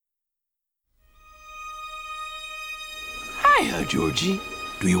Hiya, Georgie.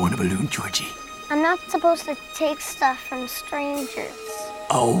 Do you want a balloon, Georgie? I'm not supposed to take stuff from strangers.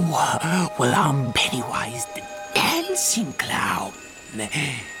 Oh, well, I'm Pennywise the dancing clown.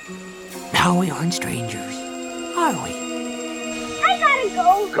 Now we aren't strangers, are we? I gotta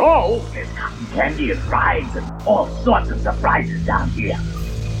go. Go? There's cotton candy and rides and all sorts of surprises down here.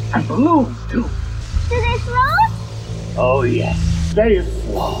 And balloons, too. Do they float? Oh, yes. They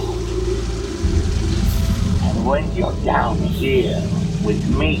float. And when you're down here with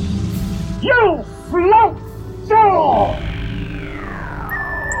me, you float too!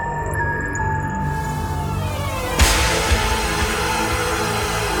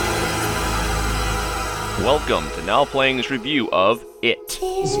 Welcome to Now Playing's review of It.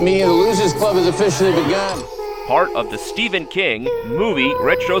 It's me and the Losers Club has officially begun. Part of the Stephen King movie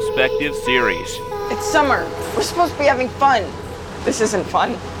retrospective series. It's summer. We're supposed to be having fun. This isn't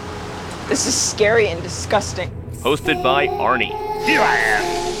fun. This is scary and disgusting. Hosted by Arnie. Here I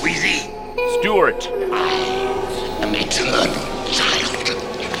am, Wheezy. Stuart. I am eternal child.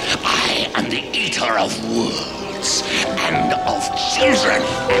 I am the eater of worlds and of children.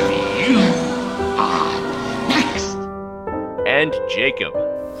 And you are next. And Jacob.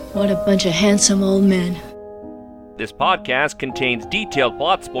 What a bunch of handsome old men. This podcast contains detailed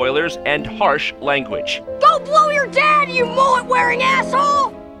plot spoilers and harsh language. Go blow your dad, you mullet-wearing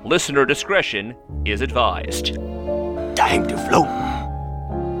asshole! Listener discretion is advised. Time to float.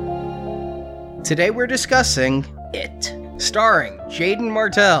 Today we're discussing It, starring Jaden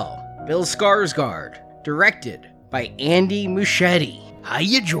Martell, Bill Skarsgård, directed by Andy Muschietti.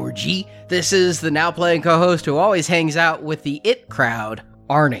 Hiya, Georgie. This is the Now Playing co-host who always hangs out with the It crowd,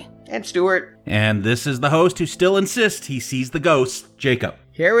 Arnie. And Stuart. And this is the host who still insists he sees the ghost, Jacob.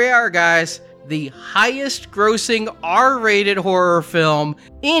 Here we are, guys. The highest grossing R-rated horror film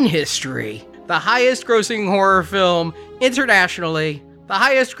in history. The highest grossing horror film internationally. The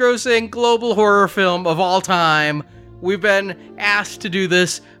highest grossing global horror film of all time. We've been asked to do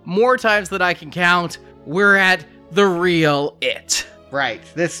this more times than I can count. We're at the real It. Right.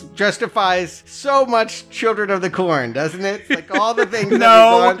 This justifies so much Children of the Corn, doesn't it? Like all the things that we've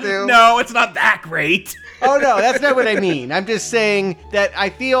gone through. No, it's not that great. Oh, no, that's not what I mean. I'm just saying that I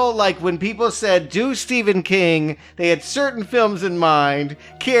feel like when people said, do Stephen King, they had certain films in mind.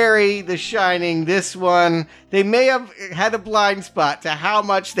 Carrie, The Shining, this one. They may have had a blind spot to how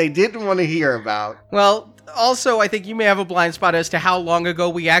much they didn't want to hear about. Well, also, I think you may have a blind spot as to how long ago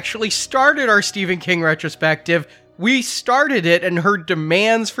we actually started our Stephen King retrospective. We started it and heard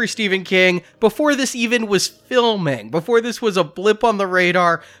demands for Stephen King before this even was filming, before this was a blip on the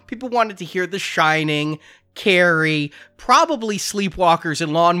radar. People wanted to hear The Shining, Carrie, probably Sleepwalkers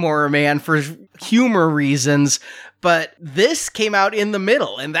and Lawnmower Man for humor reasons, but this came out in the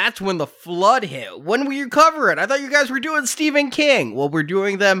middle, and that's when the flood hit. When will you cover it? I thought you guys were doing Stephen King. Well, we're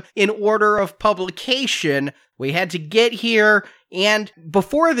doing them in order of publication. We had to get here. And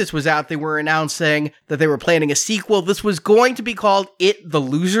before this was out, they were announcing that they were planning a sequel. This was going to be called It, the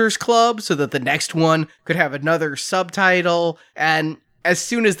Losers Club, so that the next one could have another subtitle. And as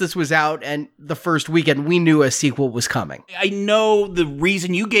soon as this was out and the first weekend, we knew a sequel was coming. I know the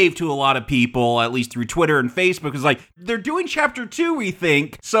reason you gave to a lot of people, at least through Twitter and Facebook, is like, they're doing chapter 2, we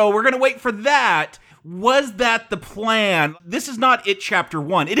think, so we're going to wait for that. Was that the plan? This is not It Chapter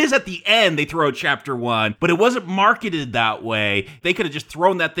 1. It is at the end they throw out Chapter 1, but it wasn't marketed that way. They could have just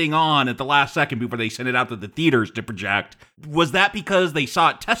thrown that thing on at the last second before they sent it out to the theaters to project. Was that because they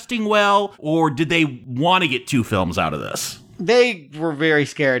saw it testing well, or did they want to get 2 films out of this? They were very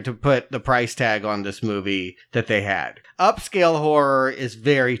scared to put the price tag on this movie that they had. Upscale horror is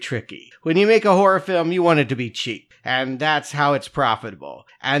very tricky. When you make a horror film, you want it to be cheap. And that's how it's profitable.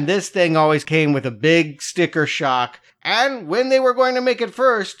 And this thing always came with a big sticker shock. And when they were going to make it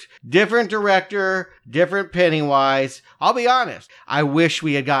first, different director, different Pennywise. I'll be honest, I wish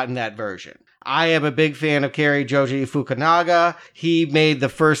we had gotten that version. I am a big fan of Cary Joji Fukunaga. He made the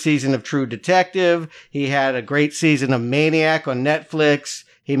first season of True Detective. He had a great season of Maniac on Netflix.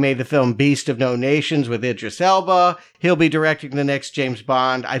 He made the film Beast of No Nations with Idris Elba. He'll be directing the next James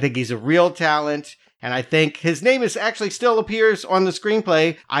Bond. I think he's a real talent. And I think his name is actually still appears on the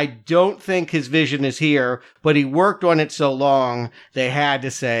screenplay. I don't think his vision is here, but he worked on it so long, they had to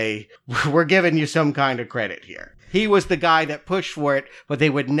say, we're giving you some kind of credit here. He was the guy that pushed for it, but they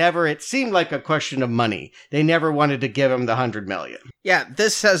would never, it seemed like a question of money. They never wanted to give him the $100 million. Yeah,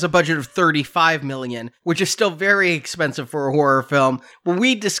 this has a budget of $35 million, which is still very expensive for a horror film. When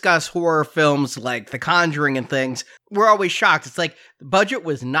we discuss horror films like The Conjuring and things, we're always shocked. It's like, the budget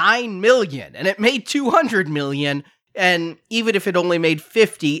was $9 million, and it made $200 million. And even if it only made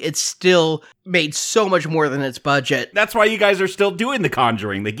 50, it still made so much more than its budget. That's why you guys are still doing The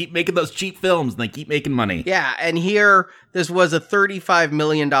Conjuring. They keep making those cheap films and they keep making money. Yeah, and here, this was a $35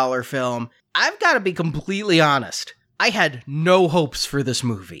 million film. I've got to be completely honest. I had no hopes for this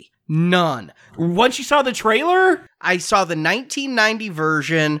movie. None. Once you saw the trailer? I saw the 1990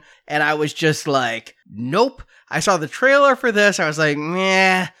 version, and I was just like, nope. I saw the trailer for this, I was like,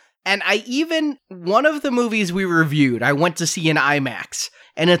 meh. And one of the movies we reviewed, I went to see in IMAX.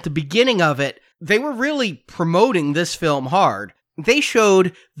 And at the beginning of it, they were really promoting this film hard. They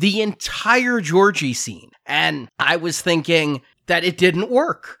showed the entire Georgie scene. And I was thinking that it didn't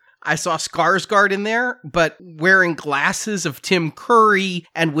work. I saw Skarsgård in there, but wearing glasses of Tim Curry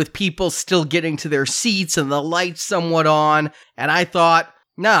and with people still getting to their seats and the lights somewhat on. And I thought,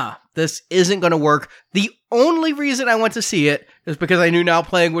 nah, this isn't going to work. The only reason I went to see it is because I knew Now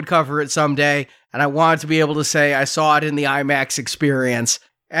Playing would cover it someday, and I wanted to be able to say I saw it in the IMAX experience,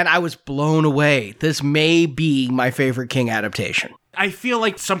 and I was blown away. This may be my favorite King adaptation. I feel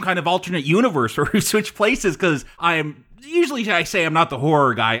like some kind of alternate universe where we switch places, because usually I say I'm not the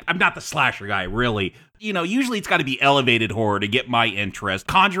horror guy. I'm not the slasher guy, really. You know, usually it's got to be elevated horror to get my interest.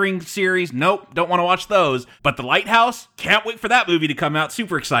 Conjuring series, nope, don't want to watch those. But The Lighthouse, can't wait for that movie to come out.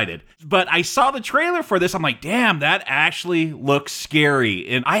 Super excited. But I saw the trailer for this. I'm like, damn, that actually looks scary.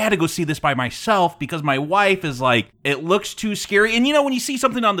 And I had to go see this by myself because my wife is like, it looks too scary. And you know, when you see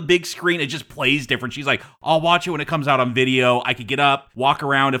something on the big screen, it just plays different. She's like, I'll watch it when it comes out on video. I could get up, walk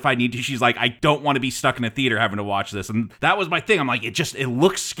around if I need to. She's like, I don't want to be stuck in a theater having to watch this. And that was my thing. I'm like, it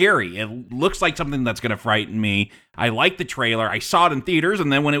looks scary. It looks like something that's going to frighten me. I liked the trailer. I saw it in theaters,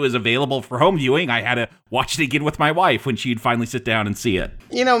 and then when it was available for home viewing, I had to watch it again with my wife when she'd finally sit down and see it.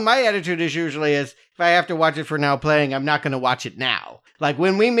 You know, my attitude is usually if I have to watch it for Now Playing, I'm not going to watch it now. Like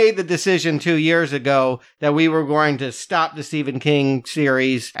when we made the decision 2 years ago that we were going to stop the Stephen King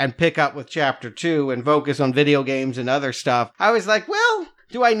series and pick up with Chapter 2 and focus on video games and other stuff, I was like, well,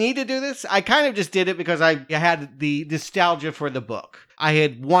 do I need to do this? I kind of just did it because I had the nostalgia for the book. I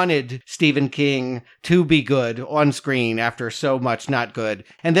had wanted Stephen King to be good on screen after so much not good.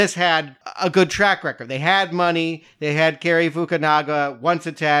 And this had a good track record. They had money. They had Cary Fukunaga, once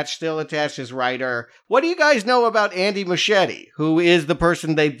attached, still attached as writer. What do you guys know about Andy Muschietti, who is the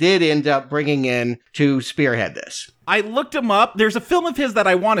person they did end up bringing in to spearhead this? I looked him up. There's a film of his that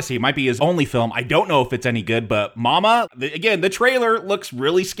I want to see. It might be his only film. I don't know if it's any good, but Mama, again, the trailer looks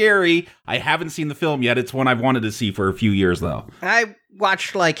really scary. I haven't seen the film yet. It's one I've wanted to see for a few years, though. I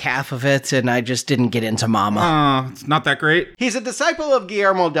watched like half of it, and I just didn't get into Mama. It's not that great. He's a disciple of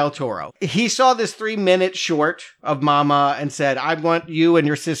Guillermo del Toro. He saw this 3-minute short of Mama and said, I want you and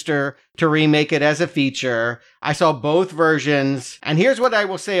your sister to remake it as a feature. I saw both versions. And here's what I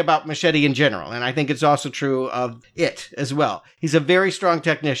will say about Muschietti in general, and I think it's also true of it as well. He's a very strong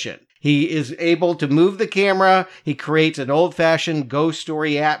technician. He is able to move the camera. He creates an old-fashioned ghost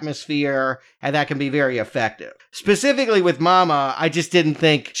story atmosphere, and that can be very effective. Specifically with Mama, I just didn't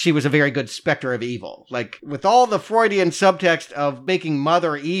think she was a very good specter of evil. Like, with all the Freudian subtext of making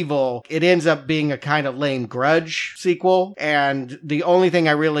Mother evil, it ends up being a kind of lame Grudge sequel, and the only thing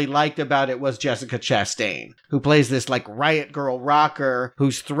I really liked about it was Jessica Chastain, who plays this, like, riot girl rocker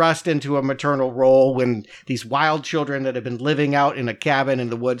who's thrust into a maternal role when these wild children that have been living out in a cabin in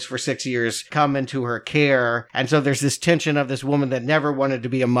the woods for 6 years come into her care. And so there's this tension of this woman that never wanted to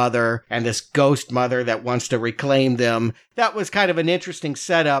be a mother and this ghost mother that wants to reclaim them. That was kind of an interesting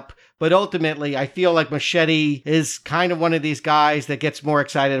setup, but ultimately I feel like Muschietti is kind of one of these guys that gets more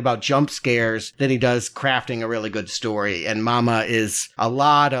excited about jump scares than he does crafting a really good story. And Mama is a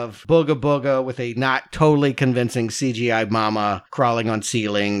lot of booga booga with a not totally convincing CGI Mama crawling on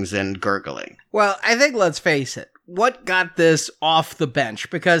ceilings and gurgling. Well, I think let's face it. What got this off the bench?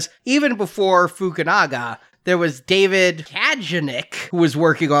 Because even before Fukunaga, there was David Kajanik who was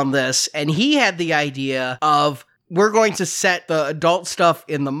working on this, and he had the idea of, we're going to set the adult stuff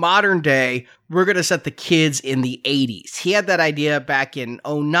in the modern day, we're going to set the kids in the 80s. He had that idea back in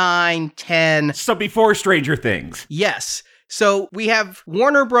 09, 10. So before Stranger Things. Yes. So we have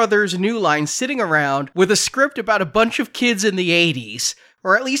Warner Brothers New Line sitting around with a script about a bunch of kids in the 80s,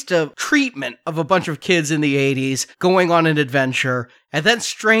 or at least a treatment of a bunch of kids in the 80s going on an adventure, and then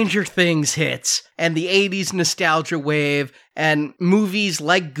Stranger Things hits, and the 80s nostalgia wave, and movies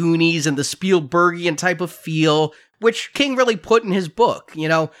like Goonies and the Spielbergian type of feel which King really put in his book. You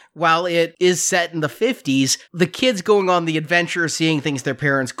know, while it is set in the 50s, the kids going on the adventure, seeing things their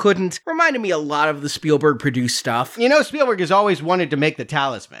parents couldn't, reminded me a lot of the Spielberg-produced stuff. You know, Spielberg has always wanted to make The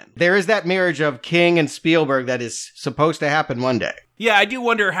Talisman. There is that marriage of King and Spielberg that is supposed to happen one day. Yeah, I do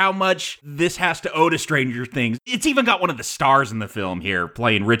wonder how much this has to owe to Stranger Things. It's even got one of the stars in the film here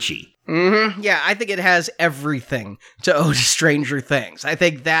playing Richie. Mm-hmm. Yeah, I think it has everything to owe to Stranger Things. I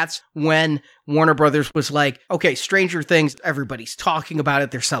think that's when Warner Brothers was like, okay, Stranger Things, everybody's talking about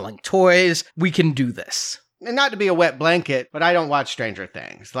it, they're selling toys, we can do this. And not to be a wet blanket, but I don't watch Stranger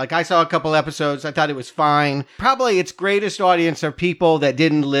Things. Like, I saw a couple episodes, I thought it was fine. Probably its greatest audience are people that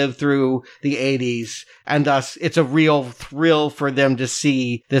didn't live through the 80s, and thus it's a real thrill for them to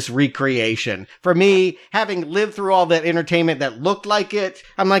see this recreation. For me, having lived through all that entertainment that looked like it,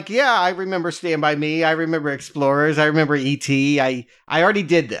 I'm like, yeah, I remember Stand By Me, I remember Explorers, I remember E.T., I already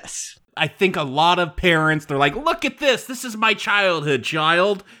did this. I think a lot of parents, they're like, look at this is my childhood,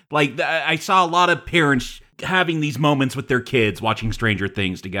 child. Like, I saw a lot of parents having these moments with their kids watching Stranger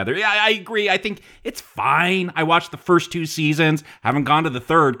Things together. Yeah, I agree. I think it's fine. I watched the first 2 seasons, haven't gone to the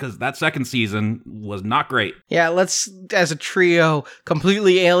third because that second season was not great. Yeah, let's, as a trio,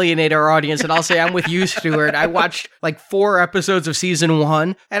 completely alienate our audience, and I'll say I'm with you, Stuart. I watched like 4 episodes of season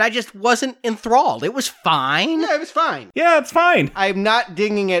 1, and I just wasn't enthralled. It was fine. Yeah, it was fine. Yeah, it's fine. I'm not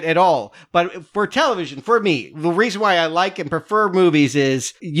dinging it at all. But for television, for me, the reason why I like and prefer movies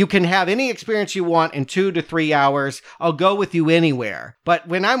is you can have any experience you want in 2 to 3 hours. I'll go with you anywhere. But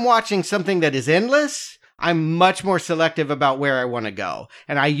when I'm watching something that is endless, I'm much more selective about where I want to go.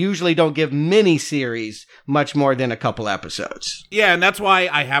 And I usually don't give miniseries much more than a couple episodes. Yeah, and that's why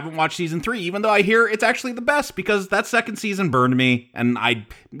I haven't watched season 3, even though I hear it's actually the best, because that second season burned me, and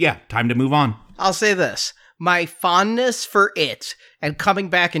time to move on. I'll say this. My fondness for it and coming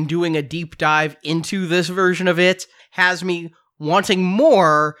back and doing a deep dive into this version of it has me wanting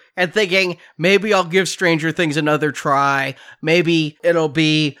more and thinking, maybe I'll give Stranger Things another try. Maybe it'll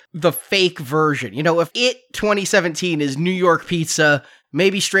be the fake version. You know, if It 2017 is New York Pizza,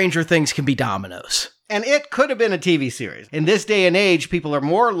 maybe Stranger Things can be Domino's. And it could have been a TV series. In this day and age, people are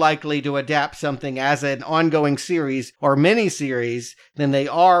more likely to adapt something as an ongoing series or miniseries than they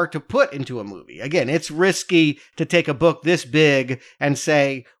are to put into a movie. Again, it's risky to take a book this big and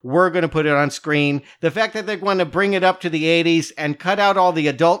say, we're going to put it on screen. The fact that they're going to bring it up to the 80s and cut out all the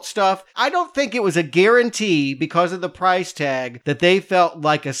adult stuff, I don't think it was a guarantee because of the price tag that they felt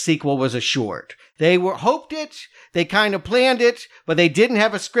like a sequel was assured. They hoped it, they kind of planned it, but they didn't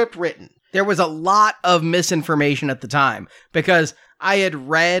have a script written. There was a lot of misinformation at the time because I had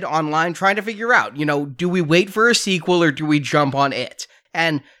read online trying to figure out, you know, do we wait for a sequel or do we jump on it?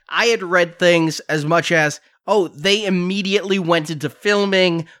 And I had read things as much as, oh, they immediately went into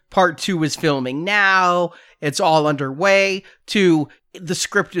filming, part 2 is filming now, it's all underway, to the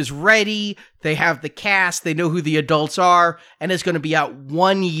script is ready, they have the cast, they know who the adults are, and it's going to be out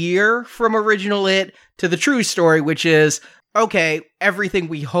 1 year from original It to the true story, which is, okay, everything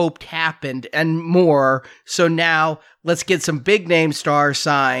we hoped happened and more, so now let's get some big name stars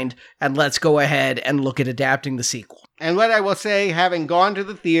signed and let's go ahead and look at adapting the sequel. And what I will say, having gone to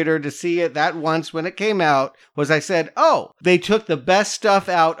the theater to see it that once when it came out, was I said, oh, they took the best stuff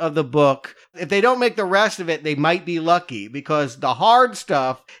out of the book. If they don't make the rest of it, they might be lucky because the hard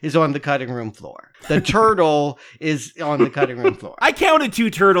stuff is on the cutting room floor. The turtle is on the cutting room floor. I counted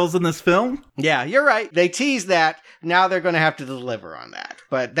 2 turtles in this film. Yeah, you're right. They teased that. Now they're going to have to deliver on that.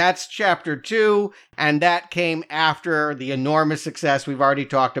 But that's chapter 2, and that came after the enormous success we've already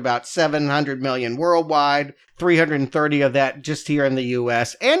talked about, 700 million worldwide, 330 of that just here in the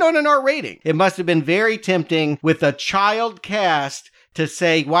US, and on an R rating. It must have been very tempting with a child cast to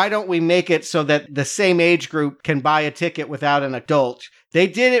say, why don't we make it so that the same age group can buy a ticket without an adult? They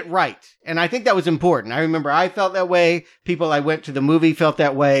did it right. And I think that was important. I remember I felt that way. People I went to the movie felt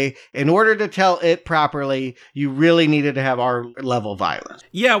that way. In order to tell it properly, you really needed to have R-level violence.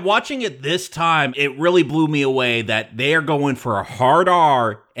 Yeah, watching it this time, it really blew me away that they are going for a hard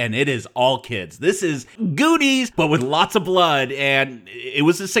R, and it is all kids. This is Goonies, but with lots of blood, and it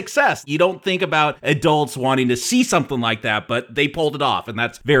was a success. You don't think about adults wanting to see something like that, but they pulled it off, and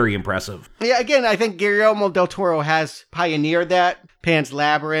that's very impressive. Yeah, again, I think Guillermo del Toro has pioneered that. Pan's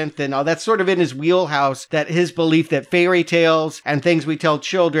Labyrinth and all that's sort of in his wheelhouse, that his belief that fairy tales and things we tell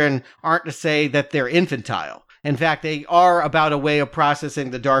children aren't to say that they're infantile. In fact, they are about a way of processing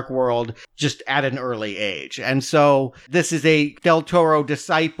the dark world just at an early age. And so this is a Del Toro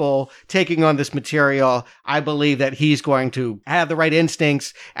disciple taking on this material. I believe that he's going to have the right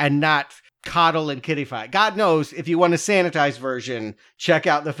instincts and not coddle and kiddify. God knows, if you want a sanitized version, check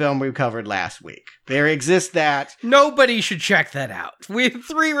out the film we covered last week. There exists that. Nobody should check that out. We have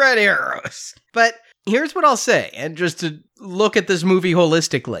 3 red arrows. But here's what I'll say, and just to look at this movie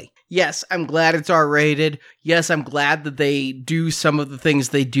holistically. Yes, I'm glad it's R-rated. Yes, I'm glad that they do some of the things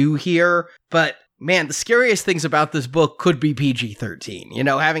they do here. But man, the scariest things about this book could be PG-13. You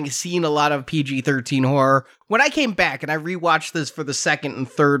know, having seen a lot of PG-13 horror, when I came back and I rewatched this for the second and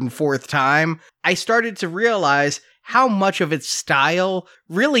third and fourth time, I started to realize how much of its style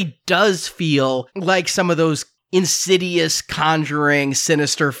really does feel like some of those insidious, conjuring,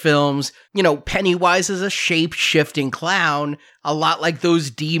 sinister films. You know, Pennywise is a shape-shifting clown, a lot like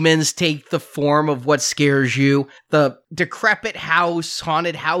those demons take the form of what scares you, the decrepit house,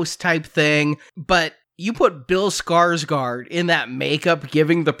 haunted house type thing, but you put Bill Skarsgård in that makeup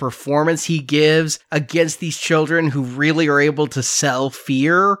giving the performance he gives against these children who really are able to sell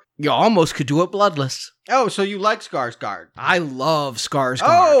fear, you almost could do it bloodless. Oh, so you like Skarsgård? I love Skarsgård.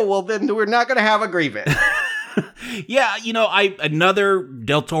 Oh, well then we're not going to have a grievance. Yeah, you know, another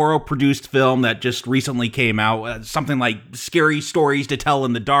Del Toro produced film that just recently came out, something like Scary Stories to Tell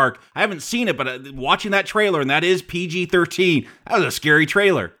in the Dark. I haven't seen it, but watching that trailer, and that is PG-13, that was a scary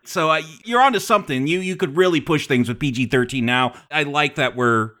trailer. So you're onto something. You could really push things with PG-13 now. I like that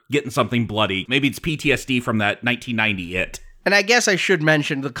we're getting something bloody. Maybe it's PTSD from that 1990 It. And I guess I should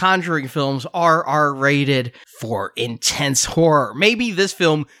mention the Conjuring films are R-rated for intense horror. Maybe this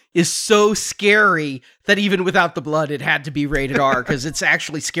film is so scary that even without the blood, it had to be rated R because it's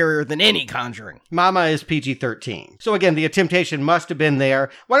actually scarier than any Conjuring. Mama is PG-13. So again, the temptation must have been there.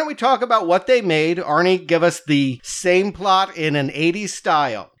 Why don't we talk about what they made? Arnie, give us the same plot in an 80s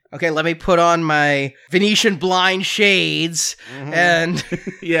style. Okay, let me put on my Venetian blind shades and...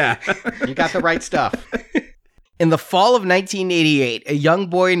 Yeah. You got the right stuff. In the fall of 1988, a young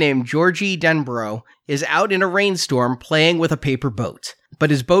boy named Georgie Denbrough is out in a rainstorm playing with a paper boat.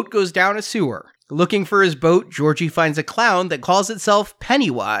 But his boat goes down a sewer. Looking for his boat, Georgie finds a clown that calls itself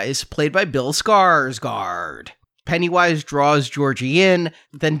Pennywise, played by Bill Skarsgård. Pennywise draws Georgie in,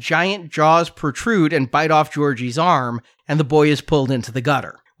 then giant jaws protrude and bite off Georgie's arm, and the boy is pulled into the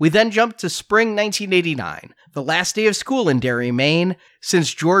gutter. We then jump to spring 1989, the last day of school in Derry, Maine.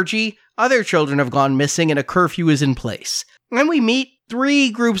 Since Georgie, other children have gone missing and a curfew is in place. And we meet 3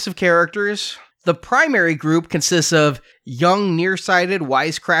 groups of characters. The primary group consists of young, nearsighted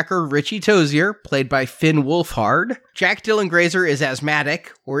wisecracker Richie Tozier, played by Finn Wolfhard. Jack Dylan Grazer is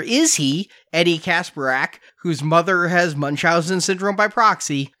asthmatic, or is he, Eddie Kasparak, whose mother has Munchausen syndrome by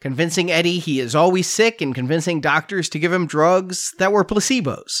proxy, convincing Eddie he is always sick and convincing doctors to give him drugs that were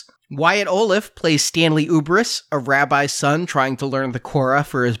placebos. Wyatt Olaf plays Stanley Ubris, a rabbi's son trying to learn the Korah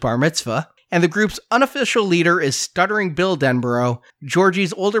for his bar mitzvah. And the group's unofficial leader is Stuttering Bill Denbrough,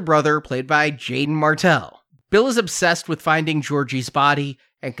 Georgie's older brother played by Jaden Martell. Bill is obsessed with finding Georgie's body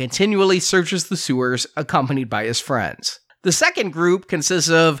and continually searches the sewers, accompanied by his friends. The second group consists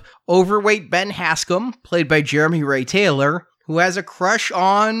of overweight Ben Hascom, played by Jeremy Ray Taylor, who has a crush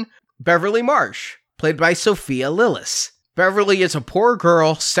on Beverly Marsh, played by Sophia Lillis. Beverly is a poor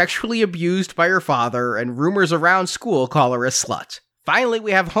girl, sexually abused by her father, and rumors around school call her a slut. Finally,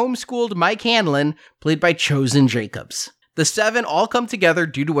 we have homeschooled Mike Hanlon, played by Chosen Jacobs. The 7 all come together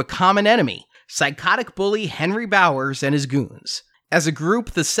due to a common enemy, psychotic bully Henry Bowers and his goons. As a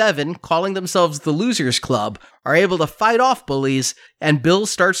group, the 7, calling themselves the Losers Club, are able to fight off bullies, and Bill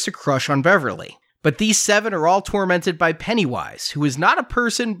starts to crush on Beverly. But these 7 are all tormented by Pennywise, who is not a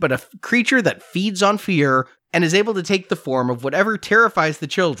person but a creature that feeds on fear and is able to take the form of whatever terrifies the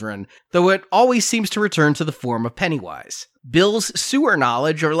children, though it always seems to return to the form of Pennywise. Bill's sewer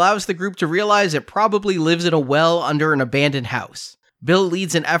knowledge allows the group to realize it probably lives in a well under an abandoned house. Bill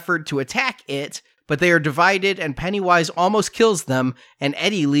leads an effort to attack it, but they are divided and Pennywise almost kills them, and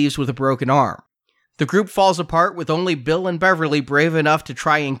Eddie leaves with a broken arm. The group falls apart with only Bill and Beverly brave enough to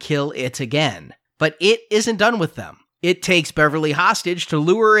try and kill it again. But it isn't done with them. It takes Beverly hostage to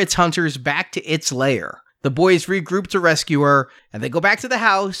lure its hunters back to its lair. The boys regroup to rescue her, and they go back to the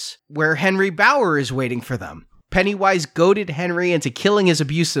house, where Henry Bauer is waiting for them. Pennywise goaded Henry into killing his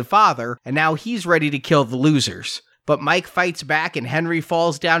abusive father, and now he's ready to kill the losers. But Mike fights back, and Henry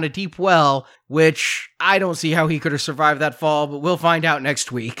falls down a deep well, which I don't see how he could have survived that fall, but we'll find out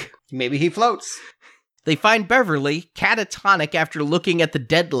next week. Maybe he floats. They find Beverly, catatonic after looking at the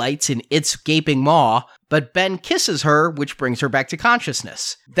deadlights in its gaping maw, but Ben kisses her, which brings her back to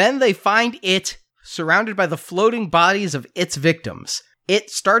consciousness. Then they find it surrounded by the floating bodies of its victims. It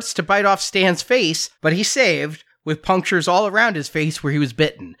starts to bite off Stan's face, but he's saved, with punctures all around his face where he was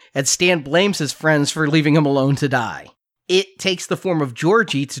bitten, and Stan blames his friends for leaving him alone to die. It takes the form of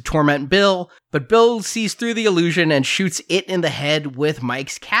Georgie to torment Bill, but Bill sees through the illusion and shoots it in the head with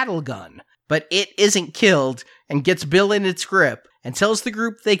Mike's cattle gun. But it isn't killed and gets Bill in its grip and tells the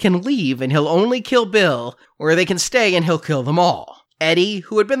group they can leave and he'll only kill Bill, or they can stay and he'll kill them all. Eddie,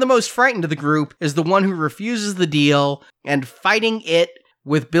 who had been the most frightened of the group, is the one who refuses the deal and fighting it,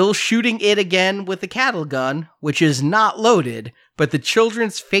 with Bill shooting it again with the cattle gun, which is not loaded, but the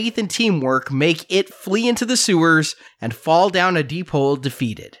children's faith and teamwork make it flee into the sewers and fall down a deep hole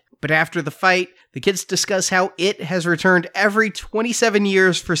defeated. But after the fight, the kids discuss how it has returned every 27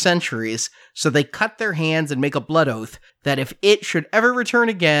 years for centuries, so they cut their hands and make a blood oath that if it should ever return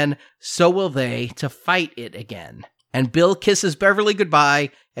again, so will they, to fight it again. And Bill kisses Beverly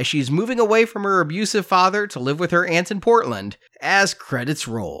goodbye as she's moving away from her abusive father to live with her aunt in Portland, as credits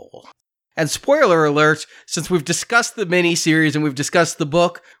roll. And spoiler alert, since we've discussed the miniseries and we've discussed the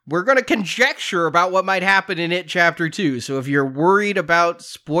book, we're going to conjecture about what might happen in It Chapter 2. So if you're worried about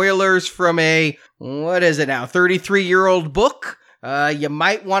spoilers from a, 33-year-old book, you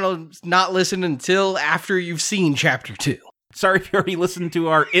might want to not listen until after you've seen Chapter 2. Sorry if you already listened to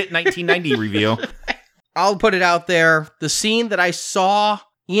our It 1990 review. I'll put it out there. The scene that I saw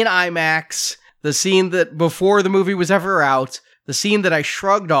in IMAX, the scene that before the movie was ever out, the scene that I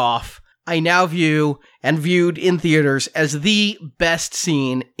shrugged off, I now view and viewed in theaters as the best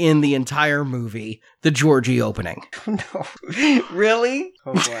scene in the entire movie, the Georgie opening. No. Really?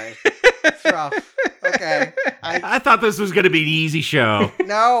 Oh boy. It's rough. Okay. I thought this was going to be an easy show.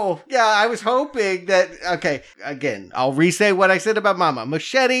 No. Yeah, I was hoping that... Okay, again, I'll re-say what I said about Mama.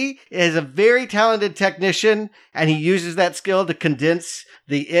 Muschietti is a very talented technician, and he uses that skill to condense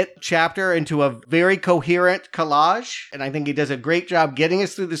the It chapter into a very coherent collage, and I think he does a great job getting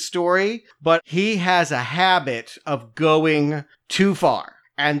us through the story, but he has a habit of going too far.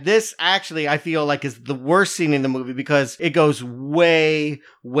 And this actually, I feel like, is the worst scene in the movie because it goes way,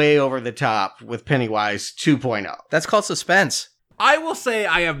 way over the top with Pennywise 2.0. That's called suspense. I will say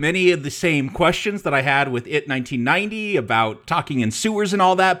I have many of the same questions that I had with It 1990 about talking in sewers and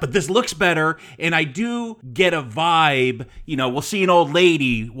all that, but this looks better, and I do get a vibe. You know, we'll see an old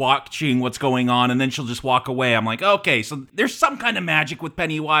lady watching what's going on, and then she'll just walk away. I'm like, okay, so there's some kind of magic with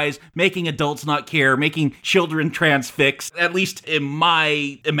Pennywise, making adults not care, making children transfixed, at least in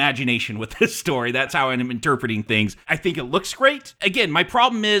my imagination with this story. That's how I'm interpreting things. I think it looks great. Again, my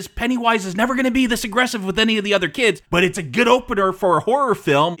problem is Pennywise is never going to be this aggressive with any of the other kids, but it's a good opener for a horror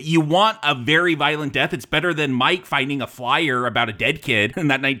film. You want a very violent death. It's better than Mike finding a flyer about a dead kid in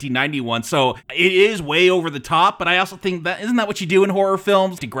that 1991. So it is way over the top, but I also think that isn't that what you do in horror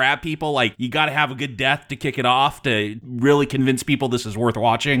films to grab people? Like, you got to have a good death to kick it off to really convince people this is worth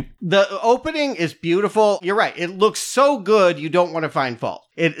watching. The opening is beautiful. You're right. It looks so good, you don't want to find fault.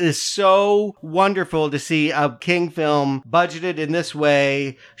 It is so wonderful to see a King film budgeted in this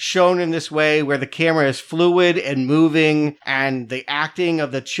way, shown in this way, where the camera is fluid and moving, and the acting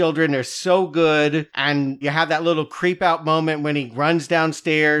of the children are so good. And you have that little creep out moment when he runs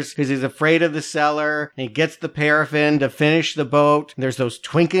downstairs because he's afraid of the cellar, and he gets the paraffin to finish the boat. And there's those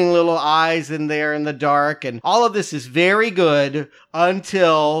twinkling little eyes in there in the dark, and all of this is very good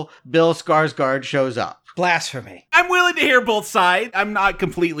until Bill Skarsgård shows up. Blasphemy. I'm willing to hear both sides. I'm not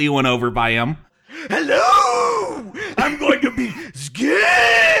completely won over by him. Hello! I'm going to be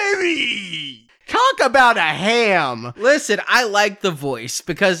scary! Talk about a ham. Listen, I like the voice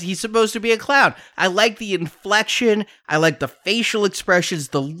because he's supposed to be a clown. I like the inflection. I like the facial expressions,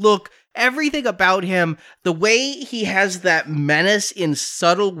 the look, everything about him, the way he has that menace in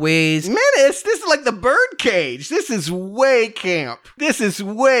subtle ways. Menace? This is like the Birdcage. This is way camp. This is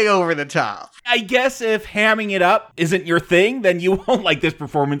way over the top. I guess if hamming it up isn't your thing, then you won't like this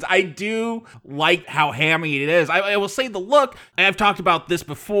performance. I do like how hammy it is. I will say the look, I've talked about this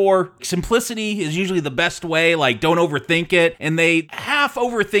before. Simplicity is usually the best way. Like, don't overthink it. And they half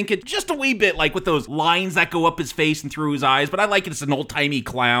overthink it just a wee bit, like with those lines that go up his face and through his eyes. But I like it as an old-timey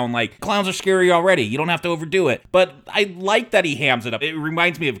clown. Like, clowns are scary already. You don't have to overdo it. But I like that he hams it up. It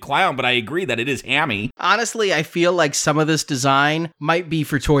reminds me of Clown, but I agree that it is hammy. Honestly, I feel like some of this design might be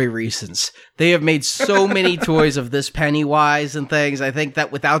for toy reasons. They have made so many toys of this Pennywise and things. I think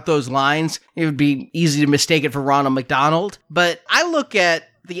that without those lines, it would be easy to mistake it for Ronald McDonald. But I look at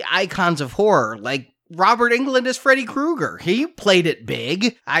the icons of horror, like Robert Englund as Freddy Krueger. He played it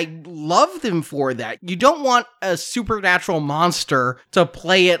big. I loved him for that. You don't want a supernatural monster to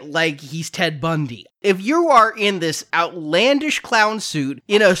play it like he's Ted Bundy. If you are in this outlandish clown suit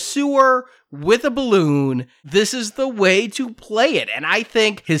in a sewer with a balloon, this is the way to play it. And I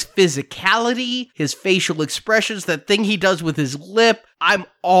think his physicality, his facial expressions, that thing he does with his lip, I'm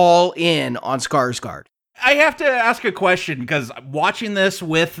all in on Skarsgård. I have to ask a question because watching this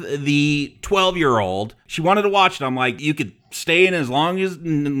with the 12-year-old, she wanted to watch it. I'm like, you could stay in as long as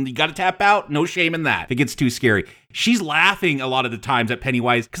you got to tap out. No shame in that. It gets too scary. She's laughing a lot of the times at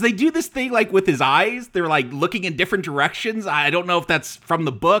Pennywise because they do this thing like with his eyes. They're like looking in different directions. I don't know if that's from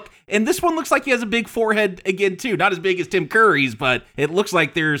the book. And this one looks like he has a big forehead again too. Not as big as Tim Curry's, but it looks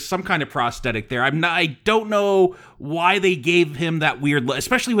like there's some kind of prosthetic there. I don't know why they gave him that weird look,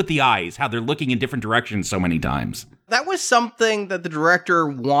 especially with the eyes, how they're looking in different directions so many times. That was something that the director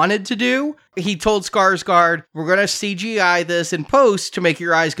wanted to do. He told Skarsgård, we're going to CGI this in post to make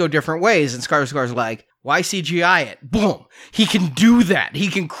your eyes go different ways. And Skarsgård's like, why CGI it? Boom. He can do that. He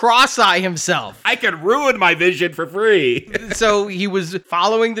can cross-eye himself. I can ruin my vision for free. So he was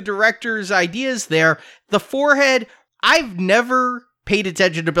following the director's ideas there. The forehead, I've never paid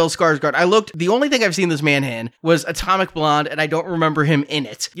attention to Bill Skarsgård. The only thing I've seen this man in was Atomic Blonde, and I don't remember him in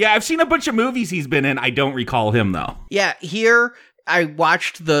it. Yeah, I've seen a bunch of movies he's been in. I don't recall him, though. Yeah, here I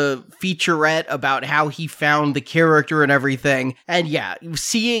watched the featurette about how he found the character and everything. And yeah,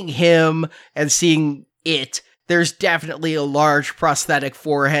 seeing him and seeing it, there's definitely a large prosthetic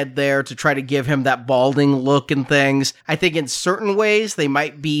forehead there to try to give him that balding look and things. I think in certain ways they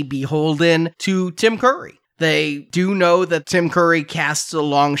might be beholden to Tim Curry. They do know that Tim Curry casts a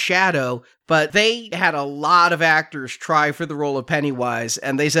long shadow, but they had a lot of actors try for the role of Pennywise,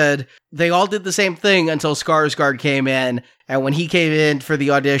 and they said they all did the same thing until Skarsgård came in, and when he came in for the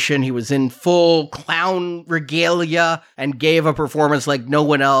audition, he was in full clown regalia and gave a performance like no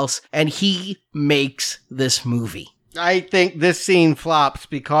one else, and he makes this movie. I think this scene flops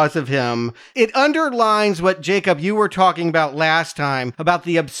because of him. It underlines what, Jacob, you were talking about last time, about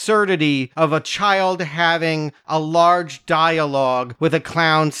the absurdity of a child having a large dialogue with a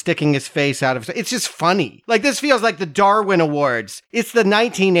clown sticking his face out of it. It's just funny. Like, this feels like the Darwin Awards. It's the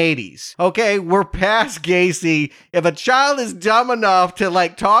 1980s. Okay, we're past Gacy. If a child is dumb enough to,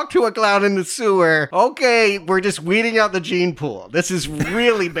 like, talk to a clown in the sewer, okay, we're just weeding out the gene pool. This is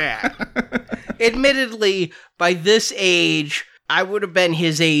really bad. Admittedly, by this age, I would have been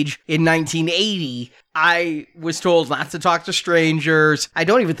his age in 1980. I was told not to talk to strangers. I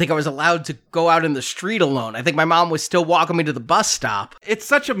don't even think I was allowed to go out in the street alone. I think my mom was still walking me to the bus stop. It's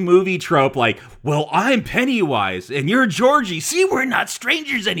such a movie trope, like, well, I'm Pennywise and you're Georgie. See, we're not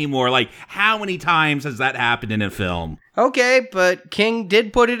strangers anymore. Like, how many times has that happened in a film? Okay, but King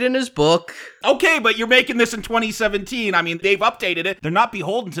did put it in his book. Okay, but you're making this in 2017. I mean, they've updated it. They're not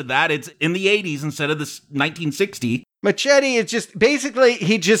beholden to that. It's in the 80s instead of this 1960. Machete is just, basically,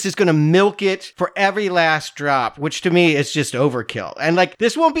 he just is going to milk it for every last drop, which to me is just overkill. And like,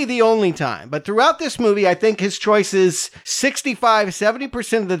 this won't be the only time, but throughout this movie, I think his choices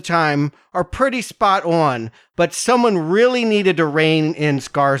 65-70% of the time are pretty spot on, but someone really needed to rein in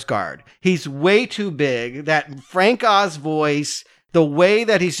Skarsgård. He's way too big. That Frank Oz voice, the way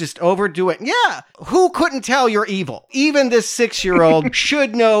that he's just overdoing. Yeah, who couldn't tell you're evil? Even this 6-year-old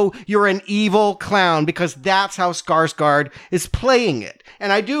should know you're an evil clown because that's how Skarsgård is playing it.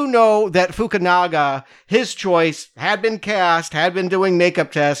 And I do know that Fukunaga, his choice, had been cast, had been doing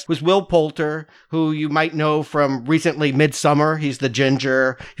makeup tests, was Will Poulter, who you might know from recently Midsommar. He's the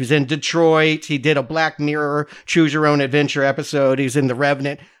ginger. He was in Detroit. He did a Black Mirror Choose Your Own Adventure episode. He was in The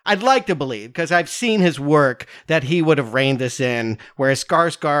Revenant. I'd like to believe, because I've seen his work, that he would have reined this in, whereas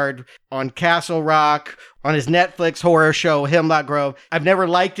Skarsgård on Castle Rock, on his Netflix horror show, Hemlock Grove, I've never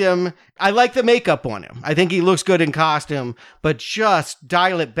liked him. I like the makeup on him. I think he looks good in costume, but just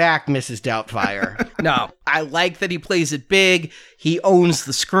dial it back, Mrs. Doubtfire. No, I like that he plays it big, he owns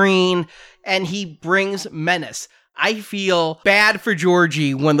the screen, and he brings menace. I feel bad for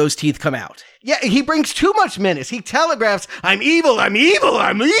Georgie when those teeth come out. Yeah, he brings too much menace. He telegraphs, I'm evil, I'm evil,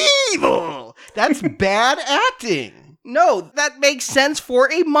 I'm evil. That's bad acting. No, that makes sense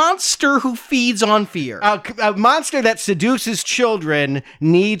for a monster who feeds on fear. A monster that seduces children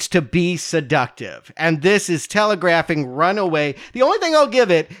needs to be seductive. And this is telegraphing run away. The only thing I'll give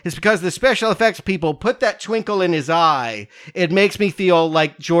it is because the special effects people put that twinkle in his eye. It makes me feel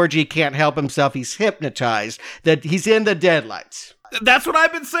like Georgie can't help himself. He's hypnotized, that he's in the deadlights. That's what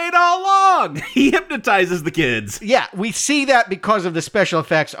I've been saying all along. He hypnotizes the kids. Yeah, we see that because of the special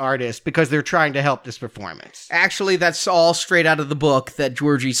effects artists, because they're trying to help this performance. Actually, that's all straight out of the book that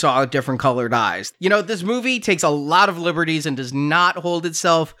Georgie saw different colored eyes. You know, this movie takes a lot of liberties and does not hold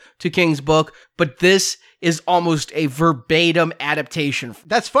itself to King's book, but this is almost a verbatim adaptation.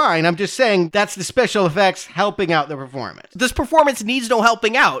 That's fine. I'm just saying that's the special effects helping out the performance. This performance needs no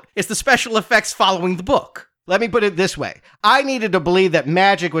helping out. It's the special effects following the book. Let me put it this way. I needed to believe that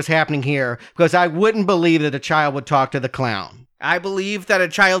magic was happening here because I wouldn't believe that a child would talk to the clown. I believe that a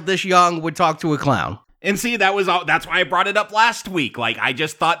child this young would talk to a clown. And see, that's why I brought it up last week. Like, I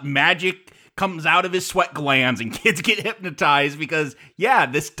just thought magic comes out of his sweat glands and kids get hypnotized because, yeah,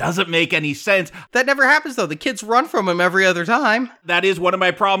 this doesn't make any sense. That never happens, though. The kids run from him every other time. That is one of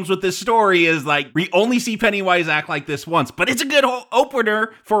my problems with this story is, like, we only see Pennywise act like this once, but it's a good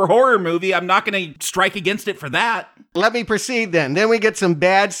opener for a horror movie. I'm not going to strike against it for that. Let me proceed then. Then we get some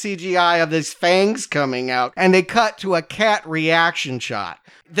bad CGI of these fangs coming out, and they cut to a cat reaction shot.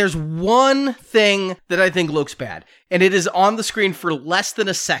 There's one thing that I think looks bad, and it is on the screen for less than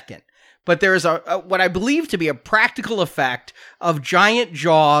a second. But there's what I believe to be a practical effect of giant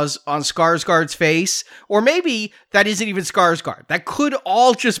jaws on Skarsgård's face, or maybe that isn't even Skarsgård. That could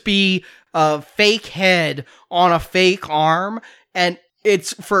all just be a fake head on a fake arm, and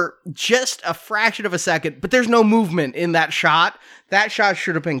it's for just a fraction of a second, but there's no movement in that shot. That shot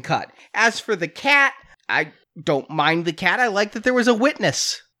should have been cut. As for the cat, I don't mind the cat. I like that there was a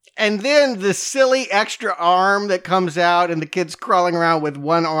witness. And then the silly extra arm that comes out and the kid's crawling around with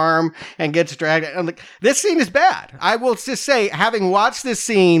one arm and gets dragged. I'm like, this scene is bad. I will just say, having watched this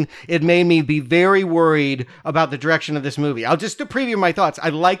scene, it made me be very worried about the direction of this movie. I'll just to preview my thoughts. I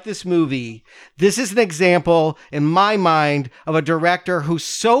like this movie. This is an example, in my mind, of a director who's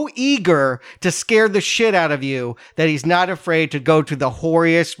so eager to scare the shit out of you that he's not afraid to go to the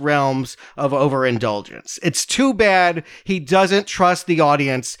hoariest realms of overindulgence. It's too bad he doesn't trust the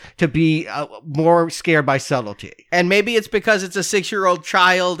audience to be more scared by subtlety. And maybe it's because it's a 6-year-old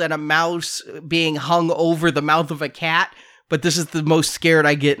child and a mouse being hung over the mouth of a cat, but this is the most scared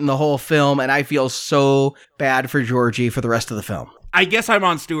I get in the whole film, and I feel so bad for Georgie for the rest of the film. I guess I'm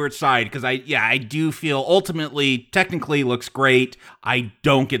on Stuart's side because I do feel ultimately, technically looks great. I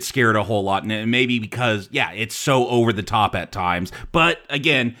don't get scared a whole lot, and maybe because, it's so over the top at times. But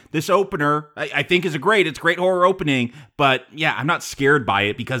again, this opener I think is it's a great horror opening, but I'm not scared by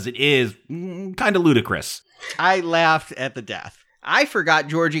it because it is kind of ludicrous. I laughed at the death. I forgot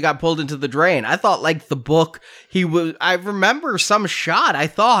Georgie got pulled into the drain. I thought, like the book, I remember some shot, I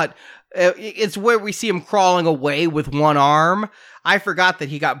thought, it's where we see him crawling away with one arm. I forgot that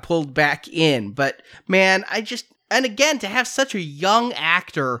he got pulled back in, but man, and again, to have such a young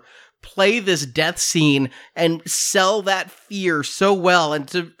actor play this death scene and sell that fear so well, and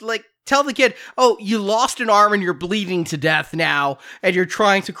to tell the kid, oh, you lost an arm and you're bleeding to death now, and you're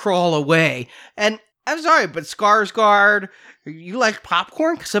trying to crawl away. And I'm sorry, but Skarsgård, you like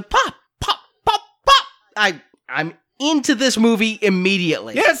popcorn? Because of pop, pop, pop, pop. I'm into this movie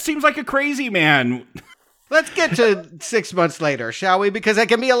immediately. Yeah, it seems like a crazy man. Let's get to 6 months later, shall we? Because I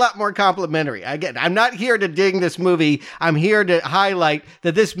can be a lot more complimentary. Again, I'm not here to ding this movie. I'm here to highlight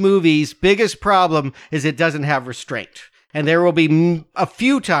that this movie's biggest problem is it doesn't have restraint. And there will be a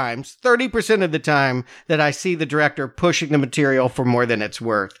few times, 30% of the time, that I see the director pushing the material for more than it's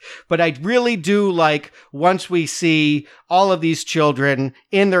worth. But I really do like once we see all of these children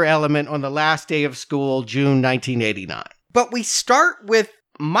in their element on the last day of school, June 1989. But we start with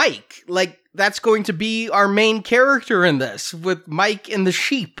Mike. That's going to be our main character in this, with Mike and the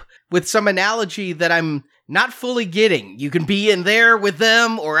sheep, with some analogy that I'm not fully getting. You can be in there with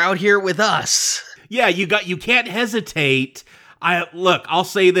them or out here with us. Yeah, you can't hesitate. I'll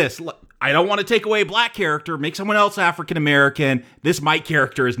say this. Look, I don't want to take away a black character, make someone else African American. This Mike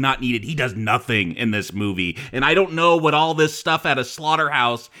character is not needed. He does nothing in this movie. And I don't know what all this stuff at a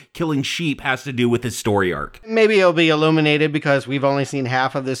slaughterhouse killing sheep has to do with his story arc. Maybe it'll be illuminated because we've only seen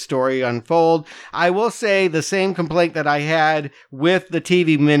half of this story unfold. I will say the same complaint that I had with the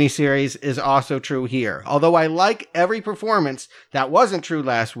TV miniseries is also true here. Although I like every performance, that wasn't true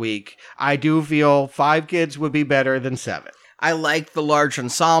last week. I do feel 5 kids would be better than 7. I like the large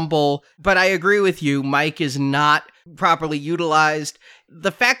ensemble, but I agree with you. Mike is not properly utilized. The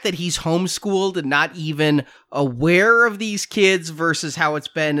fact that he's homeschooled and not even aware of these kids versus how it's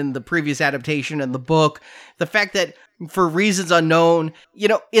been in the previous adaptation in the book. The fact that for reasons unknown,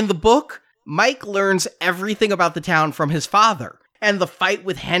 in the book, Mike learns everything about the town from his father. And the fight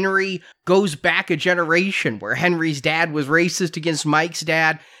with Henry goes back a generation where Henry's dad was racist against Mike's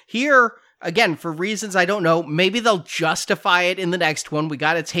dad. Here, again, for reasons I don't know, maybe they'll justify it in the next one. We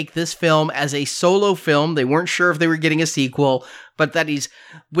got to take this film as a solo film. They weren't sure if they were getting a sequel, but that he's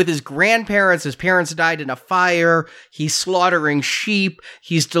with his grandparents. His parents died in a fire. He's slaughtering sheep.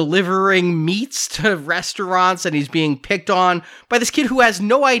 He's delivering meats to restaurants, and he's being picked on by this kid who has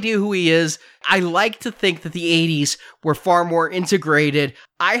no idea who he is. I like to think that the 80s were far more integrated.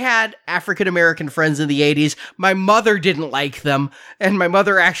 I had African-American friends in the 80s. My mother didn't like them, and my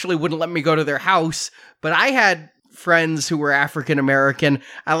mother actually wouldn't let me go to their house. But I had friends who were African American.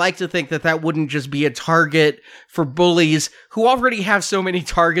 I like to think that that wouldn't just be a target for bullies who already have so many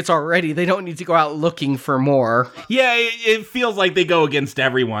targets already. They don't need to go out looking for more. Yeah, it feels like they go against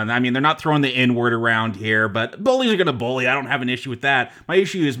everyone. I mean, they're not throwing the N-word around here, but bullies are going to bully. I don't have an issue with that. My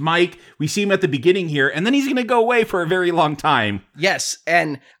issue is Mike. We see him at the beginning here, and then he's going to go away for a very long time. Yes,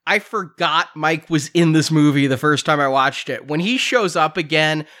 and I forgot Mike was in this movie the first time I watched it. When he shows up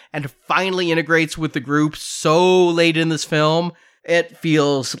again and finally integrates with the group so late in this film, it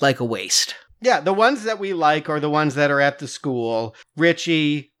feels like a waste. Yeah, the ones that we like are the ones that are at the school.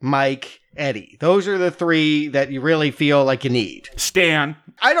 Richie, Mike, Eddie. Those are the three that you really feel like you need. Stan.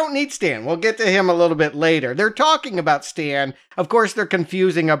 I don't need Stan. We'll get to him a little bit later. They're talking about Stan. Of course, they're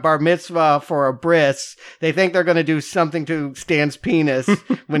confusing a bar mitzvah for a bris. They think they're going to do something to Stan's penis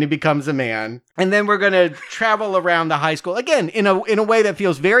when he becomes a man. And then we're going to travel around the high school. Again, in a way that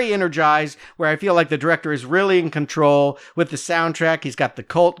feels very energized, where I feel like the director is really in control with the soundtrack. He's got the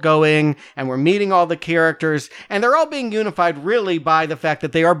cult going, and we're meeting all the characters. And they're all being unified really by the fact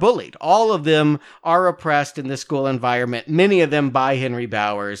that they are bullied. All of them are oppressed in this school environment, many of them by Henry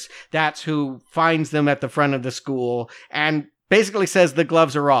Bowers. That's who finds them at the front of the school and basically says the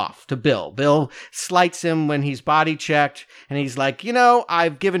gloves are off to Bill. Bill slights him when he's body checked, and he's like,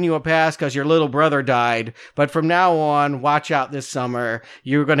 I've given you a pass because your little brother died, but from now on, watch out this summer.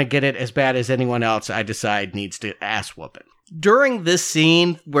 You're going to get it as bad as anyone else I decide needs to ass whooping. During this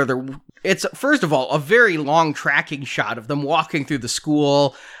scene where it's, first of all, a very long tracking shot of them walking through the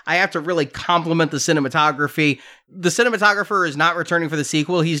school. I have to really compliment the cinematography. The cinematographer is not returning for the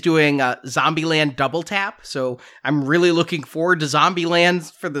sequel. He's doing Zombieland double tap. So I'm really looking forward to Zombieland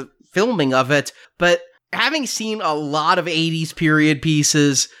for the filming of it. But having seen a lot of 80s period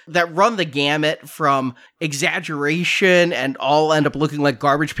pieces that run the gamut from exaggeration and all end up looking like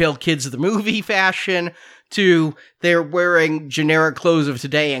Garbage Pail Kids of the movie fashion to they're wearing generic clothes of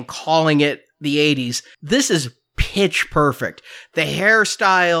today and calling it the 80s. This is pitch perfect. The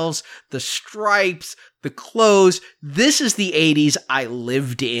hairstyles, the stripes, the clothes. This is the 80s I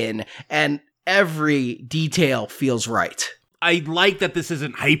lived in, and every detail feels right. I like that this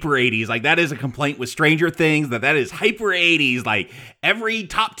isn't hyper 80s. Like, that is a complaint with Stranger Things, that is hyper 80s. Like, every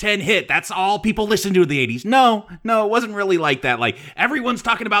top 10 hit, that's all people listen to in the 80s. No, it wasn't really like that. Like, everyone's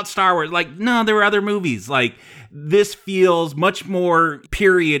talking about Star Wars. Like, no, there were other movies. Like, this feels much more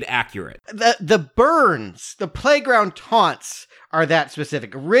period accurate. The burns, the playground taunts are that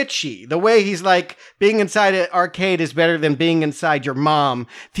specific. Richie, the way he's like, being inside an arcade is better than being inside your mom,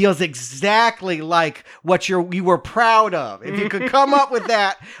 feels exactly like what you were proud of. If you could come up with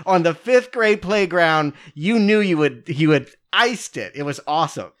that on the 5th grade playground, you knew he would iced it. It was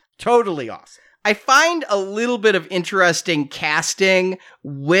awesome. Totally awesome. I find a little bit of interesting casting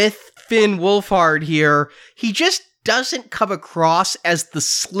with Finn Wolfhard here. He just doesn't come across as the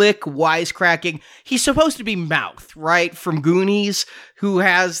slick, wisecracking. He's supposed to be Mouth, right? From Goonies, who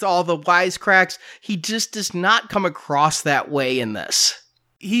has all the wisecracks. He just does not come across that way in this.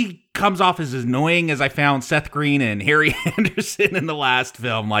 He comes off as annoying as I found Seth Green and Harry Anderson in the last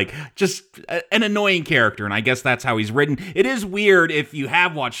film. Like, just an annoying character, and I guess that's how he's written. It is weird if you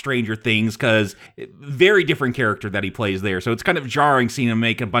have watched Stranger Things, because very different character that he plays there. So it's kind of jarring seeing him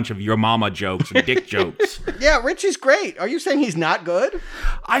make a bunch of your mama jokes and dick jokes. Yeah, Richie's great. Are you saying he's not good?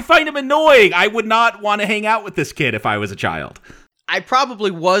 I find him annoying. I would not want to hang out with this kid if I was a child. I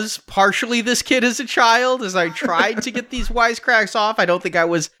probably was partially this kid as a child, as I tried to get these wisecracks off. I don't think I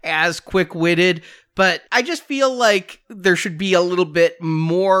was as quick-witted, but I just feel like there should be a little bit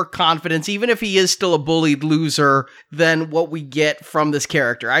more confidence, even if he is still a bullied loser, than what we get from this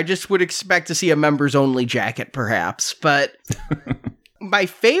character. I just would expect to see a members-only jacket, perhaps. But my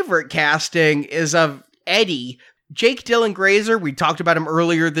favorite casting is of Eddie. Jake Dylan Grazer, we talked about him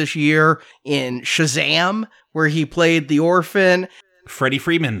earlier this year in Shazam, where he played the orphan. Freddie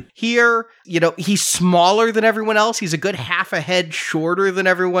Freeman. Here, he's smaller than everyone else. He's a good half a head shorter than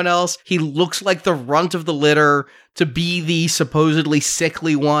everyone else. He looks like the runt of the litter to be the supposedly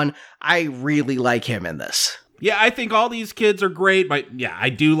sickly one. I really like him in this. Yeah, I think all these kids are great, but yeah, I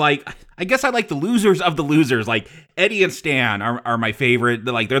guess I like the losers of the losers. Like, Eddie and Stan are my favorite.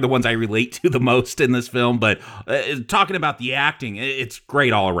 They're the ones I relate to the most in this film, but talking about the acting, it's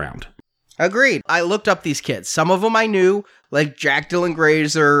great all around. Agreed. I looked up these kids. Some of them I knew, like Jack Dylan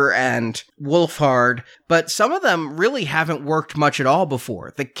Grazer and Wolfhard, but some of them really haven't worked much at all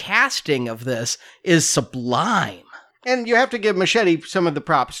before. The casting of this is sublime. And you have to give Machete some of the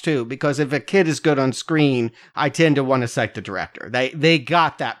props too, because if a kid is good on screen, I tend to want to cite the director. They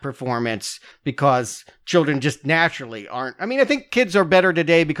got that performance because children just naturally aren't. I mean, I think kids are better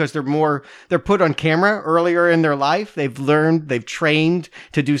today because they're put on camera earlier in their life. They've trained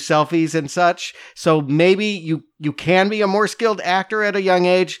to do selfies and such. So maybe you can be a more skilled actor at a young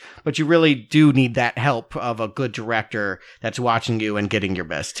age, but you really do need that help of a good director that's watching you and getting your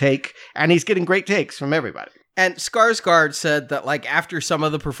best take. And he's getting great takes from everybody. And Skarsgård said that, like, after some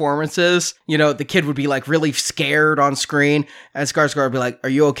of the performances, you know, the kid would be, like, really scared on screen. And Skarsgård would be like, "Are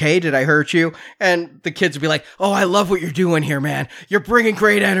you okay? Did I hurt you?" And the kids would be like, "Oh, I love what you're doing here, man. You're bringing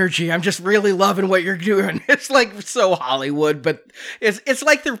great energy. I'm just really loving what you're doing." It's, like, so Hollywood, but it's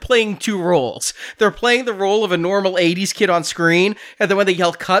like they're playing two roles. They're playing the role of a normal 80s kid on screen, and then when they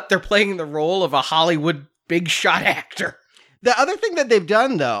yell cut, they're playing the role of a Hollywood big shot actor. The other thing that they've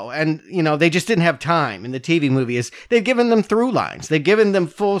done, though, and, you know, they just didn't have time in the TV movie, is they've given them through lines. They've given them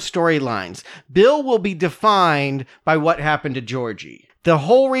full storylines. Bill will be defined by what happened to Georgie. The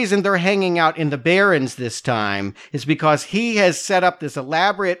whole reason they're hanging out in the Barrens this time is because he has set up this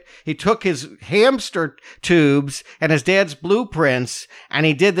he took his hamster tubes and his dad's blueprints, and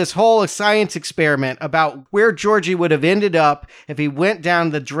he did this whole science experiment about where Georgie would have ended up if he went down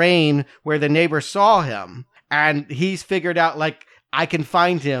the drain where the neighbor saw him. And he's figured out, like, I can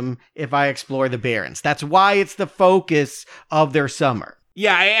find him if I explore the Barrens. That's why it's the focus of their summer.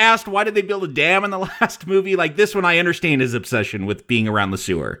 Yeah, I asked, why did they build a dam in the last movie? Like, this one, I understand his obsession with being around the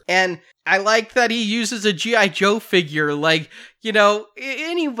sewer. And I like that he uses a G.I. Joe figure. Like, you know,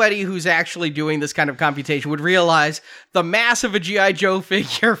 anybody who's actually doing this kind of computation would realize the mass of a G.I. Joe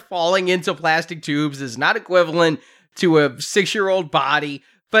figure falling into plastic tubes is not equivalent to a 6-year-old body.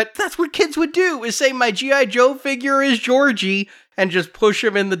 But that's what kids would do, is say, my G.I. Joe figure is Georgie, and just push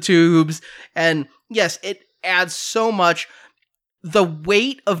him in the tubes. And yes, it adds so much. The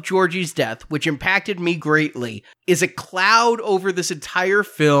weight of Georgie's death, which impacted me greatly, is a cloud over this entire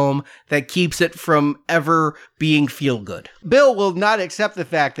film that keeps it from ever being feel-good. Bill will not accept the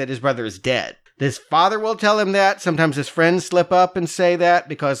fact that his brother is dead. His father will tell him that. Sometimes his friends slip up and say that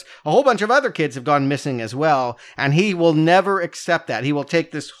because a whole bunch of other kids have gone missing as well. And he will never accept that. He will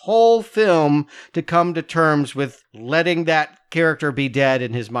take this whole film to come to terms with letting that character be dead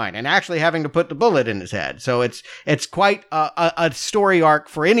in his mind and actually having to put the bullet in his head. So it's quite a story arc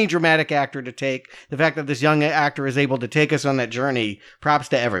for any dramatic actor to take. The fact that this young actor is able to take us on that journey, props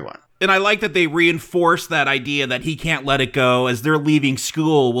to everyone. And I like that they reinforce that idea that he can't let it go. As they're leaving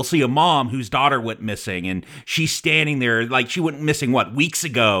school, we'll see a mom whose daughter went missing, and she's standing there like she went missing, weeks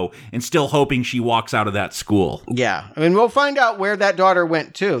ago, and still hoping she walks out of that school. Yeah. I mean, we'll find out where that daughter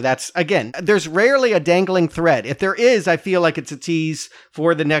went, too. That's, again, there's rarely a dangling thread. If there is, I feel like it's a tease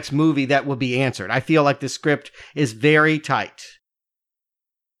for the next movie that will be answered. I feel like the script is very tight.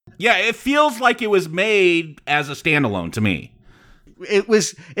 Yeah, it feels like it was made as a standalone to me. It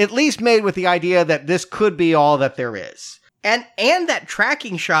was at least made with the idea that this could be all that there is. And that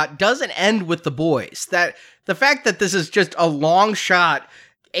tracking shot doesn't end with the boys. That the fact that this is just a long shot,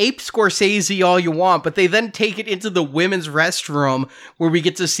 ape Scorsese all you want, but they then take it into the women's restroom where we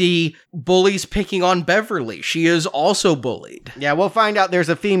get to see bullies picking on Beverly. She is also bullied. Yeah, we'll find out there's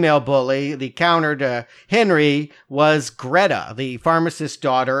a female bully. The counter to Henry was Greta, the pharmacist's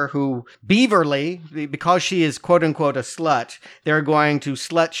daughter, who Beverly, because she is quote-unquote a slut, they're going to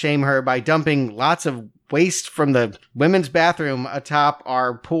slut-shame her by dumping lots of waste from the women's bathroom atop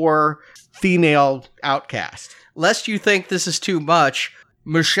our poor female outcast. Lest you think this is too much,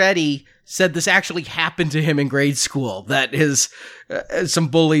 Machete said this actually happened to him in grade school, that some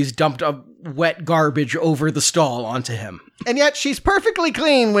bullies dumped a wet garbage over the stall onto him. And yet she's perfectly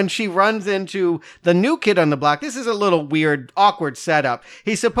clean when she runs into the new kid on the block. This is a little weird, awkward setup.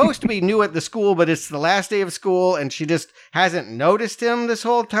 He's supposed to be new at the school, but it's the last day of school, and she just hasn't noticed him this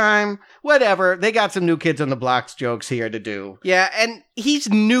whole time. Whatever. They got some new kids on the blocks jokes here to do. Yeah, and he's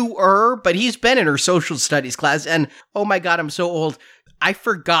newer, but he's been in her social studies class, and oh my god, I'm so old. I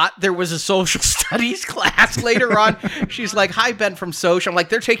forgot there was a social studies class later on. She's like, "Hi, Ben from Soc." I'm like,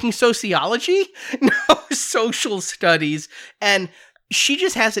 "They're taking sociology?" No, social studies. And she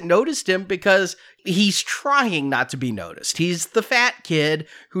just hasn't noticed him because he's trying not to be noticed. He's the fat kid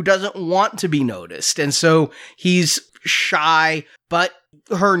who doesn't want to be noticed. And so he's shy, but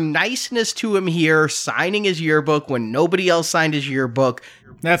her niceness to him here, signing his yearbook when nobody else signed his yearbook.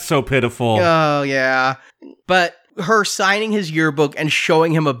 That's so pitiful. Oh, yeah. But her signing his yearbook and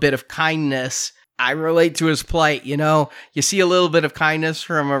showing him a bit of kindness, I relate to his plight, you know? You see a little bit of kindness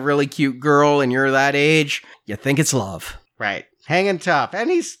from a really cute girl and you're that age, you think it's love. Right. Hanging tough. And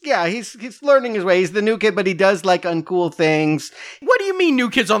he's learning his way. He's the new kid, but he does like uncool things. What do you mean New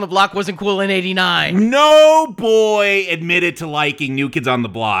Kids on the Block wasn't cool in 89? No boy admitted to liking New Kids on the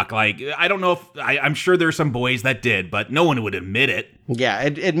Block. Like, I don't know if, I'm sure there's some boys that did, but no one would admit it. Yeah,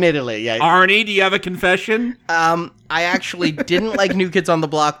 admittedly, yeah. Arnie, do you have a confession? I actually didn't like New Kids on the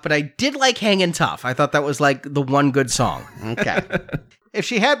Block, but I did like Hangin' Tough. I thought that was like the one good song. Okay. If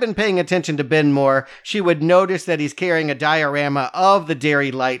she had been paying attention to Ben more, she would notice that he's carrying a diorama of the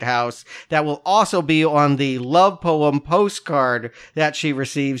Derry Lighthouse that will also be on the love poem postcard that she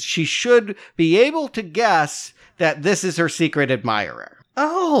receives. She should be able to guess that this is her secret admirer.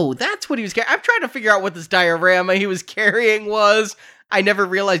 Oh, that's what he was carrying. I'm trying to figure out what this diorama he was carrying was. I never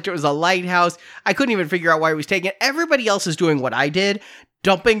realized it was a lighthouse. I couldn't even figure out why he was taking it. Everybody else is doing what I did.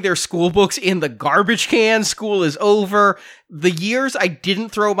 Dumping their school books in the garbage can. School is over. The years I didn't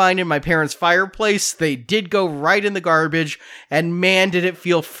throw mine in my parents' fireplace, they did go right in the garbage, and man, did it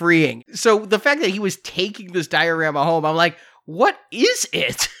feel freeing. So the fact that he was taking this diorama home, I'm like, what is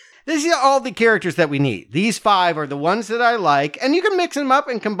it? These are all the characters that we need. These 5 are the ones that I like, and you can mix them up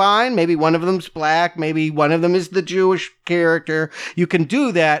and combine. Maybe one of them's black, maybe one of them is the Jewish character. You can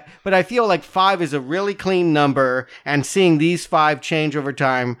do that, but I feel like 5 is a really clean number, and seeing these 5 change over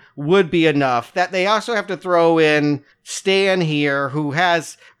time would be enough. That they also have to throw in Stan here, who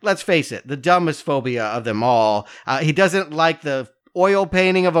has, let's face it, the dumbest phobia of them all. He doesn't like the oil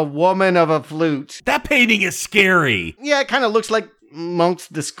painting of a woman of a flute. That painting is scary. Yeah, it kind of looks like Monk's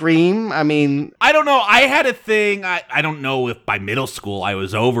The Scream. I mean, I don't know. I had a thing. I don't know if by middle school I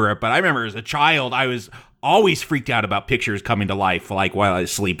was over it, but I remember as a child, I was always freaked out about pictures coming to life, like while I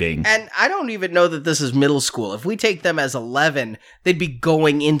was sleeping. And I don't even know that this is middle school. If we take them as 11, they'd be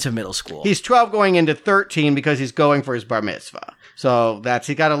going into middle school. He's 12 going into 13 because he's going for his bar mitzvah. So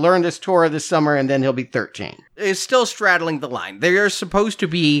he got to learn this Torah this summer, and then he'll be 13. It's still straddling the line. They are supposed to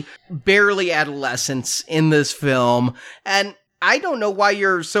be barely adolescents in this film, and I don't know why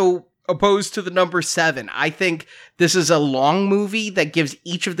you're so opposed to the number 7. I think this is a long movie that gives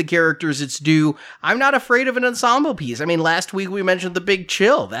each of the characters its due. I'm not afraid of an ensemble piece. I mean, last week we mentioned The Big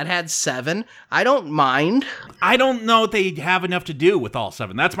Chill. That had 7. I don't mind. I don't know if they have enough to do with all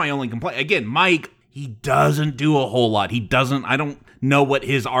 7. That's my only complaint. Again, Mike, he doesn't do a whole lot. I don't know what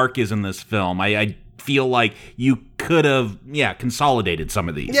his arc is in this film. I feel like you could have, consolidated some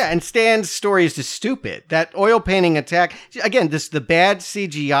of these. Yeah, and Stan's story is just stupid. That oil painting attack, again, the bad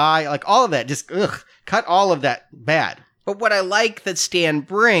CGI, like all of that, just, cut all of that bad. But what I like that Stan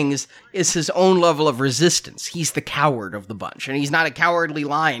brings is his own level of resistance. He's the coward of the bunch, and he's not a cowardly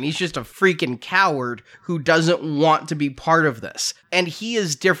lion. He's just a freaking coward who doesn't want to be part of this. And he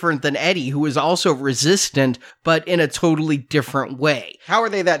is different than Eddie, who is also resistant, but in a totally different way. How are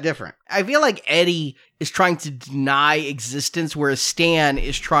they that different? I feel like Eddie is trying to deny existence, whereas Stan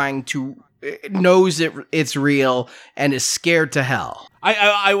is trying to knows it's real and is scared to hell.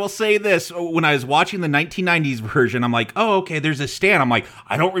 I will say this. When I was watching the 1990s version, I'm like, oh, okay, there's a Stan. I'm like,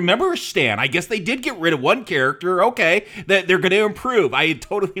 I don't remember a Stan. I guess they did get rid of one character. Okay, that they're going to improve. I had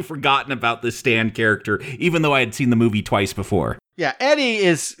totally forgotten about the Stan character, even though I had seen the movie twice before. Yeah, Eddie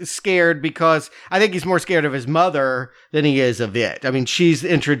is scared because I think he's more scared of his mother than he is of it. I mean, she's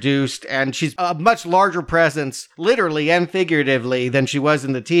introduced and she's a much larger presence, literally and figuratively, than she was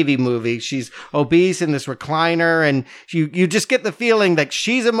in the TV movie. She's obese in this recliner, and you just get the feeling that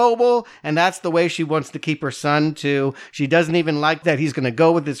she's immobile, and that's the way she wants to keep her son too. She doesn't even like that he's going to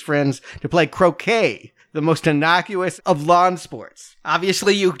go with his friends to play croquet, the most innocuous of lawn sports.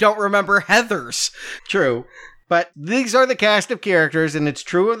 Obviously, you don't remember Heathers. True. But these are the cast of characters, and it's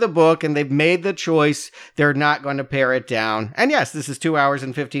true of the book, and they've made the choice. They're not going to pare it down. And yes, this is 2 hours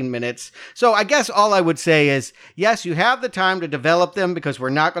and 15 minutes. So I guess all I would say is, yes, you have the time to develop them because we're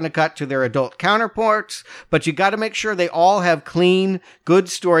not going to cut to their adult counterparts, but you got to make sure they all have clean, good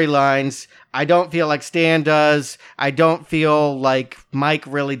storylines. I don't feel like Stan does. I don't feel like Mike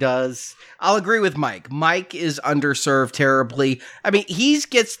really does. I'll agree with Mike. Mike is underserved terribly. I mean, he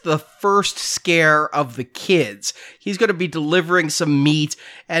gets the first scare of the kids. He's going to be delivering some meat,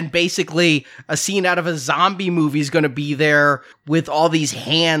 and basically a scene out of a zombie movie is going to be there with all these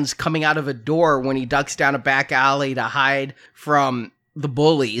hands coming out of a door when he ducks down a back alley to hide from the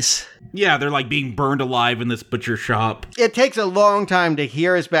bullies. Yeah, they're like being burned alive in this butcher shop. It takes a long time to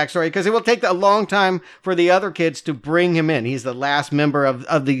hear his backstory because it will take a long time for the other kids to bring him in. He's the last member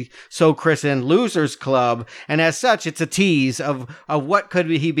of the so-christened Losers Club. And as such, it's a tease of what could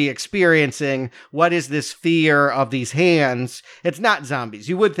he be experiencing? What is this fear of these hands? It's not zombies.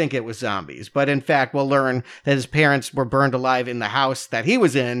 You would think it was zombies. But in fact, we'll learn that his parents were burned alive in the house that he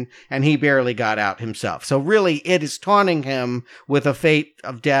was in, and he barely got out himself. So really, it is taunting him with a fate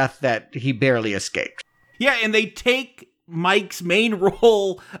of death that he barely escaped. Yeah, and they take Mike's main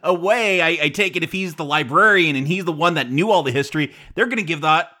role away. I take it if he's the librarian and he's the one that knew all the history, they're going to give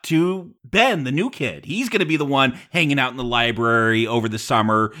that to Ben, the new kid. He's going to be the one hanging out in the library over the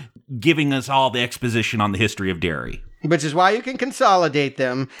summer, giving us all the exposition on the history of Derry. Which is why you can consolidate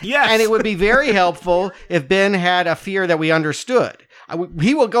them. Yes. And it would be very helpful if Ben had a fear that we understood.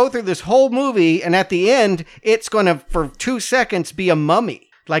 He will go through this whole movie, and at the end, it's going to, for 2 seconds, be a mummy.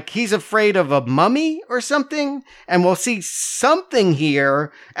 Like he's afraid of a mummy or something. And we'll see something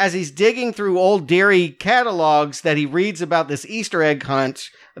here as he's digging through old Derry catalogs that he reads about this Easter egg hunt.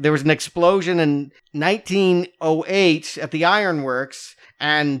 There was an explosion in 1908 at the Ironworks,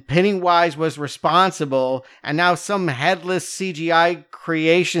 and Pennywise was responsible, and now some headless CGI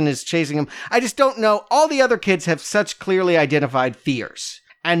creation is chasing him. I just don't know. All the other kids have such clearly identified fears,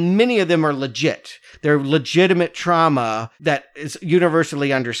 and many of them are legit. They're legitimate trauma that is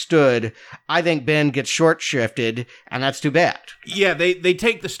universally understood. I think Ben gets short-shifted, and that's too bad. Yeah, they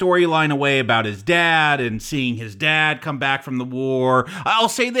take the storyline away about his dad and seeing his dad come back from the war. I'll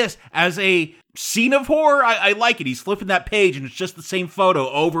say this, as a scene of horror, I like it. He's flipping that page and it's just the same photo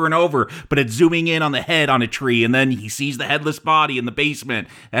over and over, but it's zooming in on the head on a tree, and then he sees the headless body in the basement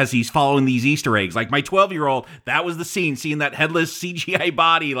as he's following these Easter eggs. Like my 12-year-old, that was the scene, seeing that headless CGI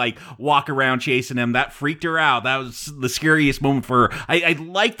body like walk around chasing him. That freaked her out. That was the scariest moment for her. I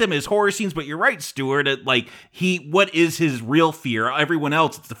like them as horror scenes, but you're right, Stuart. What is his real fear? Everyone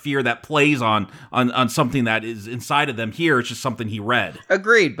else, it's the fear that plays on something that is inside of them. Here, it's just something he read.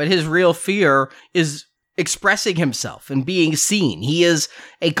 Agreed, but his real fear is expressing himself and being seen. He is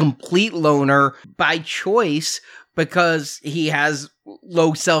a complete loner by choice because he has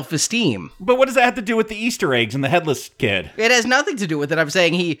low self-esteem. But what does that have to do with the Easter eggs and the headless kid? It has nothing to do with it. I'm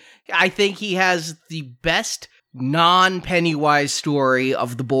saying I think he has the best non-Pennywise story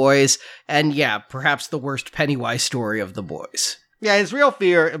of the boys, and yeah, perhaps the worst Pennywise story of the boys. Yeah, his real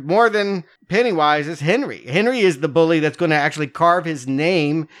fear, more than Pennywise, is Henry. Henry is the bully that's going to actually carve his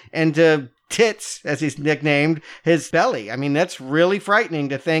name into Tits, as he's nicknamed, his belly. I mean, that's really frightening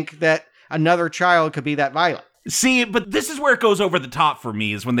to think that another child could be that violent. See, but this is where it goes over the top for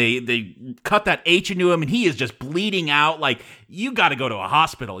me, is when they cut that H into him and he is just bleeding out. Like, you got to go to a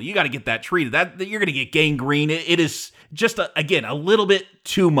hospital. You got to get that treated. You're going to get gangrene. It is just, again, a little bit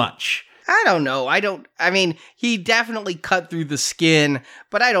too much. I don't know. I mean, he definitely cut through the skin,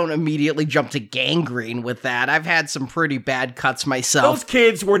 but I don't immediately jump to gangrene with that. I've had some pretty bad cuts myself. Those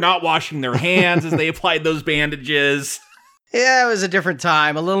kids were not washing their hands as they applied those bandages. Yeah, it was a different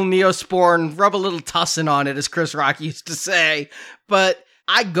time. A little Neosporin, rub a little tussin on it, as Chris Rock used to say. But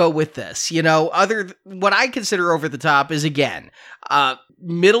I go with this. You know, what I consider over the top is, again,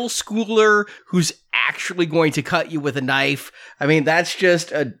 middle schooler who's actually going to cut you with a knife. I mean, that's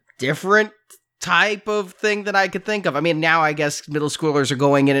just a different type of thing that I could think of. I mean, now I guess middle schoolers are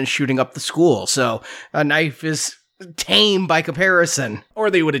going in and shooting up the school, so a knife is tame by comparison.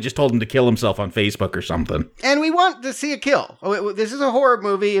 Or they would have just told him to kill himself on Facebook or something. And we want to see a kill. This is a horror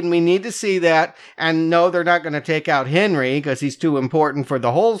movie, and we need to see that. And no, they're not going to take out Henry because he's too important for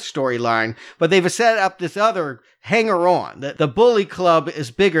the whole storyline. But they've set up this other hanger-on. The bully club is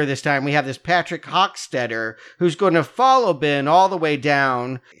bigger this time. We have this Patrick Hockstetter who's going to follow Ben all the way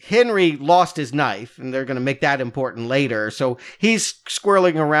down. Henry lost his knife, and they're going to make that important later. So he's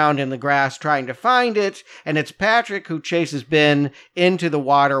squirreling around in the grass trying to find it, and it's Patrick who chases Ben into the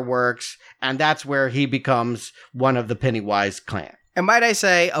waterworks, and that's where he becomes one of the Pennywise clan. And might I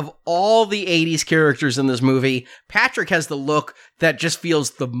say, of all the 80s characters in this movie, Patrick has the look that just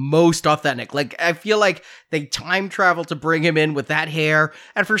feels the most authentic. Like, I feel like they time traveled to bring him in with that hair.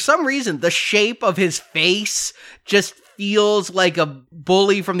 And for some reason, the shape of his face just feels like a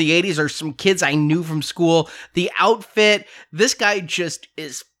bully from the 80s or some kids I knew from school. The outfit, this guy just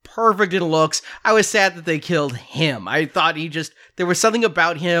is perfect in looks. I was sad that they killed him. I thought there was something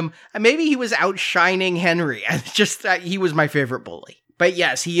about him, and maybe he was outshining Henry. I just thought he was my favorite bully. But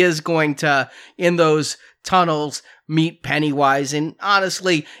yes, he is going to, in those tunnels, meet Pennywise, and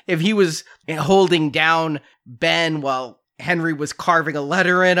honestly, if he was holding down Ben while Henry was carving a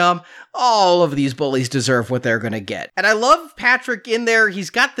letter in them. All of these bullies deserve what they're going to get. And I love Patrick in there. He's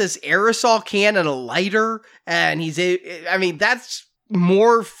got this aerosol can and a lighter, and that's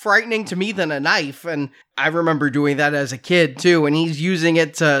more frightening to me than a knife. And I remember doing that as a kid too. And he's using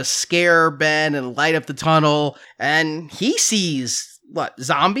it to scare Ben and light up the tunnel. And he sees,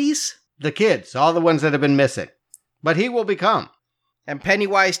 zombies? The kids, all the ones that have been missing. But he will become. And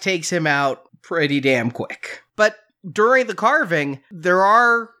Pennywise takes him out pretty damn quick. But during the carving, there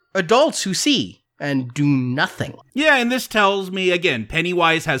are adults who see and do nothing. Yeah, and this tells me, again,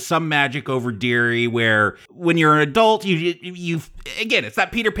 Pennywise has some magic over Deary, where when you're an adult, you again, it's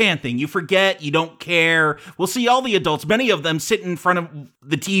that Peter Pan thing. You forget, you don't care. We'll see all the adults, many of them sit in front of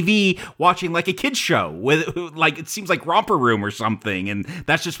the TV watching like a kid's show, with like it seems like Romper Room or something, and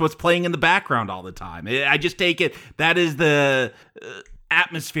that's just what's playing in the background all the time. I just take it, that is the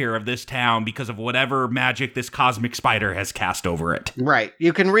atmosphere of this town because of whatever magic this cosmic spider has cast over it. Right.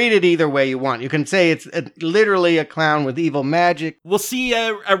 You can read it either way you want. You can say it's literally a clown with evil magic. We'll see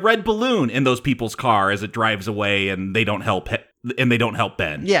a red balloon in those people's car as it drives away, and they don't help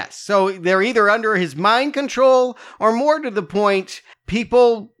Ben. Yes. So they're either under his mind control, or more to the point,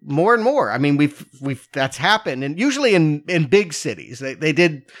 people more and more. I mean, we've that's happened, and usually in big cities. They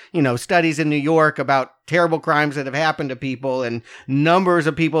did, studies in New York about terrible crimes that have happened to people, and numbers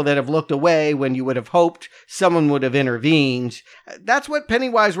of people that have looked away when you would have hoped someone would have intervened. That's what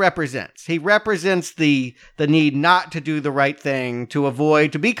Pennywise represents. He represents the need not to do the right thing, to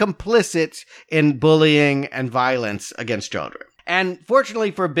be complicit in bullying and violence against children. And fortunately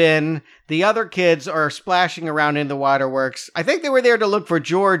for Ben, the other kids are splashing around in the waterworks. I think they were there to look for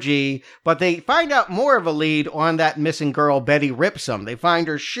Georgie, but they find out more of a lead on that missing girl, Betty Ripsum. They find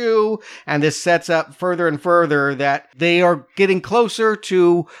her shoe, and this sets up further and further that they are getting closer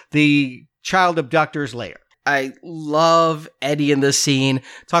to the child abductor's lair. I love Eddie in this scene,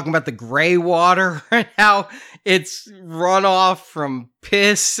 talking about the gray water and how it's runoff from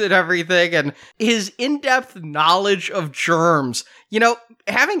piss and everything, and his in-depth knowledge of germs.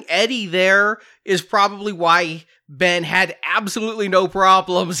 Having Eddie there is probably why Ben had absolutely no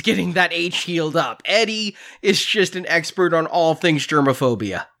problems getting that H healed up. Eddie is just an expert on all things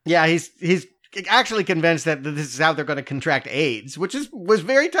germophobia. Yeah, he's actually convinced that this is how they're going to contract AIDS, which was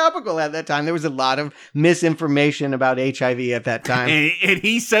very topical at that time. There was a lot of misinformation about HIV at that time. And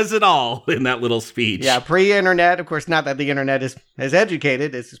he says it all in that little speech. Yeah, pre-internet. Of course, not that the internet is as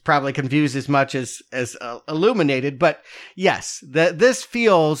educated. It's probably confused as much as illuminated. But yes, this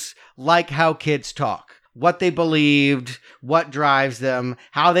feels like how kids talk. What they believed, what drives them,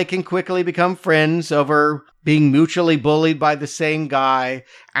 how they can quickly become friends over being mutually bullied by the same guy,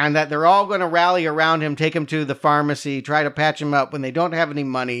 and that they're all going to rally around him, take him to the pharmacy, try to patch him up when they don't have any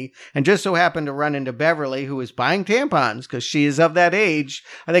money, and just so happen to run into Beverly, who is buying tampons because she is of that age.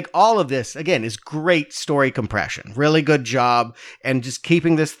 I think all of this, again, is great story compression. Really good job, and just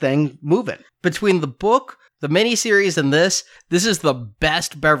keeping this thing moving. Between the book, the miniseries, and this is the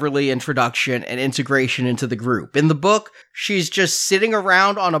best Beverly introduction and integration into the group. In the book, she's just sitting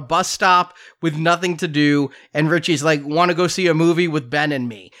around on a bus stop with nothing to do, and Richie's like, want to go see a movie with Ben and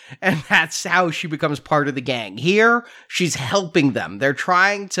me. And that's how she becomes part of the gang. Here, she's helping them. They're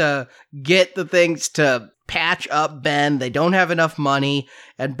trying to get the things to patch up Ben. They don't have enough money.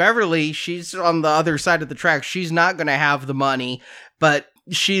 And Beverly, she's on the other side of the tracks. She's not going to have the money, but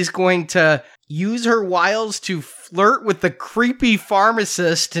she's going to use her wiles to flirt with the creepy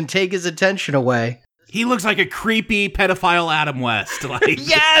pharmacist and take his attention away. He looks like a creepy pedophile Adam West.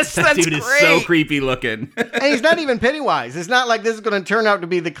 Yes, that that's dude great. Is so creepy looking. And he's not even Pennywise. It's not like this is going to turn out to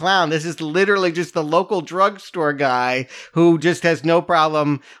be the clown. This is literally just the local drugstore guy who just has no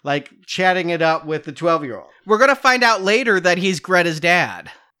problem chatting it up with the 12-year-old. We're going to find out later that he's Greta's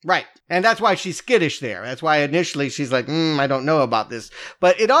dad. Right. And that's why she's skittish there. That's why initially she's like, I don't know about this.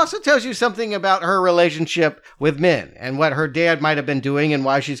 But it also tells you something about her relationship with men and what her dad might have been doing and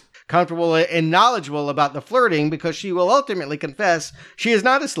why she's comfortable and knowledgeable about the flirting, because she will ultimately confess she is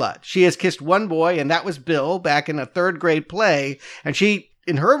not a slut. She has kissed one boy, and that was Bill back in a 3rd grade play. And she,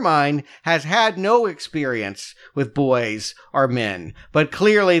 in her mind, has had no experience with boys or men. But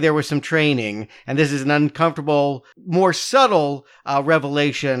clearly there was some training, and this is an uncomfortable, more subtle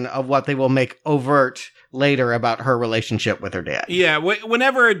revelation of what they will make overt later about her relationship with her dad. Yeah,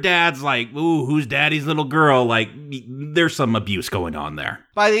 whenever a dad's like, ooh, who's daddy's little girl? Like, there's some abuse going on there.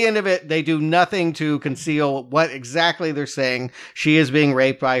 By the end of it, they do nothing to conceal what exactly they're saying. She is being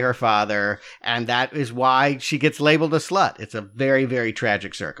raped by her father, and that is why she gets labeled a slut. It's a very, very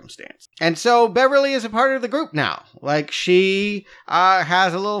tragic circumstance. And so Beverly is a part of the group now. Like, she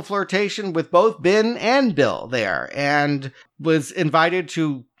has a little flirtation with both Ben and Bill there, and was invited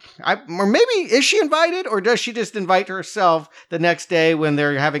to... or maybe, is she invited, or does she just invite herself the next day when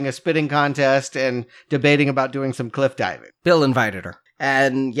they're having a spitting contest and debating about doing some cliff diving? Bill invited her.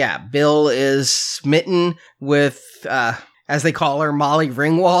 And yeah, Bill is smitten with, as they call her, Molly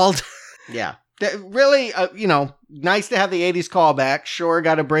Ringwald. Yeah. Really, nice to have the 80s callback. Sure,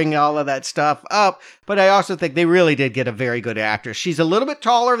 got to bring all of that stuff up. But I also think they really did get a very good actress. She's a little bit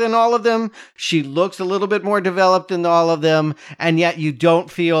taller than all of them. She looks a little bit more developed than all of them. And yet you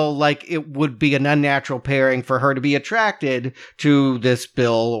don't feel like it would be an unnatural pairing for her to be attracted to this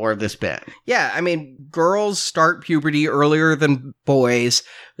Bill or this Ben. Yeah, I mean, girls start puberty earlier than boys.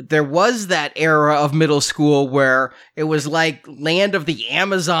 There was that era of middle school where it was like land of the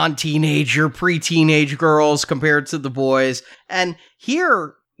Amazon teenager, pre-teenage girls compared to the boys. And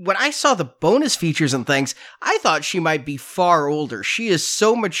here, when I saw the bonus features and things, I thought she might be far older. She is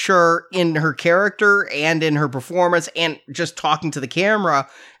so mature in her character and in her performance and just talking to the camera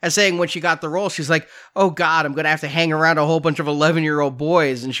and saying when she got the role, she's like, oh God, I'm going to have to hang around a whole bunch of 11-year-old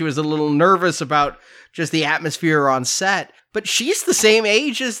boys. And she was a little nervous about just the atmosphere on set. But she's the same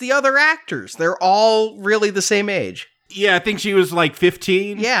age as the other actors. They're all really the same age. Yeah, I think she was like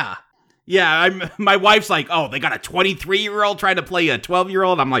 15. Yeah. Yeah, my wife's like, oh, they got a 23-year-old trying to play a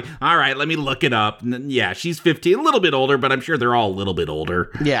 12-year-old? I'm like, all right, let me look it up. And yeah, she's 15, a little bit older, but I'm sure they're all a little bit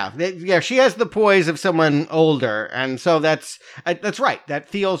older. Yeah, she has the poise of someone older, and so that's right. That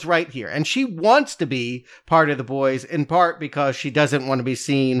feels right here. And she wants to be part of the boys, in part because she doesn't want to be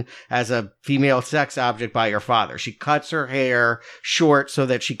seen as a female sex object by her father. She cuts her hair short so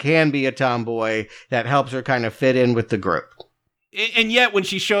that she can be a tomboy. That helps her kind of fit in with the group. And yet, when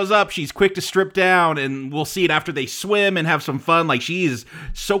she shows up, she's quick to strip down, and we'll see it after they swim and have some fun. Like, she's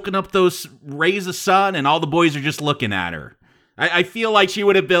soaking up those rays of sun, and all the boys are just looking at her. I feel like she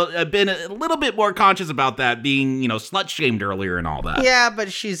would have been a little bit more conscious about that, being, slut-shamed earlier and all that. Yeah,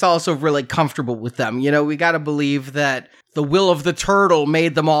 but she's also really comfortable with them. We got to believe that the will of the turtle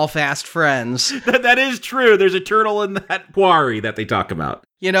made them all fast friends. That is true. There's a turtle in that quarry that they talk about.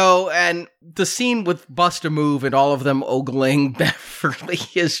 And the scene with Bust a Move and all of them ogling Beverly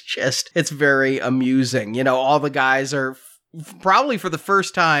is it's very amusing. All the guys are probably for the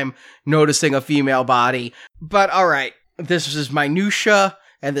first time noticing a female body. But all right, this is minutia,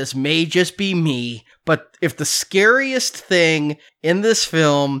 and this may just be me, but if the scariest thing in this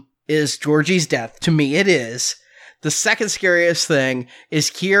film is Georgie's death, to me it is, the second scariest thing is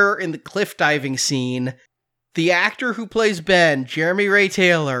here in the cliff diving scene. The actor who plays Ben, Jeremy Ray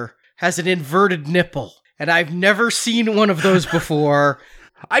Taylor, has an inverted nipple, and I've never seen one of those before.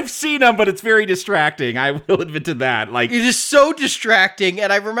 I've seen them, but it's very distracting. I will admit to that. It is so distracting,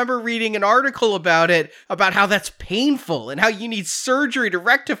 and I remember reading an article about it, about how that's painful, and how you need surgery to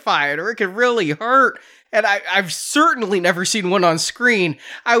rectify it, or it can really hurt. And I've certainly never seen one on screen.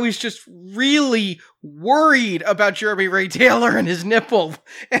 I was just really worried about Jeremy Ray Taylor and his nipple,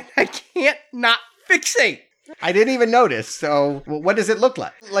 and I can't not fixate. I didn't even notice. So what does it look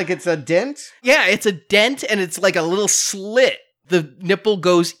like? Like it's a dent? Yeah, it's a dent, and it's like a little slit. The nipple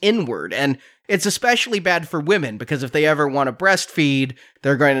goes inward, and it's especially bad for women because if they ever want to breastfeed,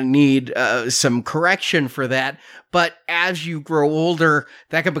 they're going to need some correction for that. But as you grow older,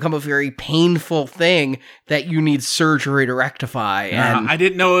 that can become a very painful thing that you need surgery to rectify. And I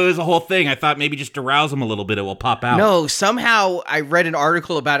didn't know it was a whole thing. I thought maybe just arouse them a little bit, it will pop out. No, somehow I read an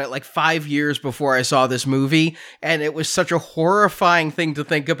article about it like 5 years before I saw this movie, and it was such a horrifying thing to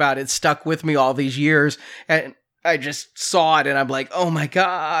think about. It stuck with me all these years, and I just saw it and I'm like, oh my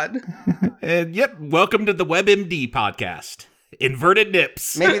God. And yep, welcome to the WebMD podcast. Inverted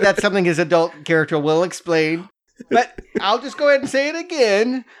nips. Maybe that's something his adult character will explain. But I'll just go ahead and say it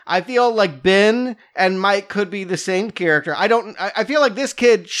again. I feel like Ben and Mike could be the same character. I feel like this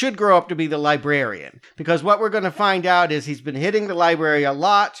kid should grow up to be the librarian, because what we're going to find out is he's been hitting the library a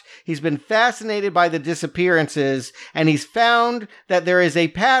lot. He's been fascinated by the disappearances, and he's found that there is a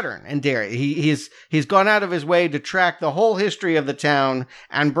pattern in Derry. He's gone out of his way to track the whole history of the town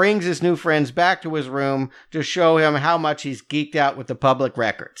and brings his new friends back to his room to show him how much he's geeked out with the public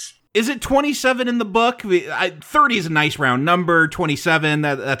records. Is it 27 in the book? 30 is a nice round number. 27,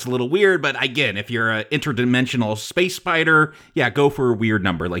 that's a little weird. But again, if you're an interdimensional space spider, yeah, go for a weird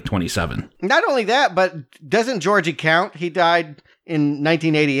number like 27. Not only that, but doesn't Georgie count? He died in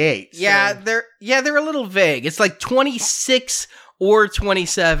 1988. So. Yeah, they're a little vague. It's like 26 or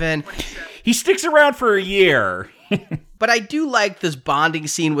 27. He sticks around for a year. But I do like this bonding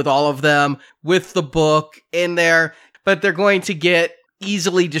scene with all of them, with the book in there. But they're going to get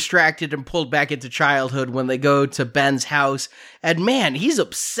easily distracted and pulled back into childhood when they go to Ben's house. And man, he's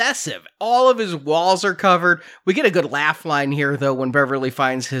obsessive. All of his walls are covered. We get a good laugh line here, though, when Beverly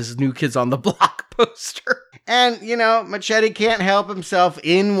finds his New Kids on the Block poster. And, you know, Machete can't help himself.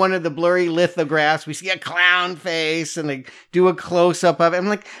 In one of the blurry lithographs, we see a clown face and they do a close-up of it. I'm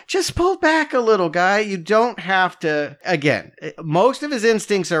like, just pull back a little, guy. You don't have to. Again, most of his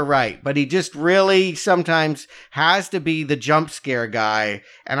instincts are right, but he just really sometimes has to be the jump scare guy.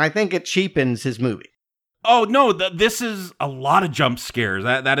 And I think it cheapens his movie. Oh, no, this is a lot of jump scares.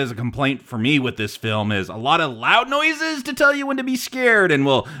 That is a complaint for me with this film, is a lot of loud noises to tell you when to be scared, and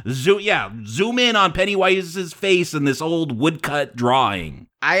we'll zoom in on Pennywise's face in this old woodcut drawing.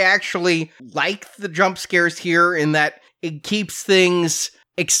 I actually like the jump scares here in that it keeps things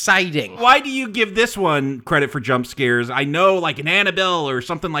exciting. Why do you give this one credit for jump scares? I know, like an Annabelle or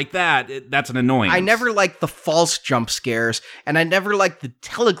something like that, that's an annoyance. I never liked the false jump scares, and I never liked the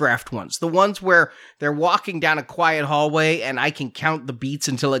telegraphed ones. The ones where they're walking down a quiet hallway and I can count the beats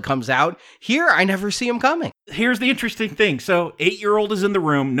until it comes out. Here, I never see them coming. Here's the interesting thing. So, 8-year-old is in the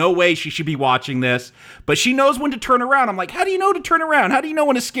room. No way she should be watching this. But she knows when to turn around. I'm like, how do you know to turn around? How do you know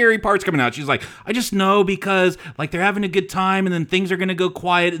when a scary part's coming out? She's like, I just know because, like, they're having a good time and then things are going to go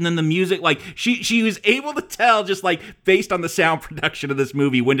quiet and then the music, like, she was able to tell just, like, based on the sound production of this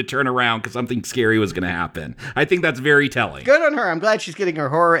movie when to turn around because something scary was going to happen. I think that's very telling. Good on her. I'm glad she's getting her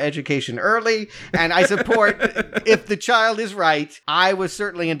horror education early. And I support, if the child is right, I was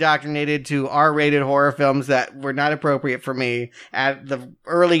certainly indoctrinated to R-rated horror films that were not appropriate for me at the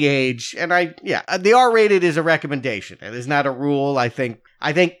early age. And the R-rated is a recommendation. It is not a rule. I think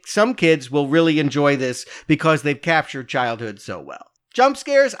some kids will really enjoy this because they've captured childhood so well. Jump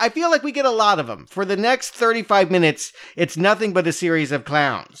scares, I feel like we get a lot of them. For the next 35 minutes, it's nothing but a series of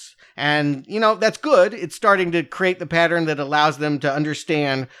clowns. And, you know, that's good. It's starting to create the pattern that allows them to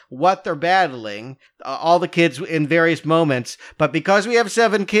understand what they're battling, all the kids in various moments. But because we have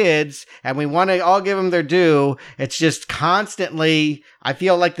 7 kids and we want to all give them their due, it's just constantly, I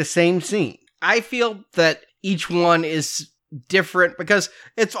feel like, the same scene. I feel that each one is different because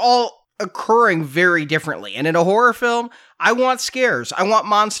it's all occurring very differently. And in a horror film, I want scares. I want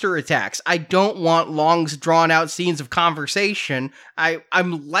monster attacks. I don't want long, drawn-out scenes of conversation.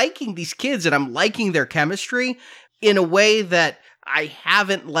 I'm liking these kids and I'm liking their chemistry in a way that I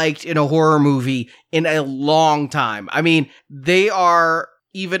haven't liked in a horror movie in a long time. I mean, they are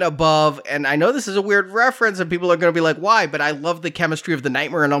even above, and I know this is a weird reference and people are going to be like, why? But I love the chemistry of the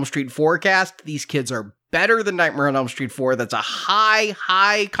Nightmare on Elm Street 4 cast. These kids are better than Nightmare on Elm Street 4. That's a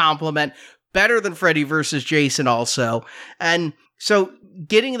high compliment. Better than Freddy versus Jason also. And so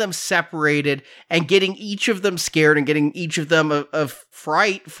getting them separated and getting each of them scared and getting each of them of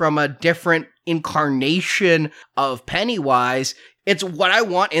fright from a different incarnation of Pennywise, it's what I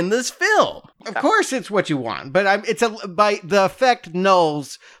want in this film. Of course it's what you want, but by the effect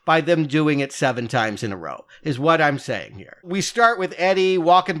nulls by them doing it 7 times in a row, is what I'm saying here. We start with Eddie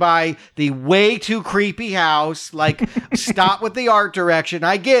walking by the way too creepy house, like, stop with the art direction.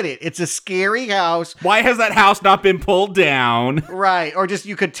 I get it. It's a scary house. Why has that house not been pulled down? Right, or just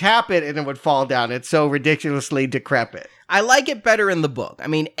you could tap it and it would fall down. It's so ridiculously decrepit. I like it better in the book. I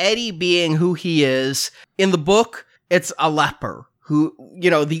mean, Eddie being who he is, in the book, it's a leper. Who, you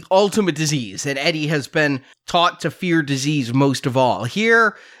know, the ultimate disease, and Eddie has been taught to fear disease most of all.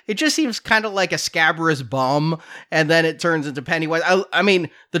 Here, it just seems kind of like a scabrous bum, and then it turns into Pennywise. I mean,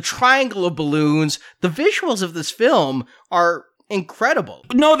 the triangle of balloons, the visuals of this film are incredible.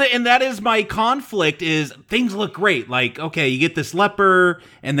 No, and that is my conflict, is things look great. Like, okay, you get this leper,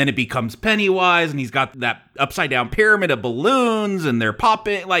 and then it becomes Pennywise, and he's got that upside-down pyramid of balloons, and they're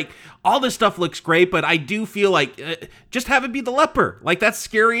popping. Like, all this stuff looks great, but I do feel like, just have it be the leper. Like, that's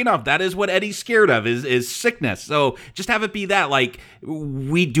scary enough. That is what Eddie's scared of, is sickness. So, just have it be that. Like,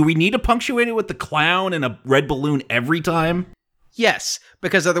 do we need to punctuate it with the clown and a red balloon every time? Yes,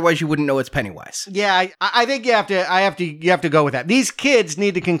 because otherwise you wouldn't know it's Pennywise. Yeah, I think you have to go with that. These kids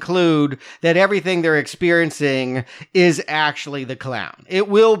need to conclude that everything they're experiencing is actually the clown. It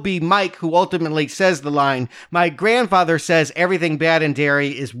will be Mike who ultimately says the line, "My grandfather says everything bad in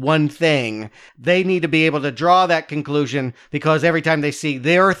Derry is one thing." They need to be able to draw that conclusion because every time they see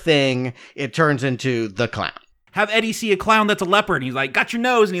their thing, it turns into the clown. Have Eddie see a clown that's a leopard, and he's like, "Got your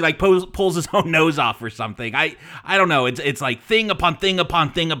nose," and he like pulls his own nose off or something. I don't know. It's like thing upon thing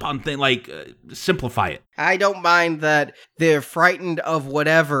upon thing upon thing. Like simplify it. I don't mind that they're frightened of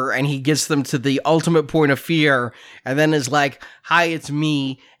whatever, and he gets them to the ultimate point of fear, and then is like, "Hi, it's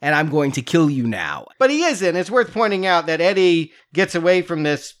me, and I'm going to kill you now." But he isn't. It's worth pointing out that Eddie gets away from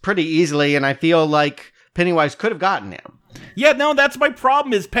this pretty easily, and I feel like Pennywise could have gotten him. Yeah, no, that's my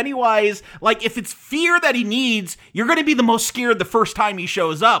problem is Pennywise, like, if it's fear that he needs, you're going to be the most scared the first time he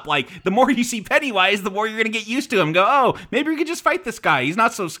shows up. Like, the more you see Pennywise, the more you're going to get used to him. Go, oh, maybe we could just fight this guy. He's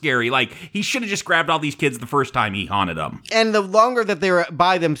not so scary. Like, he should have just grabbed all these kids the first time he haunted them. And the longer that they're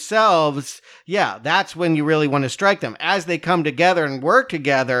by themselves, yeah, that's when you really want to strike them. As they come together and work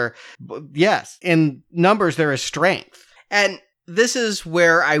together, yes, in numbers, there is strength. And this is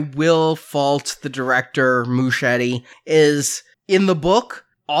where I will fault the director, Muschietti, is in the book,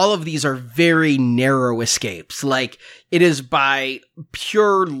 all of these are very narrow escapes. Like, it is by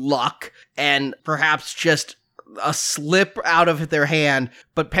pure luck and perhaps just a slip out of their hand,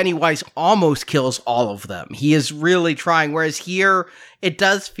 but Pennywise almost kills all of them. He is really trying, whereas here, it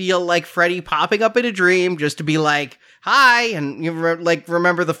does feel like Freddy popping up in a dream just to be like, "Hi," and you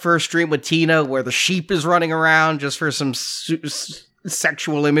remember the first dream with Tina where the sheep is running around just for some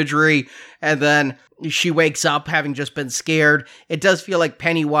sexual imagery, and then she wakes up having just been scared. It does feel like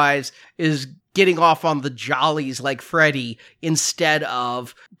Pennywise is getting off on the jollies like Freddy instead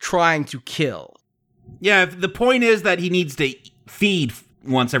of trying to kill. Yeah, if the point is that he needs to feed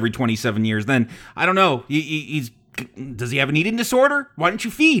once every 27 years, then I don't know. Does he have an eating disorder? Why don't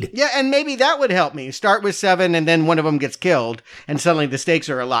you feed? Yeah, and maybe that would help me. Start with 7 and then one of them gets killed and suddenly the stakes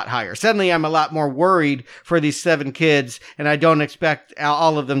are a lot higher. Suddenly I'm a lot more worried for these 7 kids and I don't expect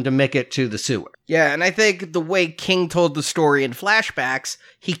all of them to make it to the sewer. Yeah, and I think the way King told the story in flashbacks,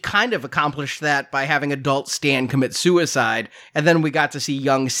 he kind of accomplished that by having adult Stan commit suicide, and then we got to see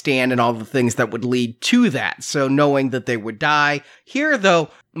young Stan and all the things that would lead to that, so knowing that they would die. Here,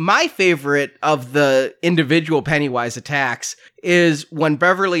 though, my favorite of the individual Pennywise attacks is when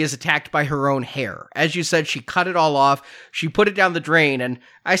Beverly is attacked by her own hair. As you said, she cut it all off, she put it down the drain, and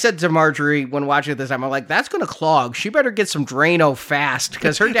I said to Marjorie when watching it this time, I'm like, that's gonna clog. She better get some Drano fast,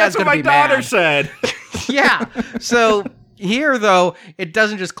 because her dad's gonna be mad. That's what my daughter said. Yeah, so here, though, it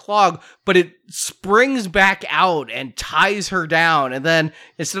doesn't just clog, but it springs back out and ties her down, and then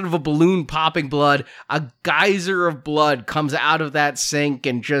instead of a balloon popping blood, a geyser of blood comes out of that sink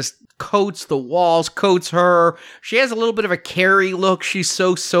and just coats the walls, coats her. She has a little bit of a Carrie look. She's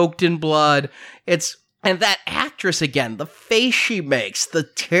so soaked in blood. And that actress again, the face she makes, the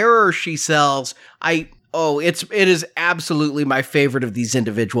terror she sells, it is absolutely my favorite of these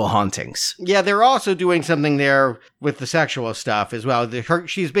individual hauntings. Yeah, they're also doing something there with the sexual stuff as well.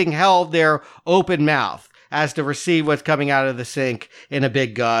 She's being held there open mouth as to receive what's coming out of the sink in a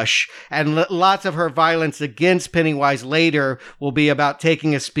big gush. And lots of her violence against Pennywise later will be about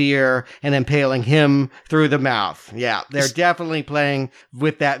taking a spear and impaling him through the mouth. Yeah, they're definitely playing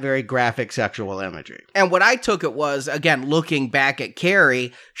with that very graphic sexual imagery. And what I took it was, again, looking back at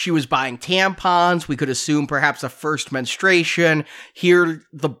Carrie, she was buying tampons. We could assume perhaps a first menstruation. Here,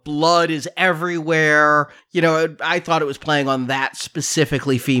 the blood is everywhere. You know, I thought it was playing on that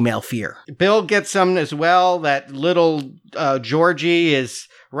specifically female fear. Bill gets some as well. That little Georgie is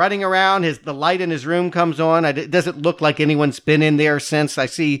running around. The light in his room comes on. It doesn't look like anyone's been in there since. I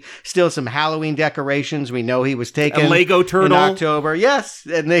see still some Halloween decorations. We know he was taken a Lego turtle in October. Yes,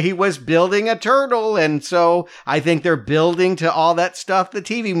 and he was building a turtle, and so I think they're building to all that stuff the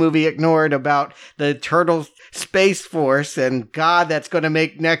TV movie ignored about the Turtle Space Force. And God, that's going to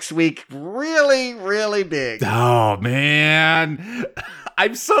make next week really, really big. Oh man.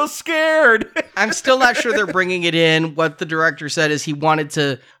 I'm so scared. I'm still not sure they're bringing it in. What the director said is he wanted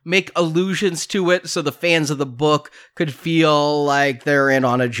to make allusions to it so the fans of the book could feel like they're in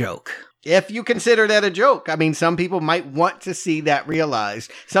on a joke. If you consider that a joke. I mean, some people might want to see that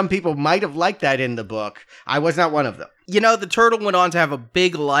realized. Some people might have liked that in the book. I was not one of them. You know, the turtle went on to have a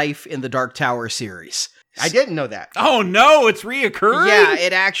big life in the Dark Tower series. I didn't know that. Oh no, it's reoccurring? Yeah,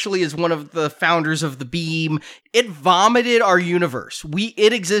 it actually is one of the founders of the Beam. It vomited our universe.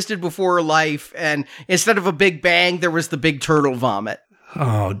 It existed before life, and instead of a big bang, there was the big turtle vomit.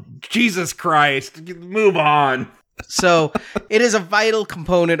 Oh, Jesus Christ. Move on. So it is a vital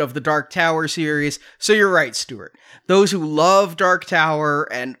component of the Dark Tower series. So you're right, Stuart. Those who love Dark Tower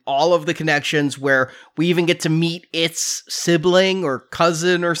and all of the connections where we even get to meet its sibling or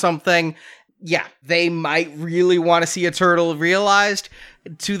cousin or something, yeah, they might really want to see a turtle realized.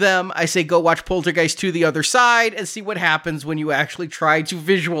 To them, I say go watch Poltergeist 2: The Other Side and see what happens when you actually try to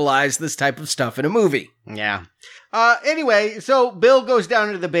visualize this type of stuff in a movie. Yeah. Anyway, so Bill goes down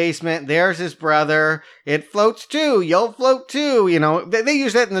into the basement. There's his brother. It floats too. You'll float too. You know, they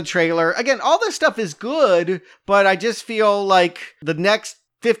use that in the trailer. Again, all this stuff is good, but I just feel like the next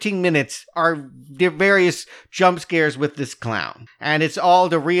 15 minutes are various jump scares with this clown. And it's all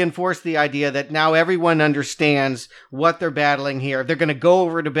to reinforce the idea that now everyone understands what they're battling here. They're going to go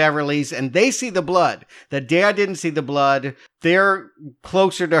over to Beverly's and they see the blood. The dad didn't see the blood. They're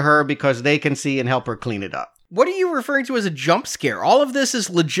closer to her because they can see and help her clean it up. What are you referring to as a jump scare? All of this is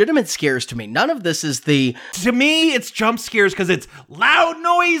legitimate scares to me. None of this is the... To me, it's jump scares because it's loud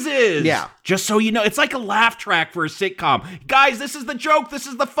noises. Yeah. Just so you know, it's like a laugh track for a sitcom. Guys, this is the joke. This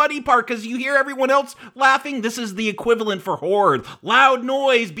is the funny part because you hear everyone else laughing. This is the equivalent for horror. Loud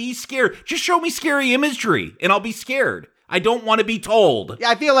noise, be scared. Just show me scary imagery and I'll be scared. I don't want to be told.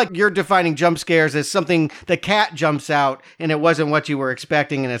 Yeah, I feel like you're defining jump scares as something the cat jumps out and it wasn't what you were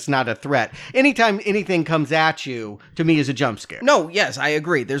expecting and it's not a threat. Anytime anything comes at you, to me, is a jump scare. No, yes, I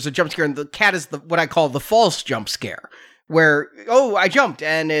agree. There's a jump scare, and the cat is what I call the false jump scare, where, oh, I jumped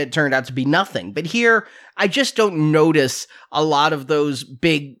and it turned out to be nothing. But here, I just don't notice a lot of those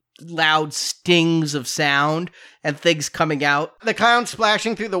big, loud stings of sound and things coming out. The clown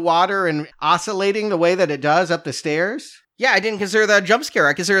splashing through the water and oscillating the way that it does up the stairs? Yeah, I didn't consider that a jump scare.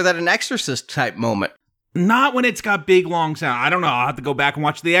 I consider that an Exorcist type moment. Not when it's got big, long sound. I don't know. I'll have to go back and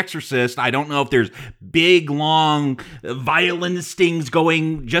watch The Exorcist. I don't know if there's big, long, violin stings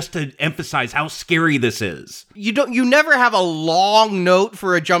going just to emphasize how scary this is. You never have a long note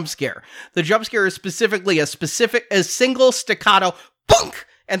for a jump scare. The jump scare is specifically a single staccato bunk,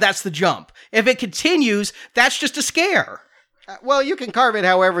 and that's the jump. If it continues, that's just a scare. Well, you can carve it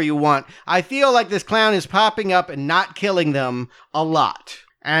however you want. I feel like this clown is popping up and not killing them a lot.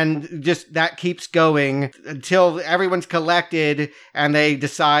 And just that keeps going until everyone's collected and they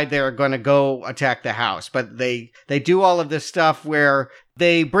decide they're going to go attack the house. But they do all of this stuff where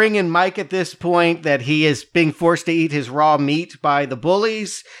they bring in Mike at this point that he is being forced to eat his raw meat by the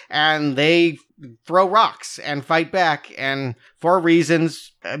bullies, and they throw rocks and fight back. And for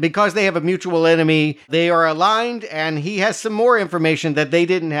reasons, because they have a mutual enemy, they are aligned, and he has some more information that they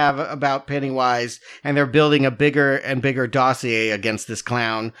didn't have about Pennywise, and they're building a bigger and bigger dossier against this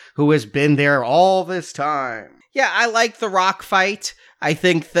clown who has been there all this time. Yeah, I like the rock fight. I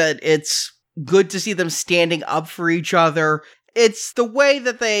think that it's good to see them standing up for each other. It's the way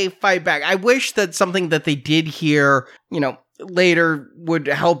that they fight back. I wish that something that they did here, later would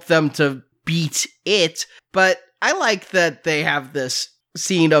help them to beat it, but I like that they have this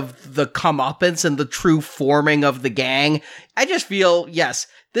scene of the comeuppance and the true forming of the gang. I just feel, yes,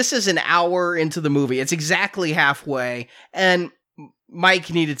 this is an hour into the movie. It's exactly halfway, and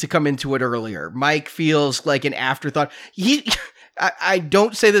Mike needed to come into it earlier. Mike feels like an afterthought. I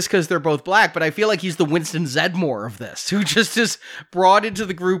don't say this because they're both black, but I feel like he's the Winston Zeddemore of this, who just is brought into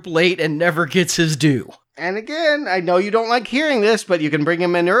the group late and never gets his due. And again, I know you don't like hearing this, but you can bring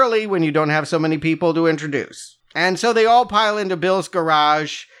him in early when you don't have so many people to introduce. And so they all pile into Bill's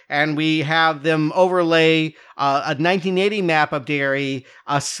garage, and we have them overlay a 1980 map of Derry,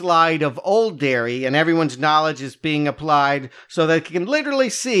 a slide of old Derry, and everyone's knowledge is being applied so they can literally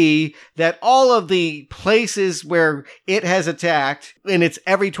see that all of the places where it has attacked in its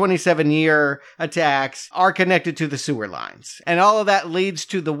every 27-year attacks are connected to the sewer lines. And all of that leads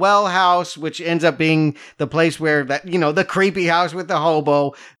to the well house, which ends up being the place where the creepy house with the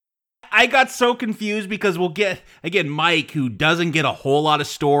hobo. I got so confused because we'll get, again, Mike, who doesn't get a whole lot of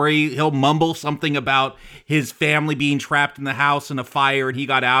story. He'll mumble something about his family being trapped in the house in a fire and he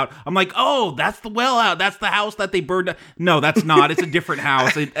got out. I'm like, oh, that's the well out. That's the house that they burned down. No, that's not. It's a different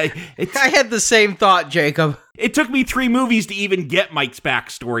house. I had the same thought, Jacob. It took me 3 movies to even get Mike's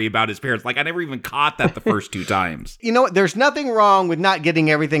backstory about his parents. Like, I never even caught that the first 2 times. You know what? There's nothing wrong with not getting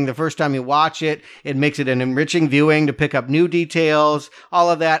everything the first time you watch it. It makes it an enriching viewing to pick up new details,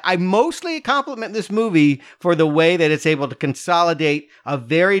 all of that. I mostly compliment this movie for the way that it's able to consolidate a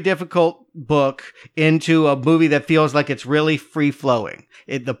very difficult book into a movie that feels like it's really free-flowing.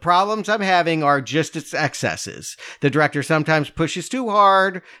 The problems I'm having are just its excesses. The director sometimes pushes too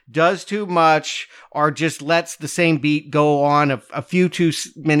hard, does too much, or just lets the same beat go on a few too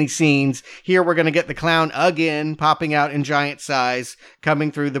many scenes. Here we're going to get the clown again, popping out in giant size,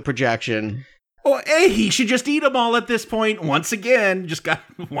 coming through the projection. Oh, hey, he should just eat them all at this point. Once again, just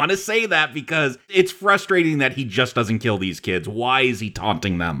want to say that because it's frustrating that he just doesn't kill these kids. Why is he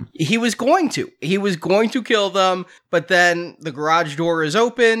taunting them? He was going to. He was going to kill them, but then the garage door is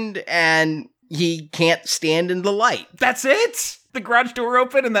opened and he can't stand in the light. That's it? The garage door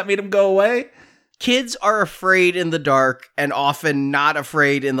opened and that made him go away? Kids are afraid in the dark and often not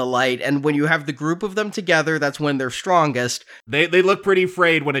afraid in the light. And when you have the group of them together, that's when they're strongest. They look pretty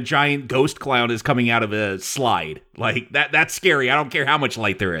afraid when a giant ghost clown is coming out of a slide. Like, that's scary. I don't care how much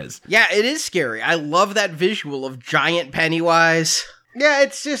light there is. Yeah, it is scary. I love that visual of giant Pennywise. Yeah,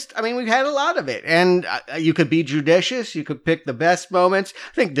 it's just, I mean, we've had a lot of it, and you could be judicious, you could pick the best moments.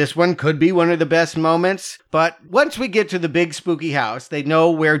 I think this one could be one of the best moments, but once we get to the big spooky house, they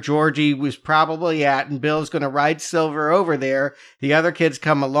know where Georgie was probably at, and Bill's going to ride Silver over there. The other kids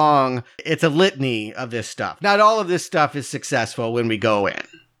come along. It's a litany of this stuff. Not all of this stuff is successful when we go in.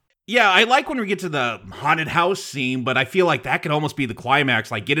 Yeah, I like when we get to the haunted house scene, but I feel like that could almost be the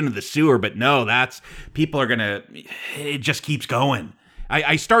climax, like get into the sewer, but no, it just keeps going.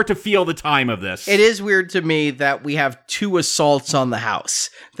 I start to feel the time of this. It is weird to me that we have 2 assaults on the house.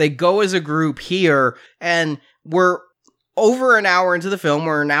 They go as a group here, and we're over an hour into the film.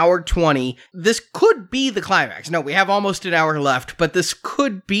 We're an hour 20. This could be the climax. No, we have almost an hour left, but this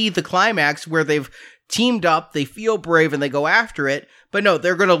could be the climax where they've teamed up, they feel brave, and they go after it. But no,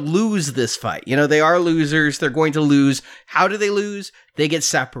 they're going to lose this fight. You know, they are losers. They're going to lose. How do they lose? They get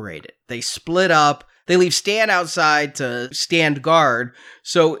separated. They split up. They leave Stan outside to stand guard,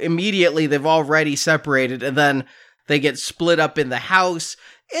 so immediately they've already separated, and then they get split up in the house.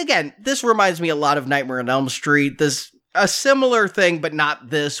 Again, this reminds me a lot of Nightmare on Elm Street. A similar thing, but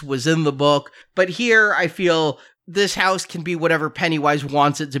not this, was in the book. But here, I feel this house can be whatever Pennywise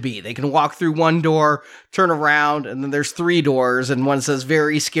wants it to be. They can walk through one door, turn around, and then there's 3 doors, and one says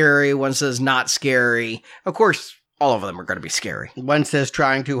very scary, one says not scary. Of course, all of them are going to be scary. One says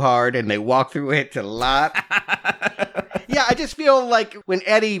trying too hard, and they walk through it a lot. Yeah, I just feel like when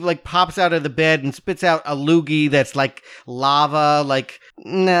Eddie pops out of the bed and spits out a loogie that's like lava,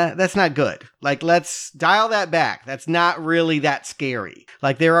 nah, that's not good. Let's dial that back. That's not really that scary.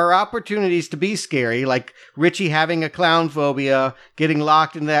 There are opportunities to be scary, like Richie having a clown phobia, getting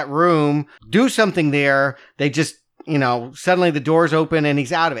locked in that room, do something there. They just, suddenly the doors open and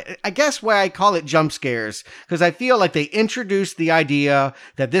he's out of it. I guess why I call it jump scares, because I feel like they introduced the idea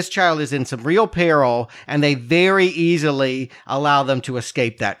that this child is in some real peril and they very easily allow them to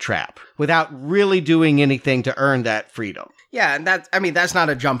escape that trap without really doing anything to earn that freedom. Yeah, and that's not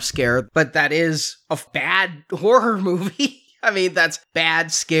a jump scare, but that is a bad horror movie. That's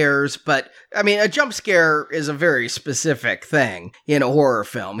bad scares, but a jump scare is a very specific thing in a horror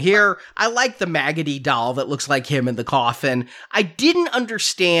film. Here, I like the maggoty doll that looks like him in the coffin. I didn't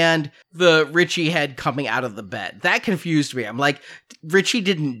understand the Richie head coming out of the bed. That confused me. I'm like, Richie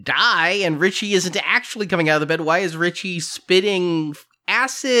didn't die, and Richie isn't actually coming out of the bed. Why is Richie spitting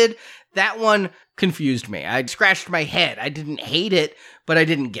acid? That one confused me. I scratched my head. I didn't hate it, but I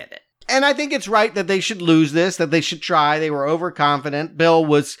didn't get it. And I think it's right that they should lose this, that they should try. They were overconfident. Bill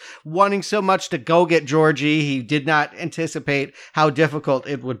was wanting so much to go get Georgie. He did not anticipate how difficult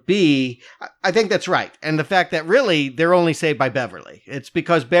it would be. I think that's right. And the fact that really they're only saved by Beverly. It's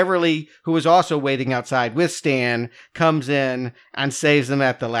because Beverly, who was also waiting outside with Stan, comes in and saves them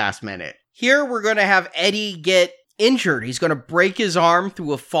at the last minute. Here we're going to have Eddie get injured. He's going to break his arm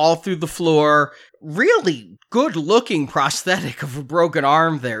through a fall through the floor. Really good looking prosthetic of a broken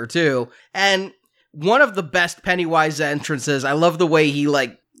arm there too. And one of the best Pennywise entrances. I love the way he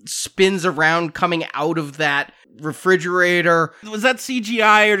spins around coming out of that refrigerator. Was that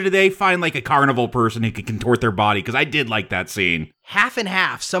CGI or did they find a carnival person who could contort their body? Because I did like that scene. Half and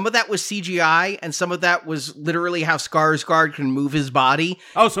half. Some of that was CGI and some of that was literally how Skarsgård can move his body.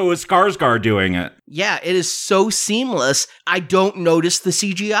 Oh, so it was Skarsgård doing it. Yeah, it is so seamless. I don't notice the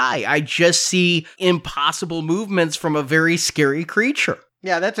CGI. I just see impossible movements from a very scary creature.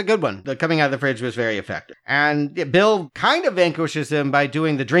 Yeah, that's a good one. The coming out of the fridge was very effective. And Bill kind of vanquishes him by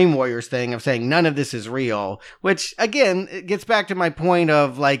doing the Dream Warriors thing of saying none of this is real, which, again, it gets back to my point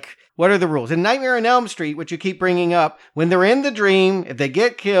of, what are the rules? In Nightmare on Elm Street, which you keep bringing up, when they're in the dream, if they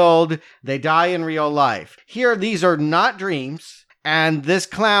get killed, they die in real life. Here, these are not dreams. And this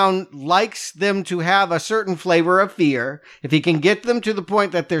clown likes them to have a certain flavor of fear. If he can get them to the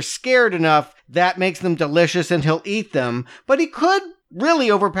point that they're scared enough, that makes them delicious and he'll eat them. But he could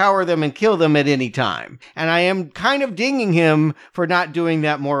really overpower them and kill them at any time. And I am kind of dinging him for not doing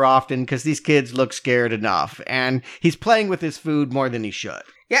that more often because these kids look scared enough. And he's playing with his food more than he should.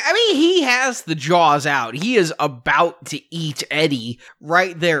 Yeah, I mean, he has the jaws out. He is about to eat Eddie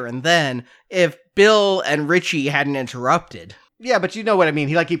right there and then if Bill and Richie hadn't interrupted. Yeah, but you know what I mean.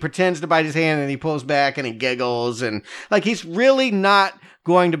 He pretends to bite his hand and he pulls back and he giggles and he's really not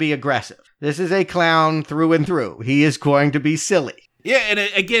going to be aggressive. This is a clown through and through. He is going to be silly. Yeah, and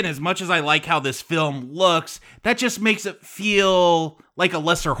again, as much as I like how this film looks, that just makes it feel like a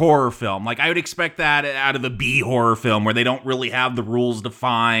lesser horror film. I would expect that out of a B horror film where they don't really have the rules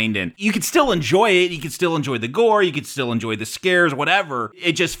defined, and you could still enjoy it. You could still enjoy the gore. You could still enjoy the scares, whatever.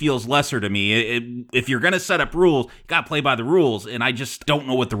 It just feels lesser to me. If you're going to set up rules, you got to play by the rules, and I just don't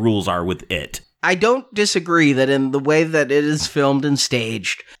know what the rules are with it. I don't disagree that in the way that it is filmed and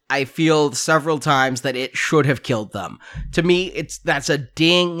staged, I feel several times that it should have killed them. To me, that's a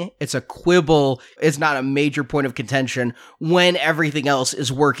ding, it's a quibble, it's not a major point of contention when everything else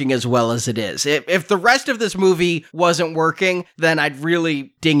is working as well as it is. If the rest of this movie wasn't working, then I'd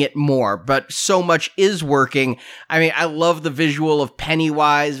really ding it more, but so much is working. I mean, I love the visual of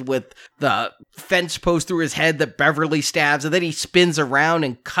Pennywise with the fence post through his head that Beverly stabs, and then he spins around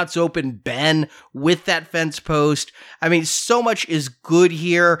and cuts open Ben with that fence post. I mean, so much is good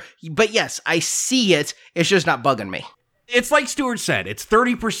here, but yes, I see it. It's just not bugging me. It's like Stuart said, it's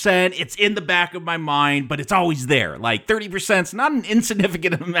 30%, it's in the back of my mind, but it's always there. 30% is not an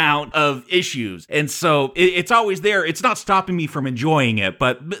insignificant amount of issues. And so it's always there. It's not stopping me from enjoying it,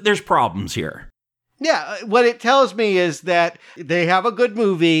 but there's problems here. Yeah, what it tells me is that they have a good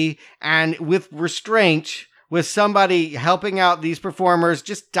movie, and with restraint, with somebody helping out these performers,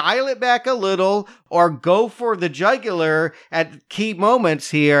 just dial it back a little or go for the jugular at key moments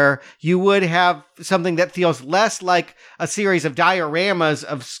here. You would have something that feels less like a series of dioramas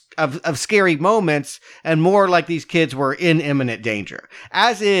of scary moments and more like these kids were in imminent danger.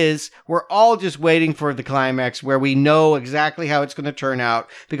 As is, we're all just waiting for the climax where we know exactly how it's going to turn out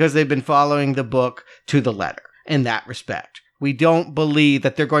because they've been following the book to the letter in that respect. We don't believe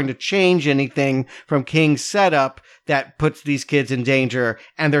that they're going to change anything from King's setup that puts these kids in danger,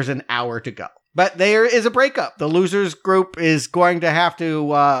 and there's an hour to go. But there is a breakup. The losers group is going to have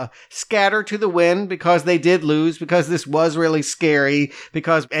to scatter to the wind because they did lose, because this was really scary,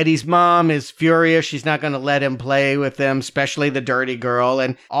 because Eddie's mom is furious. She's not going to let him play with them, especially the dirty girl,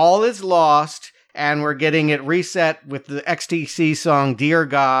 and all is lost. And we're getting it reset with the XTC song, Dear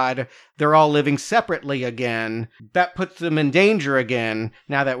God. They're all living separately again. That puts them in danger again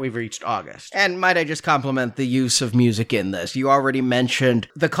now that we've reached August. And might I just compliment the use of music in this? You already mentioned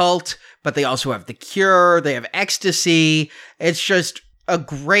The Cult, but they also have The Cure, they have Ecstasy. It's just a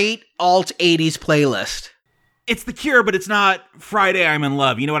great alt 80s playlist. It's The Cure, but it's not Friday I'm in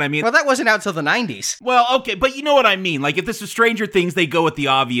Love. You know what I mean? Well, that wasn't out till the 90s. Well, okay, but you know what I mean. If this is Stranger Things, they go with the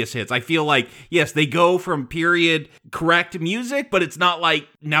obvious hits. I feel like, yes, they go from period correct music, but it's not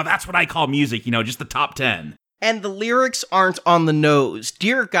now that's what I call music, just the top 10. And the lyrics aren't on the nose.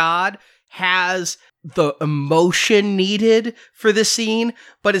 Dear God has the emotion needed for the scene,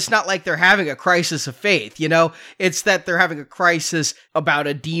 but it's not like they're having a crisis of faith, It's that they're having a crisis about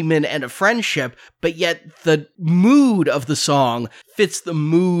a demon and a friendship, but yet the mood of the song fits the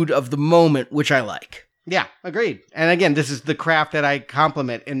mood of the moment, which I like. Yeah, agreed. And again, this is the craft that I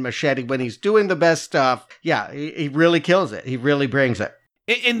compliment in Machete when he's doing the best stuff. Yeah, he really kills it. He really brings it.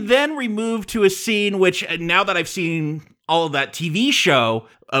 And then we move to a scene which, now that I've seen all of that TV show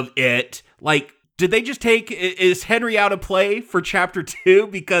of it, did they just is Henry out of play for chapter 2?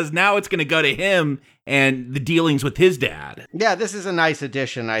 Because now it's going to go to him and the dealings with his dad. Yeah, this is a nice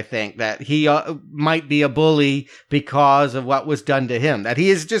addition, I think, that he might be a bully because of what was done to him. That he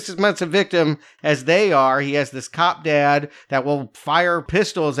is just as much a victim as they are. He has this cop dad that will fire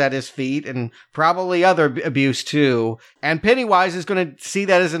pistols at his feet and probably other abuse too. And Pennywise is going to see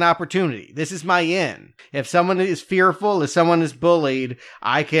that as an opportunity. This is my in. If someone is fearful, if someone is bullied,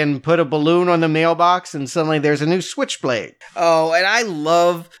 I can put a balloon on the mailbox and suddenly there's a new Switchblade. Oh, and I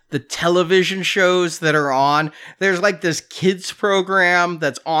love the television shows that are on. There's this kids program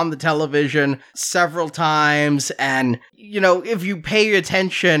that's on the television several times. And, if you pay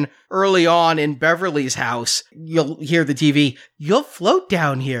attention early on in Beverly's house, you'll hear the TV, "You'll float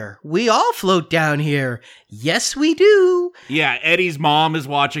down here. We all float down here. Yes, we do." Yeah, Eddie's mom is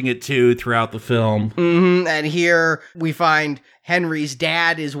watching it too throughout the film. Mm-hmm. And here we find Henry's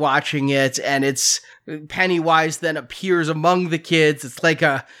dad is watching it, and it's Pennywise then appears among the kids. It's like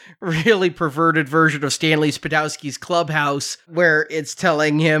a really perverted version of Stanley Spadowski's Clubhouse, where it's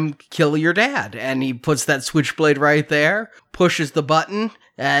telling him, kill your dad. And he puts that switchblade right there, pushes the button,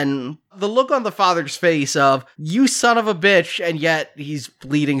 and the look on the father's face of, you son of a bitch, and yet he's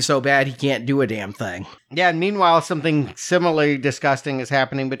bleeding so bad he can't do a damn thing. Yeah, and meanwhile, something similarly disgusting is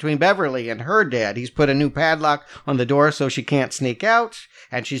happening between Beverly and her dad. He's put a new padlock on the door so she can't sneak out,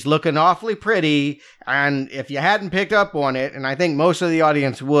 and she's looking awfully pretty. And if you hadn't picked up on it, and I think most of the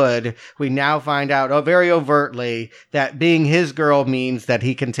audience would, we now find out very overtly that being his girl means that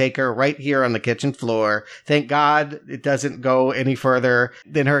he can take her right here on the kitchen floor. Thank God it doesn't go any further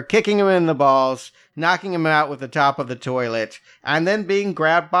than her kicking him in the balls, knocking him out with the top of the toilet, and then being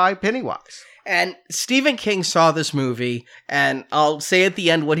grabbed by Pennywise. And Stephen King saw this movie, and I'll say at the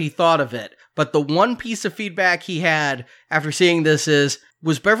end what he thought of it, but the one piece of feedback he had after seeing this is,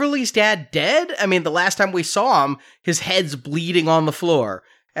 was Beverly's dad dead? I mean, the last time we saw him, his head's bleeding on the floor.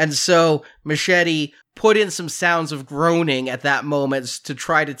 And so Machete put in some sounds of groaning at that moment to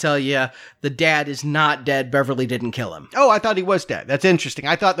try to tell you the dad is not dead. Beverly didn't kill him. Oh, I thought he was dead. That's interesting.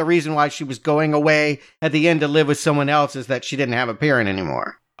 I thought the reason why she was going away at the end to live with someone else is that she didn't have a parent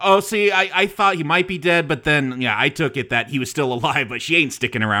anymore. Oh, see, I thought he might be dead, but then, I took it that he was still alive, but she ain't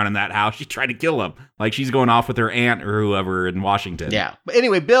sticking around in that house. She's trying to kill him. Like, she's going off with her aunt or whoever in Washington. Yeah. But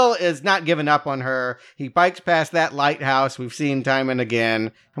anyway, Bill is not giving up on her. He bikes past that lighthouse we've seen time and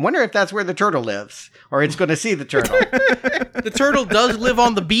again. I wonder if that's where the turtle lives, or it's going to see the turtle. The turtle does live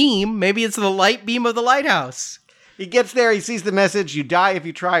on the beam. Maybe it's the light beam of the lighthouse. He gets there, he sees the message, "You die if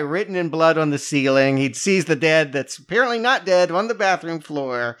you try," written in blood on the ceiling. He sees the dead that's apparently not dead on the bathroom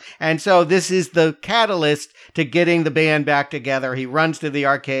floor. And so this is the catalyst to getting the band back together. He runs to the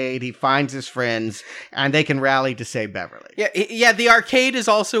arcade, he finds his friends, and they can rally to save Beverly. Yeah, the arcade is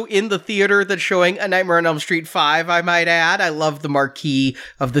also in the theater that's showing A Nightmare on Elm Street 5, I might add. I love the marquee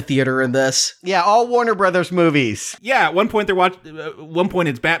of the theater in this. Yeah, all Warner Brothers movies. Yeah, at one point one point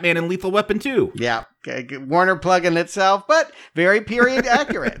it's Batman and Lethal Weapon 2. Yeah. Warner plugging itself, but very period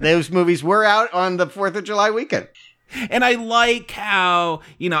accurate. Those movies were out on the 4th of July weekend. And I like how,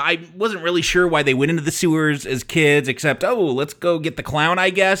 I wasn't really sure why they went into the sewers as kids, except, let's go get the clown, I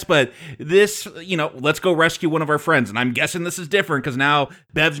guess. But this, let's go rescue one of our friends. And I'm guessing this is different because now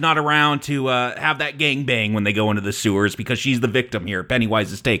Bev's not around to have that gangbang when they go into the sewers because she's the victim here.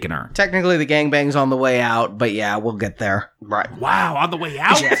 Pennywise is taking her. Technically, the gangbang's on the way out, but yeah, we'll get there. Right. Wow, on the way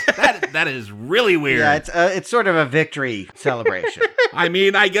out? That is really weird. Yeah, it's sort of a victory celebration. I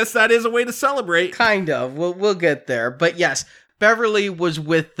mean, I guess that is a way to celebrate. Kind of. We'll get there. But yes, Beverly was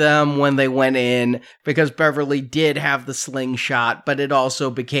with them when they went in because Beverly did have the slingshot, but it also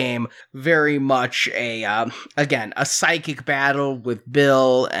became very much a psychic battle with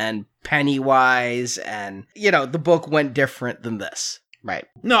Bill and Pennywise, and, the book went different than this. Right.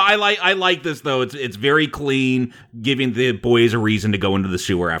 No, I like this though. It's very clean, giving the boys a reason to go into the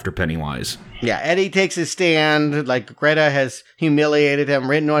sewer after Pennywise. Yeah, Eddie takes his stand, like Greta has humiliated him,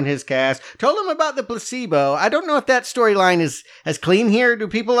 written on his cast, told him about the placebo. I don't know if that storyline is as clean here. Do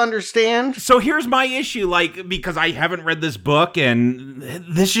people understand? So here's my issue, because I haven't read this book, and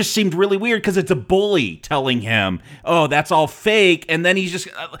this just seemed really weird, because it's a bully telling him, oh, that's all fake, and then he's just,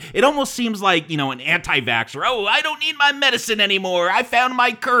 it almost seems like, an anti-vaxxer. Oh, I don't need my medicine anymore. I found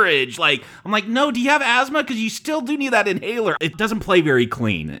my courage. I'm like, no, do you have asthma? Because you still do need that inhaler. It doesn't play very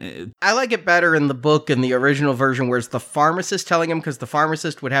clean. I like it better in the book, in the original version, where it's the pharmacist telling him, because the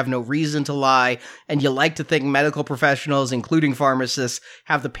pharmacist would have no reason to lie, and you like to think medical professionals, including pharmacists,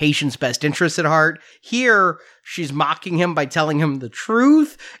 have the patient's best interests at heart. Here, she's mocking him by telling him the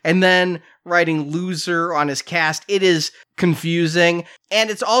truth, and then writing loser on his cast. It is confusing, and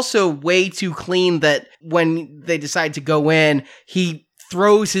it's also way too clean that when they decide to go in, he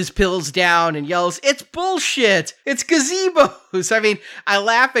throws his pills down and yells, "It's bullshit! It's gazebos!" I mean, I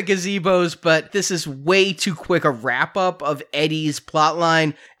laugh at gazebos, but this is way too quick a wrap-up of Eddie's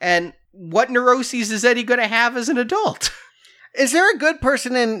plotline. And what neuroses is Eddie going to have as an adult? Is there a good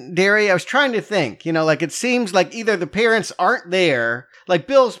person in Derry? I was trying to think. It seems like either the parents aren't there, like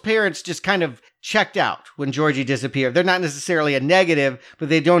Bill's parents just kind of checked out when Georgie disappeared. They're not necessarily a negative, but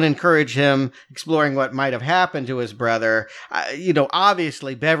they don't encourage him exploring what might have happened to his brother.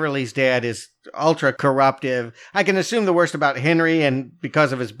 Obviously Beverly's dad is ultra corruptive. I can assume the worst about Henry, and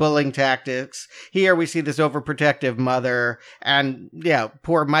because of his bullying tactics. Here we see this overprotective mother, and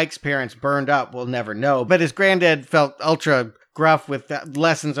poor Mike's parents burned up. We'll never know. But his granddad felt ultra gruff with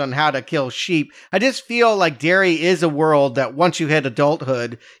lessons on how to kill sheep. I just feel like Derry is a world that once you hit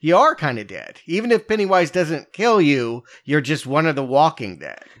adulthood, you are kind of dead. Even if Pennywise doesn't kill you, you're just one of the walking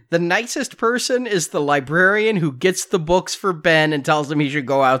dead. The nicest person is the librarian who gets the books for Ben and tells him he should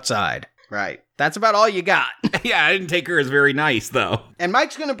go outside. Right. That's about all you got. Yeah, I didn't take her as very nice, though. And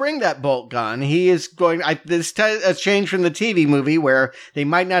Mike's going to bring that bolt gun. He is going... This has changed from the TV movie where they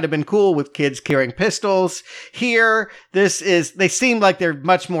might not have been cool with kids carrying pistols. Here, they seem like they're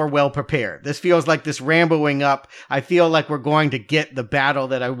much more well prepared. This feels like this Ramboing up. I feel like we're going to get the battle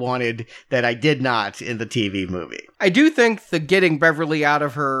that I wanted that I did not in the TV movie. I do think the getting Beverly out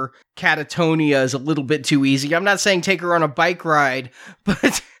of her catatonia is a little bit too easy. I'm not saying take her on a bike ride,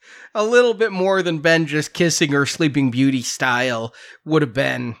 but... a little bit more than Ben just kissing her Sleeping Beauty style would have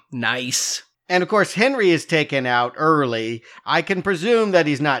been nice. And of course, Henry is taken out early. I can presume that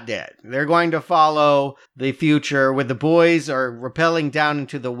he's not dead. They're going to follow the future where the boys are rappelling down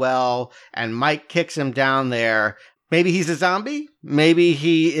into the well and Mike kicks him down there. Maybe he's a zombie. Maybe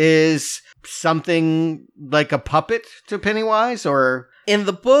he is something like a puppet to Pennywise, or... In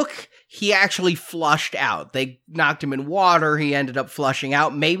the book... he actually flushed out. They knocked him in water. He ended up flushing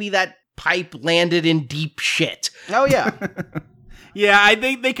out. Maybe that pipe landed in deep shit. Oh, yeah. Yeah, I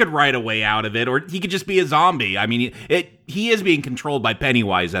think they could write a way out of it, or he could just be a zombie. I mean, he is being controlled by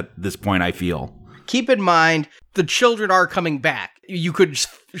Pennywise at this point, I feel. Keep in mind, the children are coming back. You could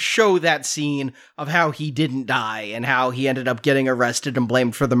show that scene of how he didn't die and how he ended up getting arrested and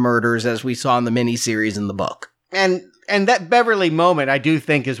blamed for the murders, as we saw in the miniseries in the book. And that Beverly moment, I do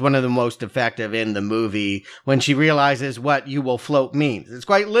think, is one of the most effective in the movie when she realizes what "you will float" means. It's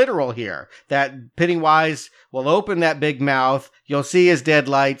quite literal here, that Pennywise will open that big mouth, you'll see his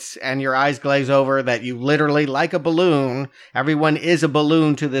deadlights, and your eyes glaze over that you literally, like a balloon, everyone is a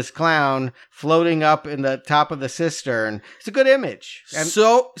balloon to this clown floating up in the top of the cistern. It's a good image. And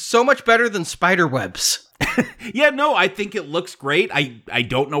so much better than spider webs. Yeah, no, I think it looks great. I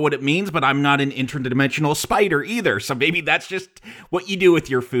don't know what it means, but I'm not an interdimensional spider either. So maybe that's just what you do with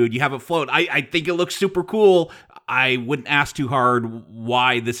your food. You have it float. I think it looks super cool. I wouldn't ask too hard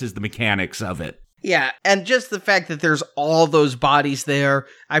why this is the mechanics of it. Yeah, and just the fact that there's all those bodies there,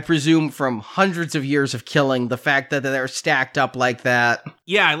 I presume from hundreds of years of killing, the fact that they're stacked up like that.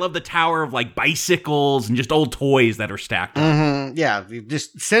 Yeah, I love the tower of like bicycles and just old toys that are stacked up. Mm-hmm. Yeah,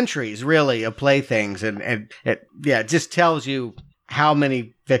 just centuries really of playthings, and it just tells you how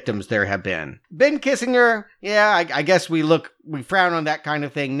many victims there have been. Ben kissing her, yeah, I guess we frown on that kind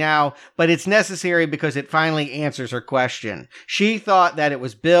of thing now, but it's necessary because it finally answers her question. She thought that it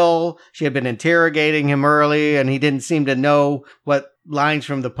was Bill. She had been interrogating him early, and he didn't seem to know what lines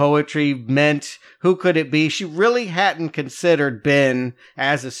from the poetry meant. Who could it be? She really hadn't considered Ben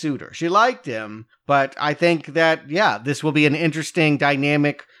as a suitor. She liked him, but I think that, yeah, this will be an interesting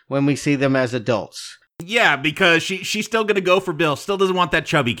dynamic when we see them as adults. Yeah, because she's still going to go for Bill. Still doesn't want that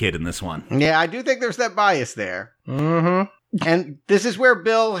chubby kid in this one. Yeah, I do think there's that bias there. Mm-hmm. And this is where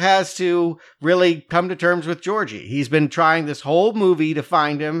Bill has to really come to terms with Georgie. He's been trying this whole movie to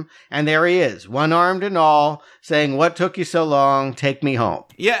find him, and there he is, one-armed and all, saying, "What took you so long? Take me home."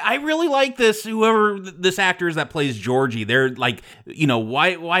 Yeah, I really like this, whoever this actor is that plays Georgie. They're like,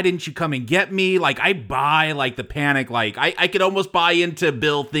 why didn't you come and get me? Like, I buy, like, the panic. Like, I could almost buy into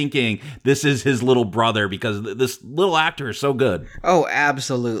Bill thinking this is his little brother because this little actor is so good. Oh,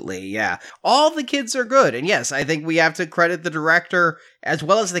 absolutely, yeah. All the kids are good, and yes, I think we have to credit the director as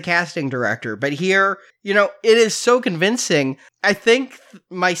well as the casting director. But here, it is so convincing. I think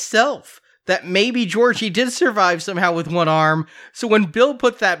myself that maybe Georgie did survive somehow with one arm. So when Bill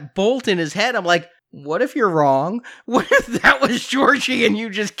put that bolt in his head, I'm like, what if you're wrong? What if that was Georgie and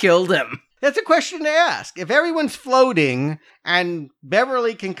you just killed him? That's a question to ask. If everyone's floating and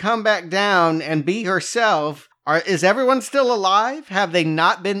Beverly can come back down and be herself, is everyone still alive? Have they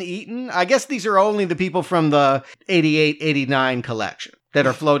not been eaten? I guess these are only the people from the 88-89 collection that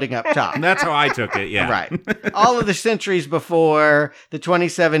are floating up top. That's how I took it, yeah. Right. All of the centuries before, the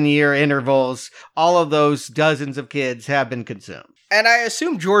 27-year intervals, all of those dozens of kids have been consumed. And I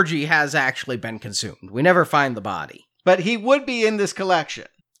assume Georgie has actually been consumed. We never find the body. But he would be in this collection.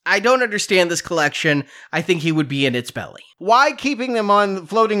 I don't understand this collection. I think he would be in its belly. Why keeping them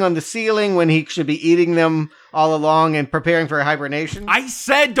floating on the ceiling when he should be eating them all along and preparing for hibernation? I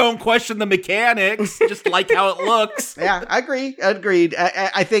said don't question the mechanics, just like how it looks. Yeah, I agree. Agreed.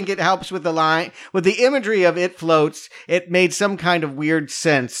 I think it helps with the line. With the imagery of it floats, it made some kind of weird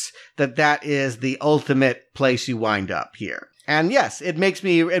sense that is the ultimate place you wind up here. And yes, it makes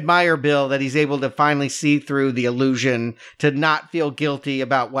me admire Bill that he's able to finally see through the illusion to not feel guilty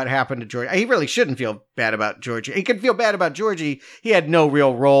about what happened to Georgie. He really shouldn't feel bad about Georgie. He can feel bad about Georgie. He had no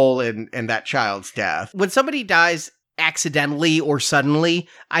real role in that child's death. When somebody dies accidentally or suddenly,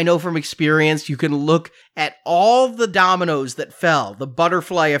 I know from experience you can look at all the dominoes that fell, the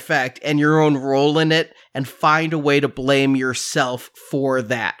butterfly effect, and your own role in it, and find a way to blame yourself for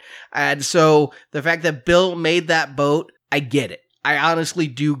that. And so the fact that Bill made that boat, I get it. I honestly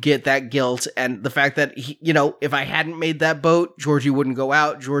do get that guilt, and the fact that, if I hadn't made that boat, Georgie wouldn't go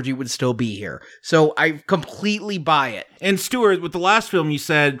out, Georgie would still be here. So I completely buy it. And Stuart, with the last film, you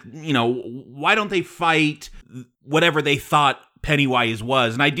said, why don't they fight whatever they thought Pennywise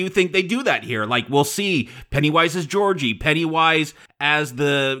was? And I do think they do that here. Like, we'll see Pennywise as Georgie, Pennywise as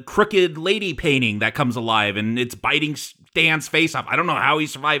the crooked lady painting that comes alive, and it's biting Stan's face off. I don't know how he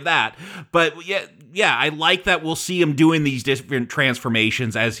survived that, but yeah, I like that we'll see him doing these different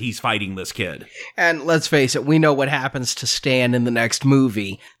transformations as he's fighting this kid. And let's face it, we know what happens to Stan in the next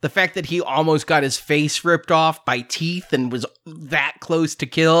movie. The fact that he almost got his face ripped off by teeth and was that close to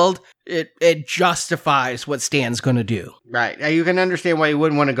killed, it justifies what Stan's going to do. Right. Now you can understand why you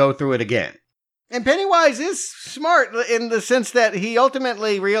wouldn't want to go through it again. And Pennywise is smart in the sense that he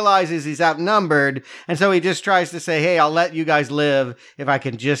ultimately realizes he's outnumbered, and so he just tries to say, hey, I'll let you guys live if I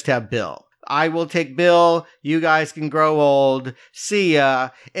can just have Bill. I will take Bill, you guys can grow old, see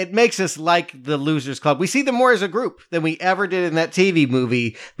ya. It makes us like the Losers Club. We see them more as a group than we ever did in that TV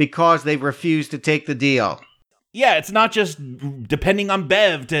movie because they refused to take the deal. Yeah, it's not just depending on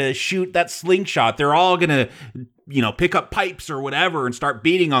Bev to shoot that slingshot. They're all gonna, pick up pipes or whatever and start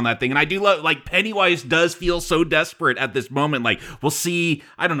beating on that thing. And I do love, Pennywise does feel so desperate at this moment. Like, we'll see,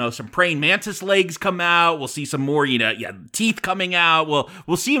 I don't know, some praying mantis legs come out. We'll see some more, teeth coming out.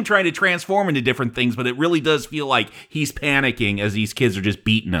 We'll see him trying to transform into different things, but it really does feel like he's panicking as these kids are just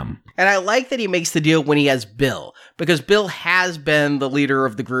beating him. And I like that he makes the deal when he has Bill, because Bill has been the leader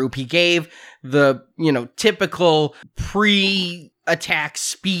of the group. He gave the, typical pre-attack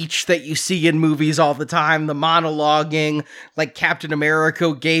speech that you see in movies all the time, the monologuing, like Captain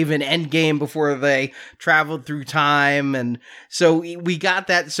America gave in Endgame before they traveled through time. And so we got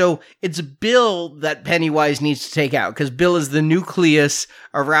that. So it's Bill that Pennywise needs to take out, because Bill is the nucleus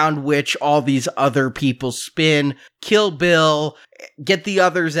around which all these other people spin. Kill Bill, get the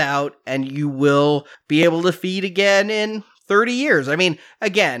others out, and you will be able to feed again in 30 years. I mean,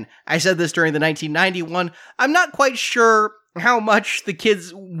 again, I said this during the 1991. I'm not quite sure how much the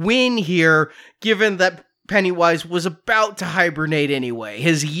kids win here, given that Pennywise was about to hibernate anyway.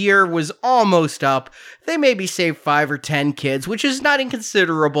 His year was almost up. They maybe saved 5 or 10 kids, which is not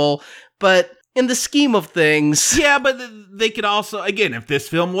inconsiderable, but in the scheme of things... Yeah, but they could also, again, if this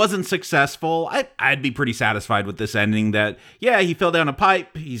film wasn't successful, I'd be pretty satisfied with this ending that, yeah, he fell down a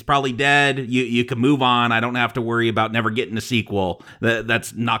pipe, he's probably dead, you can move on, I don't have to worry about never getting a sequel.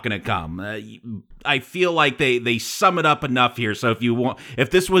 That's not going to come. I feel like they sum it up enough here. So if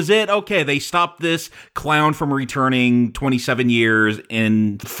this was it, okay, they stopped this clown from returning 27 years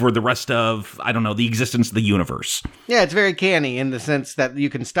and for the rest of, I don't know, the existence of the universe. Yeah, it's very canny in the sense that you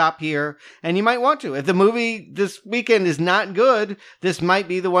can stop here, and you might want to. If the movie this weekend is not good, this might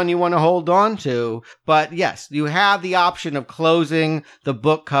be the one you want to hold on to. But yes, you have the option of closing the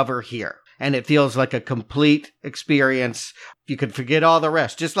book cover here. And it feels like a complete experience. You could forget all the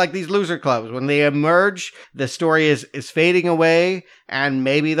rest. Just like these loser clubs. When they emerge, the story is fading away, and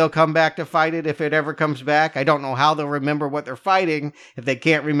maybe they'll come back to fight it if it ever comes back. I don't know how they'll remember what they're fighting if they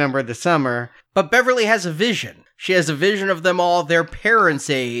can't remember the summer. But Beverly has a vision. She has a vision of them all, their parents'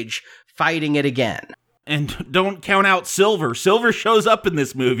 age, fighting it again. And don't count out Silver. Silver shows up in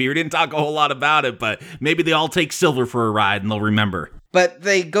this movie. We didn't talk a whole lot about it, but maybe they all take Silver for a ride and they'll remember. But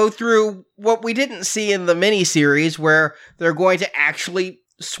they go through what we didn't see in the miniseries, where they're going to actually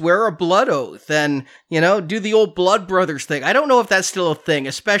swear a blood oath and, do the old Blood Brothers thing. I don't know if that's still a thing,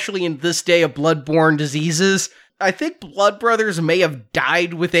 especially in this day of blood-borne diseases. I think Blood Brothers may have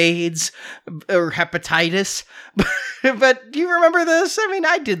died with AIDS or hepatitis. But do you remember this? I mean,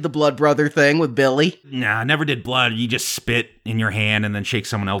 I did the Blood Brother thing with Billy. Nah, I never did blood. You just spit in your hand and then shake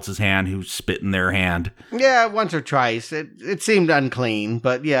someone else's hand who spit in their hand. Yeah, once or twice. It seemed unclean,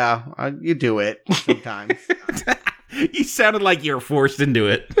 but yeah, you do it sometimes. You sounded like you were forced into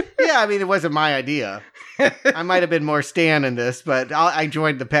it. Yeah, I mean, it wasn't my idea. I might have been more Stan in this, but I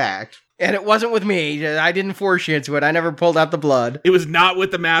joined the pact. And it wasn't with me. I didn't force you into it. I never pulled out the blood. It was not with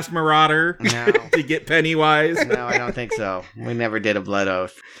the Masked Marauder to get Pennywise. No, I don't think so. We never did a blood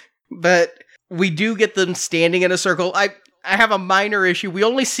oath. But we do get them standing in a circle. I have a minor issue. We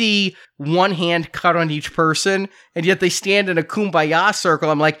only see one hand cut on each person, and yet they stand in a kumbaya circle.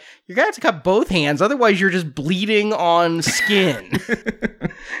 I'm like, you're going to have to cut both hands, otherwise you're just bleeding on skin.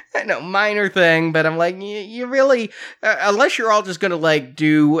 I know, minor thing, but I'm like, you really, unless you're all just going to like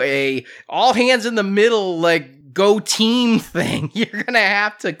do a all hands in the middle, like go team thing, you're going to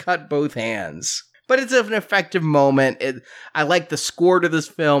have to cut both hands. But it's an effective moment. I like the score to this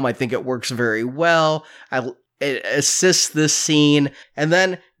film. I think it works very well. It assists this scene. And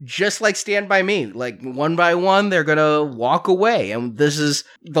then, just like Stand By Me, like one by one, they're going to walk away. And this is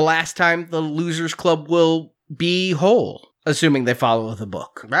the last time the Losers Club will be whole, assuming they follow the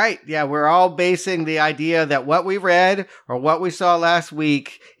book. Right. Yeah, we're all basing the idea that what we read or what we saw last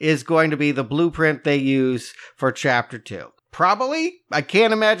week is going to be the blueprint they use for Chapter 2. Probably. I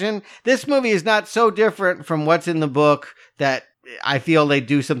can't imagine. This movie is not so different from what's in the book that I feel they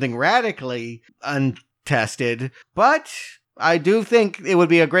do something radically untested, but I do think it would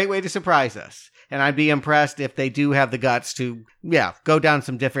be a great way to surprise us. And I'd be impressed if they do have the guts to, go down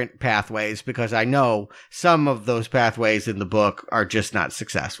some different pathways, because I know some of those pathways in the book are just not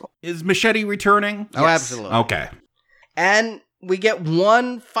successful. Is Machete returning? Oh, yes. Absolutely. Okay. And we get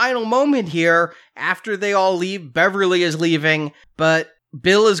one final moment here after they all leave. Beverly is leaving, but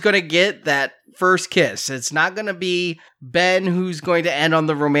Bill is going to get that first kiss. It's not going to be Ben who's going to end on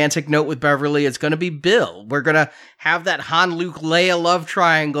the romantic note with Beverly. It's going to be Bill. We're going to have that Han, Luke, Leia love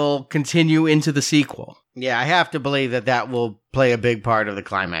triangle continue into the sequel. Yeah, I have to believe that will play a big part of the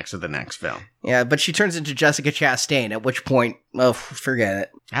climax of the next film. Yeah, but she turns into Jessica Chastain, at which point, forget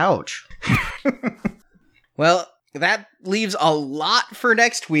it. Ouch. Well, that leaves a lot for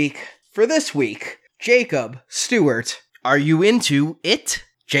next week. For this week, Jacob, Stewart, are you into it?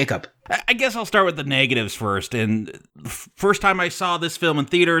 Jacob. I guess I'll start with the negatives first. And first time I saw this film in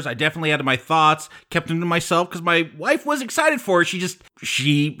theaters, I definitely had my thoughts, kept them to myself because my wife was excited for it.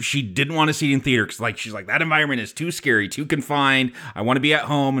 She didn't want to see it in theater because she's like, that environment is too scary, too confined. I want to be at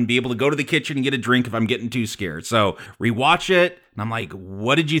home and be able to go to the kitchen and get a drink if I'm getting too scared. So rewatch it, and I'm like,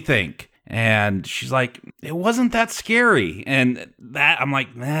 what did you think? And she's like, it wasn't that scary. And that, I'm like,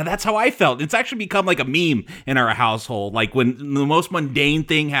 that's how I felt. It's actually become like a meme in our household. Like when the most mundane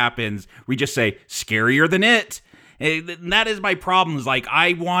thing happens, we just say, scarier than it. And that is my problem. Is like,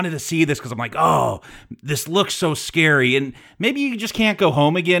 I wanted to see this because I'm like, oh, this looks so scary. And maybe you just can't go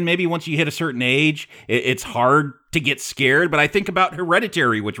home again. Maybe once you hit a certain age, it's hard to get scared. But I think about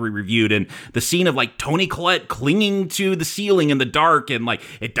Hereditary, which we reviewed, and the scene of like Toni Collette clinging to the ceiling in the dark, and like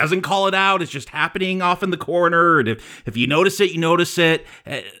it doesn't call it out. It's just happening off in the corner. And if you notice it, you notice it.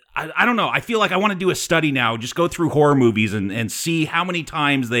 I don't know. I feel like I want to do a study now, just go through horror movies and see how many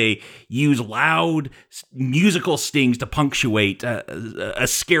times they use loud musical stings to punctuate a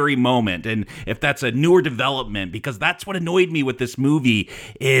scary moment. And if that's a newer development, because that's what annoyed me with this movie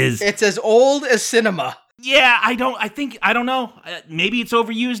is... It's as old as cinema. Yeah, I don't know. Maybe it's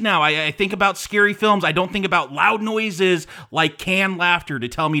overused now. I think about scary films. I don't think about loud noises like canned laughter to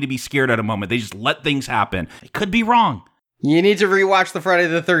tell me to be scared at a moment. They just let things happen. I could be wrong. You need to rewatch the Friday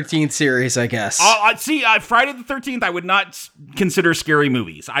the 13th series, I guess. See, Friday the 13th, I would not consider scary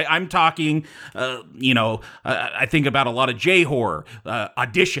movies. I'm talking, I think about a lot of J-horror,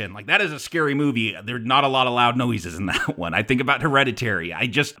 Audition. Like, that is a scary movie. There's not a lot of loud noises in that one. I think about Hereditary.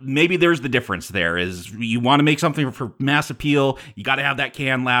 Maybe there's the difference there, is you want to make something for mass appeal, you got to have that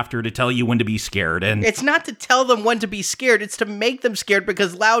canned laughter to tell you when to be scared. And it's not to tell them when to be scared, it's to make them scared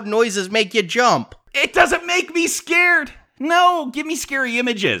because loud noises make you jump. It doesn't make me scared. No, give me scary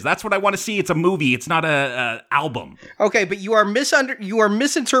images. That's what I want to see. It's a movie. It's not a album. Okay, but you are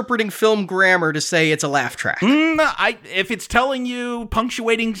misinterpreting film grammar to say it's a laugh track. If it's telling you,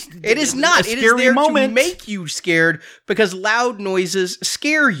 punctuating, it is not. It is there to make you scared because loud noises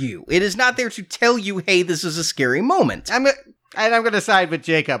scare you. It is not there to tell you, hey, this is a scary moment. I'm going to side with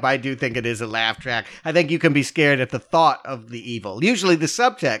Jacob. I do think it is a laugh track. I think you can be scared at the thought of the evil. Usually the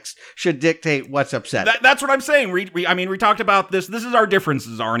subtext should dictate what's upsetting. That's what I'm saying. We talked about this. This is our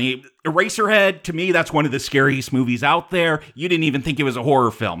differences, Arnie. Eraserhead, to me, that's one of the scariest movies out there. You didn't even think it was a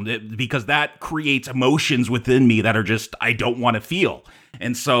horror film because that creates emotions within me that are just, I don't want to feel.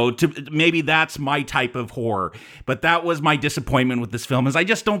 And so maybe that's my type of horror. But that was my disappointment with this film, is I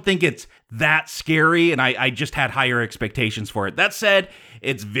just don't think it's that scary, and I just had higher expectations for it. That said,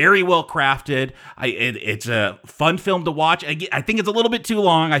 it's very well crafted. It's a fun film to watch. I think it's a little bit too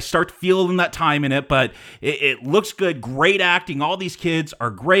long. I start feeling that time in it, but it looks good. Great acting. All these kids are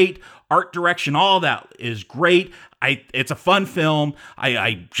great. Art direction, all that is great. It's a fun film.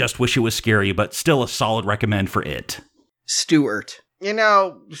 I just wish it was scary, but still a solid recommend for it. Stewart,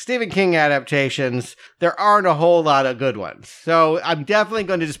 Stephen King adaptations, there aren't a whole lot of good ones. So I'm definitely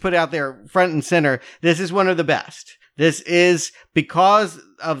going to just put out there front and center. This is one of the best. This is, because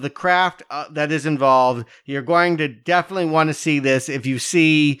of the craft that is involved, you're going to definitely want to see this. If you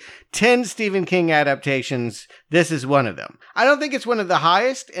see 10 Stephen King adaptations, this is one of them. I don't think it's one of the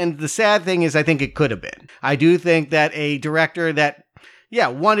highest, and the sad thing is I think it could have been. I do think that a director that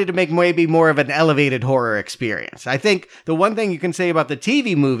wanted to make maybe more of an elevated horror experience. I think the one thing you can say about the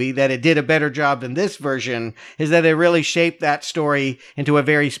TV movie that it did a better job than this version is that it really shaped that story into a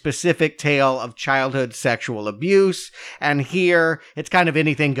very specific tale of childhood sexual abuse. And here, it's kind of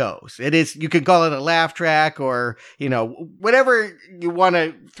anything goes. It is, you could call it a laugh track or, whatever you want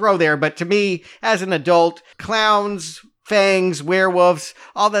to throw there. But to me, as an adult, clowns, fangs, werewolves,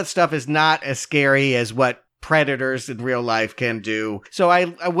 all that stuff is not as scary as what predators in real life can do. So I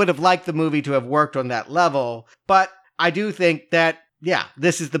would have liked the movie to have worked on that level, but I do think that,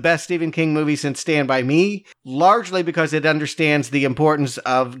 this is the best Stephen King movie since Stand By Me, largely because it understands the importance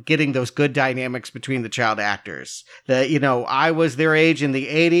of getting those good dynamics between the child actors. I was their age in the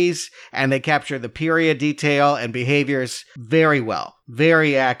 80s, and they capture the period detail and behaviors very well.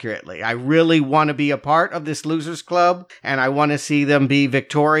 Very accurately. I really want to be a part of this losers club, and I want to see them be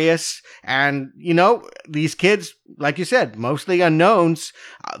victorious. And, these kids, like you said, mostly unknowns.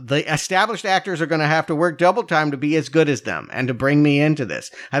 The established actors are going to have to work double time to be as good as them and to bring me into this.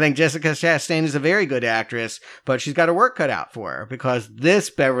 I think Jessica Chastain is a very good actress, but she's got her work cut out for her because this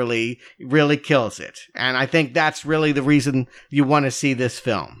Beverly really kills it. And I think that's really the reason you want to see this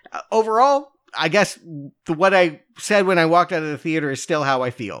film. Overall, I guess what I said when I walked out of the theater is still how I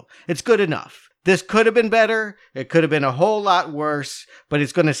feel. It's good enough. This could have been better. It could have been a whole lot worse, but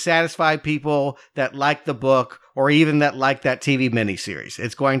it's going to satisfy people that like the book or even that like that TV miniseries.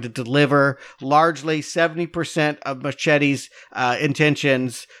 It's going to deliver largely 70% of Machete's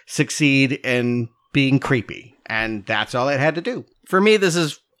intentions succeed in being creepy. And that's all it had to do. For me, this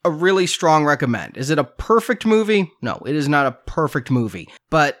is a really strong recommend. Is it a perfect movie? No, it is not a perfect movie,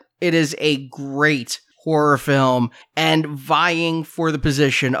 but it is a great horror film and vying for the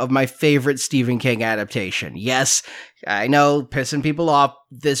position of my favorite Stephen King adaptation. Yes, I know, pissing people off.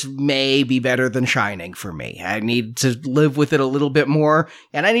 This may be better than Shining for me. I need to live with it a little bit more,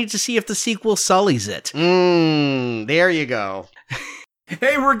 and I need to see if the sequel sullies it. There you go.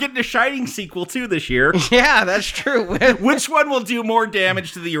 Hey, we're getting a Shining sequel too this year. Yeah, that's true. Which one will do more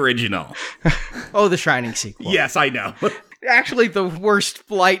damage to the original? Oh, the Shining sequel. Yes, I know. Actually, the worst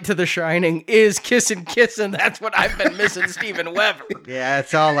flight to The Shining is Kissin' Kissin'. That's what I've been missing Steven Weber. Yeah,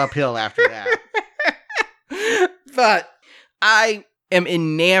 it's all uphill after that. But I am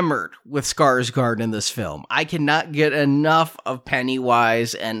enamored with Skarsgård in this film. I cannot get enough of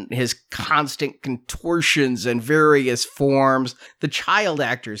Pennywise and his constant contortions and various forms. The child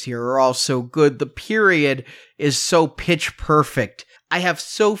actors here are all so good. The period is so pitch perfect. I have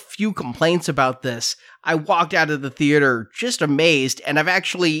so few complaints about this. I walked out of the theater just amazed, and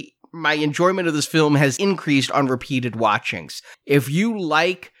my enjoyment of this film has increased on repeated watchings. If you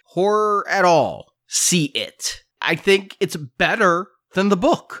like horror at all, see it. I think it's better than the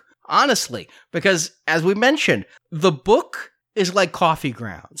book, honestly, because as we mentioned, the book is like coffee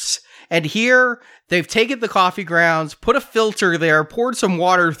grounds. And here, they've taken the coffee grounds, put a filter there, poured some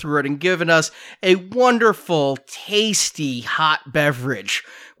water through it, and given us a wonderful, tasty, hot beverage.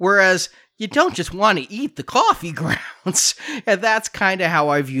 Whereas you don't just want to eat the coffee grounds. And that's kind of how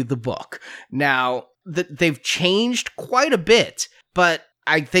I view the book. Now, they've changed quite a bit, but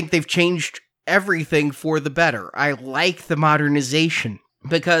I think they've changed everything for the better. I like the modernization,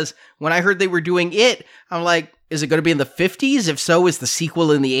 because when I heard they were doing it, I'm like, is it going to be in the 50s? If so, is the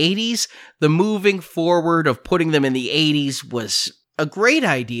sequel in the 80s? The moving forward of putting them in the 80s was a great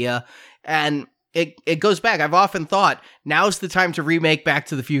idea, and it goes back. I've often thought, now's the time to remake Back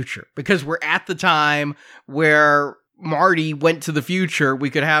to the Future, because we're at the time where Marty went to the future. We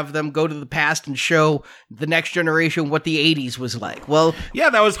could have them go to the past and show the next generation what the 80s was like. Well, yeah,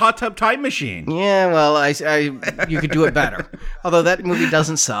 that was Hot Tub Time Machine. Yeah, well, you could do it better. Although that movie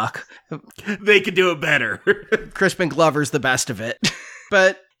doesn't suck. They could do it better. Crispin Glover's the best of it.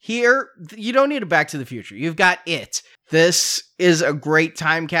 But here, you don't need a Back to the Future. You've got it. This is a great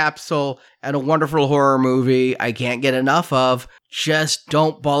time capsule and a wonderful horror movie I can't get enough of. Just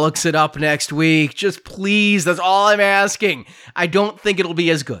don't bollocks it up next week. Just please, that's all I'm asking. I don't think it'll be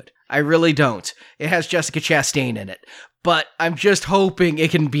as good. I really don't. It has Jessica Chastain in it. But I'm just hoping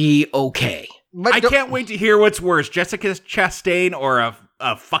it can be okay. I can't wait to hear what's worse, Jessica Chastain or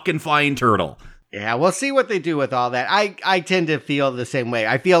a fucking flying turtle. Yeah, we'll see what they do with all that. I tend to feel the same way.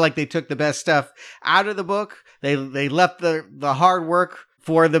 I feel like they took the best stuff out of the book. They left the hard work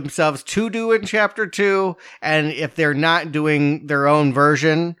for themselves to do in chapter 2, and if they're not doing their own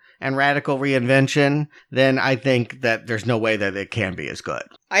version and radical reinvention, then I think that there's no way that it can be as good.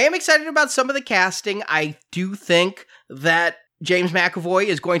 I am excited about some of the casting. I do think that James McAvoy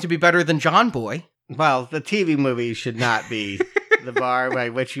is going to be better than John Boy. Well, the TV movie should not be the bar by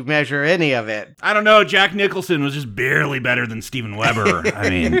which you measure any of it. I don't know. Jack Nicholson was just barely better than Steven Weber. I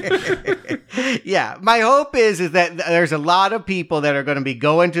mean, yeah. My hope is that there's a lot of people that are going to be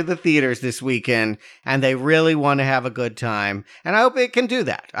going to the theaters this weekend, and they really want to have a good time. And I hope it can do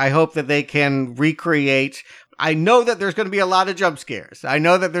that. I hope that they can recreate. I know that there's going to be a lot of jump scares. I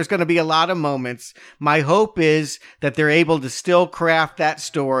know that there's going to be a lot of moments. My hope is that they're able to still craft that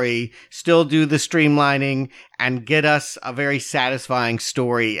story, still do the streamlining, and get us a very satisfying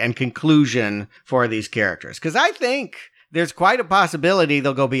story and conclusion for these characters. Because I think there's quite a possibility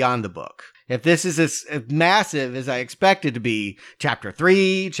they'll go beyond the book. If this is as massive as I expect it to be, chapter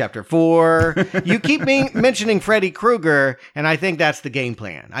 3, chapter 4, you keep mentioning Freddy Krueger, and I think that's the game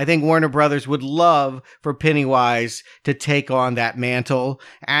plan. I think Warner Brothers would love for Pennywise to take on that mantle,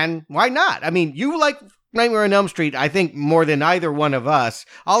 and why not? I mean, you like Nightmare on Elm Street, I think, more than either one of us.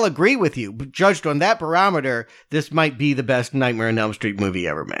 I'll agree with you, but judged on that barometer, this might be the best Nightmare on Elm Street movie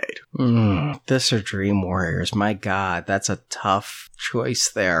ever made. This or Dream Warriors? My God, that's a tough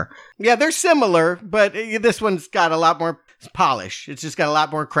choice there. Yeah, they're similar, but this one's got a lot more polish. It's just got a lot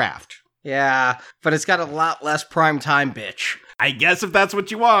more craft. Yeah, but it's got a lot less prime time, bitch. I guess if that's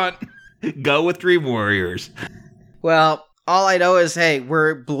what you want, go with Dream Warriors. Well, all I know is, hey,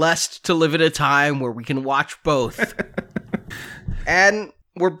 we're blessed to live in a time where we can watch both. And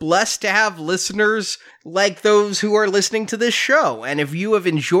we're blessed to have listeners like those who are listening to this show. And if you have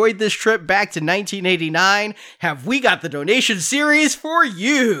enjoyed this trip back to 1989, have we got the donation series for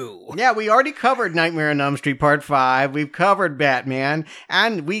you? Yeah, we already covered Nightmare on Elm Street Part 5. We've covered Batman.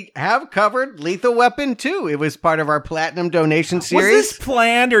 And we have covered Lethal Weapon 2. It was part of our Platinum donation series. Was this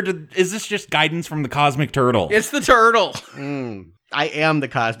planned, or is this just guidance from the Cosmic Turtle? It's the turtle. I am the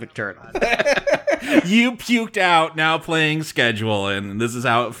Cosmic Turtle. You puked out Now Playing schedule, and this is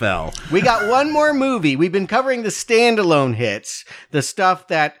how it fell. We got one more movie. We've been covering the standalone hits, the stuff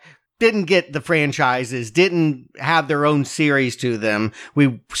that didn't get the franchises, didn't have their own series to them.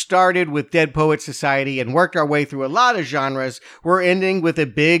 We started with Dead Poets Society and worked our way through a lot of genres. We're ending with a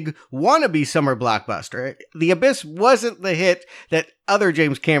big wannabe summer blockbuster. The Abyss wasn't the hit that other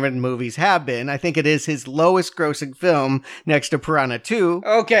James Cameron movies have been. I think it is his lowest grossing film next to Piranha 2.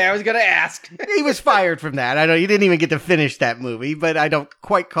 Okay, I was going to ask. He was fired from that. I know you didn't even get to finish that movie, but I don't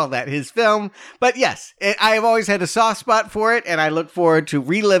quite call that his film. But yes, I have always had a soft spot for it, and I look forward to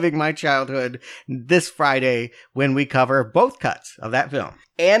reliving my childhood this Friday when we cover both cuts of that film.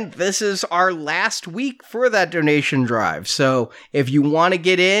 And this is our last week for that donation drive. So if you want to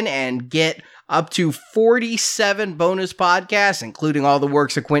get in and get up to 47 bonus podcasts, including all the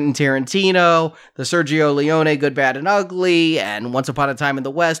works of Quentin Tarantino, the Sergio Leone Good, Bad, and Ugly, and Once Upon a Time in the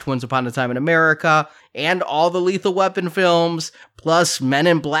West, Once Upon a Time in America, and all the Lethal Weapon films, plus Men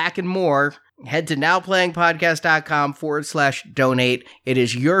in Black and more, head to nowplayingpodcast.com/donate. It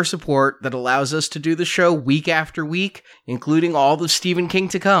is your support that allows us to do the show week after week, including all the Stephen King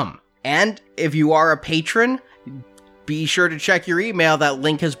to come. And if you are a patron, be sure to check your email. That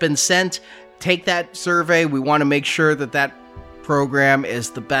link has been sent. Take that survey. We want to make sure that that program is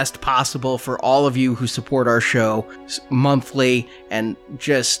the best possible for all of you who support our show monthly and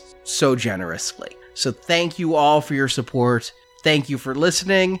just so generously. So thank you all for your support. Thank you for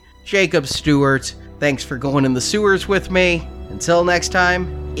listening. Jacob Stewart, thanks for going in the sewers with me. Until next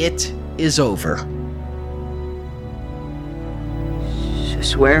time, it is over.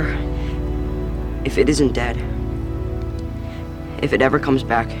 Swear, if it isn't dead, if it ever comes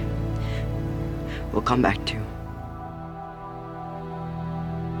back, we'll come back too.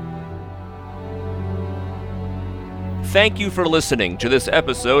 Thank you for listening to this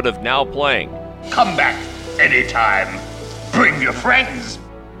episode of Now Playing. Come back anytime. Bring your friends.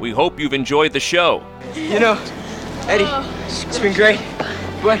 We hope you've enjoyed the show. You know, Eddie, it's been great.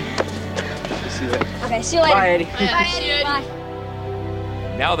 Bye. See you later. Okay, see you later. Bye, Eddie. Bye, Eddie. Bye.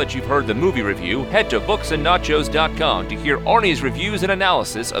 Now that you've heard the movie review, head to booksandnachos.com to hear Arnie's reviews and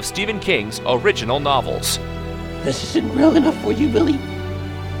analysis of Stephen King's original novels. This isn't real enough for you, Billy.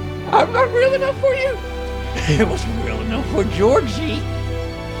 I'm not real enough for you. It wasn't real enough for Georgie.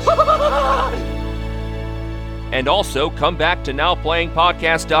 And also come back to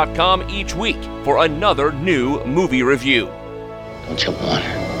nowplayingpodcast.com each week for another new movie review. Don't you want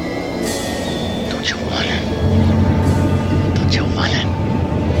it? Don't you want it? Don't you want it?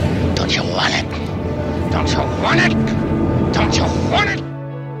 Don't you want it? Don't you Don't you want it?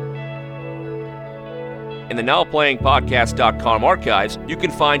 In the NowPlayingPodcast.com archives, you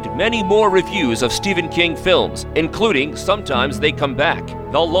can find many more reviews of Stephen King films, including Sometimes They Come Back,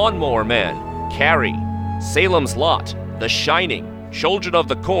 The Lawnmower Man, Carrie, Salem's Lot, The Shining, Children of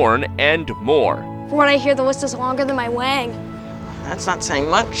the Corn, and more. From what I hear, the list is longer than my wang. That's not saying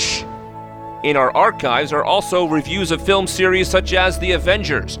much. In our archives are also reviews of film series such as The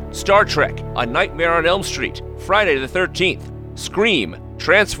Avengers, Star Trek, A Nightmare on Elm Street, Friday the 13th, Scream,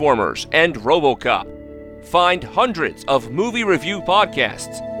 Transformers, and RoboCop. Find hundreds of movie review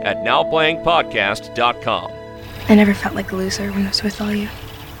podcasts at NowPlayingPodcast.com. I never felt like a loser when I was with all you.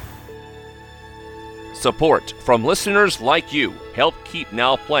 Support from listeners like you help keep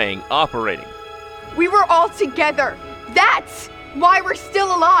Now Playing operating. We were all together. That's why we're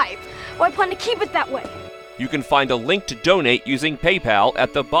still alive. Well, I plan to keep it that way. You can find a link to donate using PayPal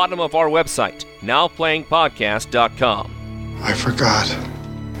at the bottom of our website, NowPlayingPodcast.com. I forgot.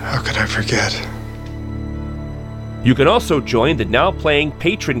 How could I forget? You can also join the Now Playing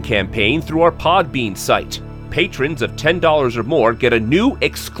patron campaign through our Podbean site. Patrons of $10 or more get a new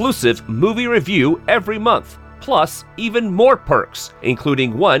exclusive movie review every month, plus even more perks,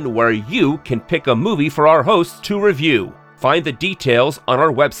 including one where you can pick a movie for our hosts to review. Find the details on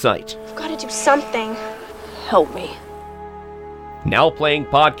our website. I've got to do something. Help me. Now Playing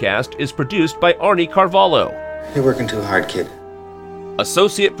Podcast is produced by Arnie Carvalho. You're working too hard, kid.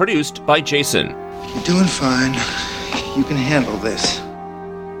 Associate produced by Jason. You're doing fine. You can handle this.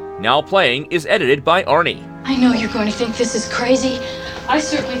 Now Playing is edited by Arnie. I know you're going to think this is crazy. I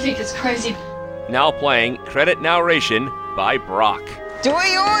certainly think it's crazy. Now Playing credit narration by Brock. Do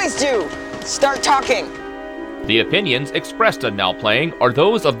what you always do. Start talking. The opinions expressed on Now Playing are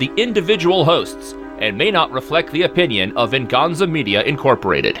those of the individual hosts and may not reflect the opinion of Venganza Media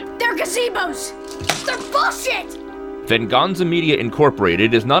Incorporated. They're gazebos. They're bullshit. Venganza Media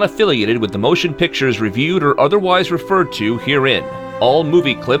Incorporated is not affiliated with the motion pictures reviewed or otherwise referred to herein. All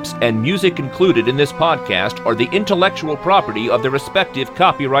movie clips and music included in this podcast are the intellectual property of their respective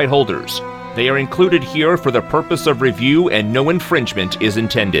copyright holders. They are included here for the purpose of review and no infringement is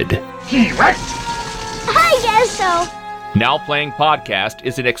intended. I guess so. Now Playing Podcast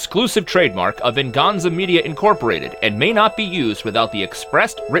is an exclusive trademark of Venganza Media Incorporated and may not be used without the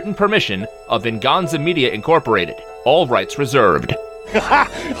expressed written permission of Venganza Media Incorporated. All rights reserved.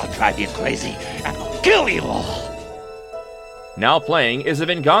 I'll drive you crazy and I'll kill you all. Now Playing is a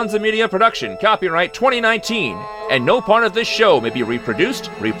Venganza Media production, copyright 2019, and no part of this show may be reproduced,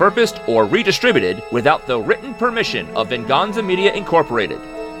 repurposed, or redistributed without the written permission of Venganza Media Incorporated.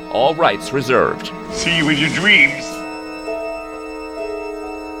 All rights reserved. See you in your dreams.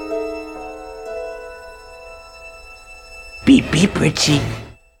 Beep, beep, Richie.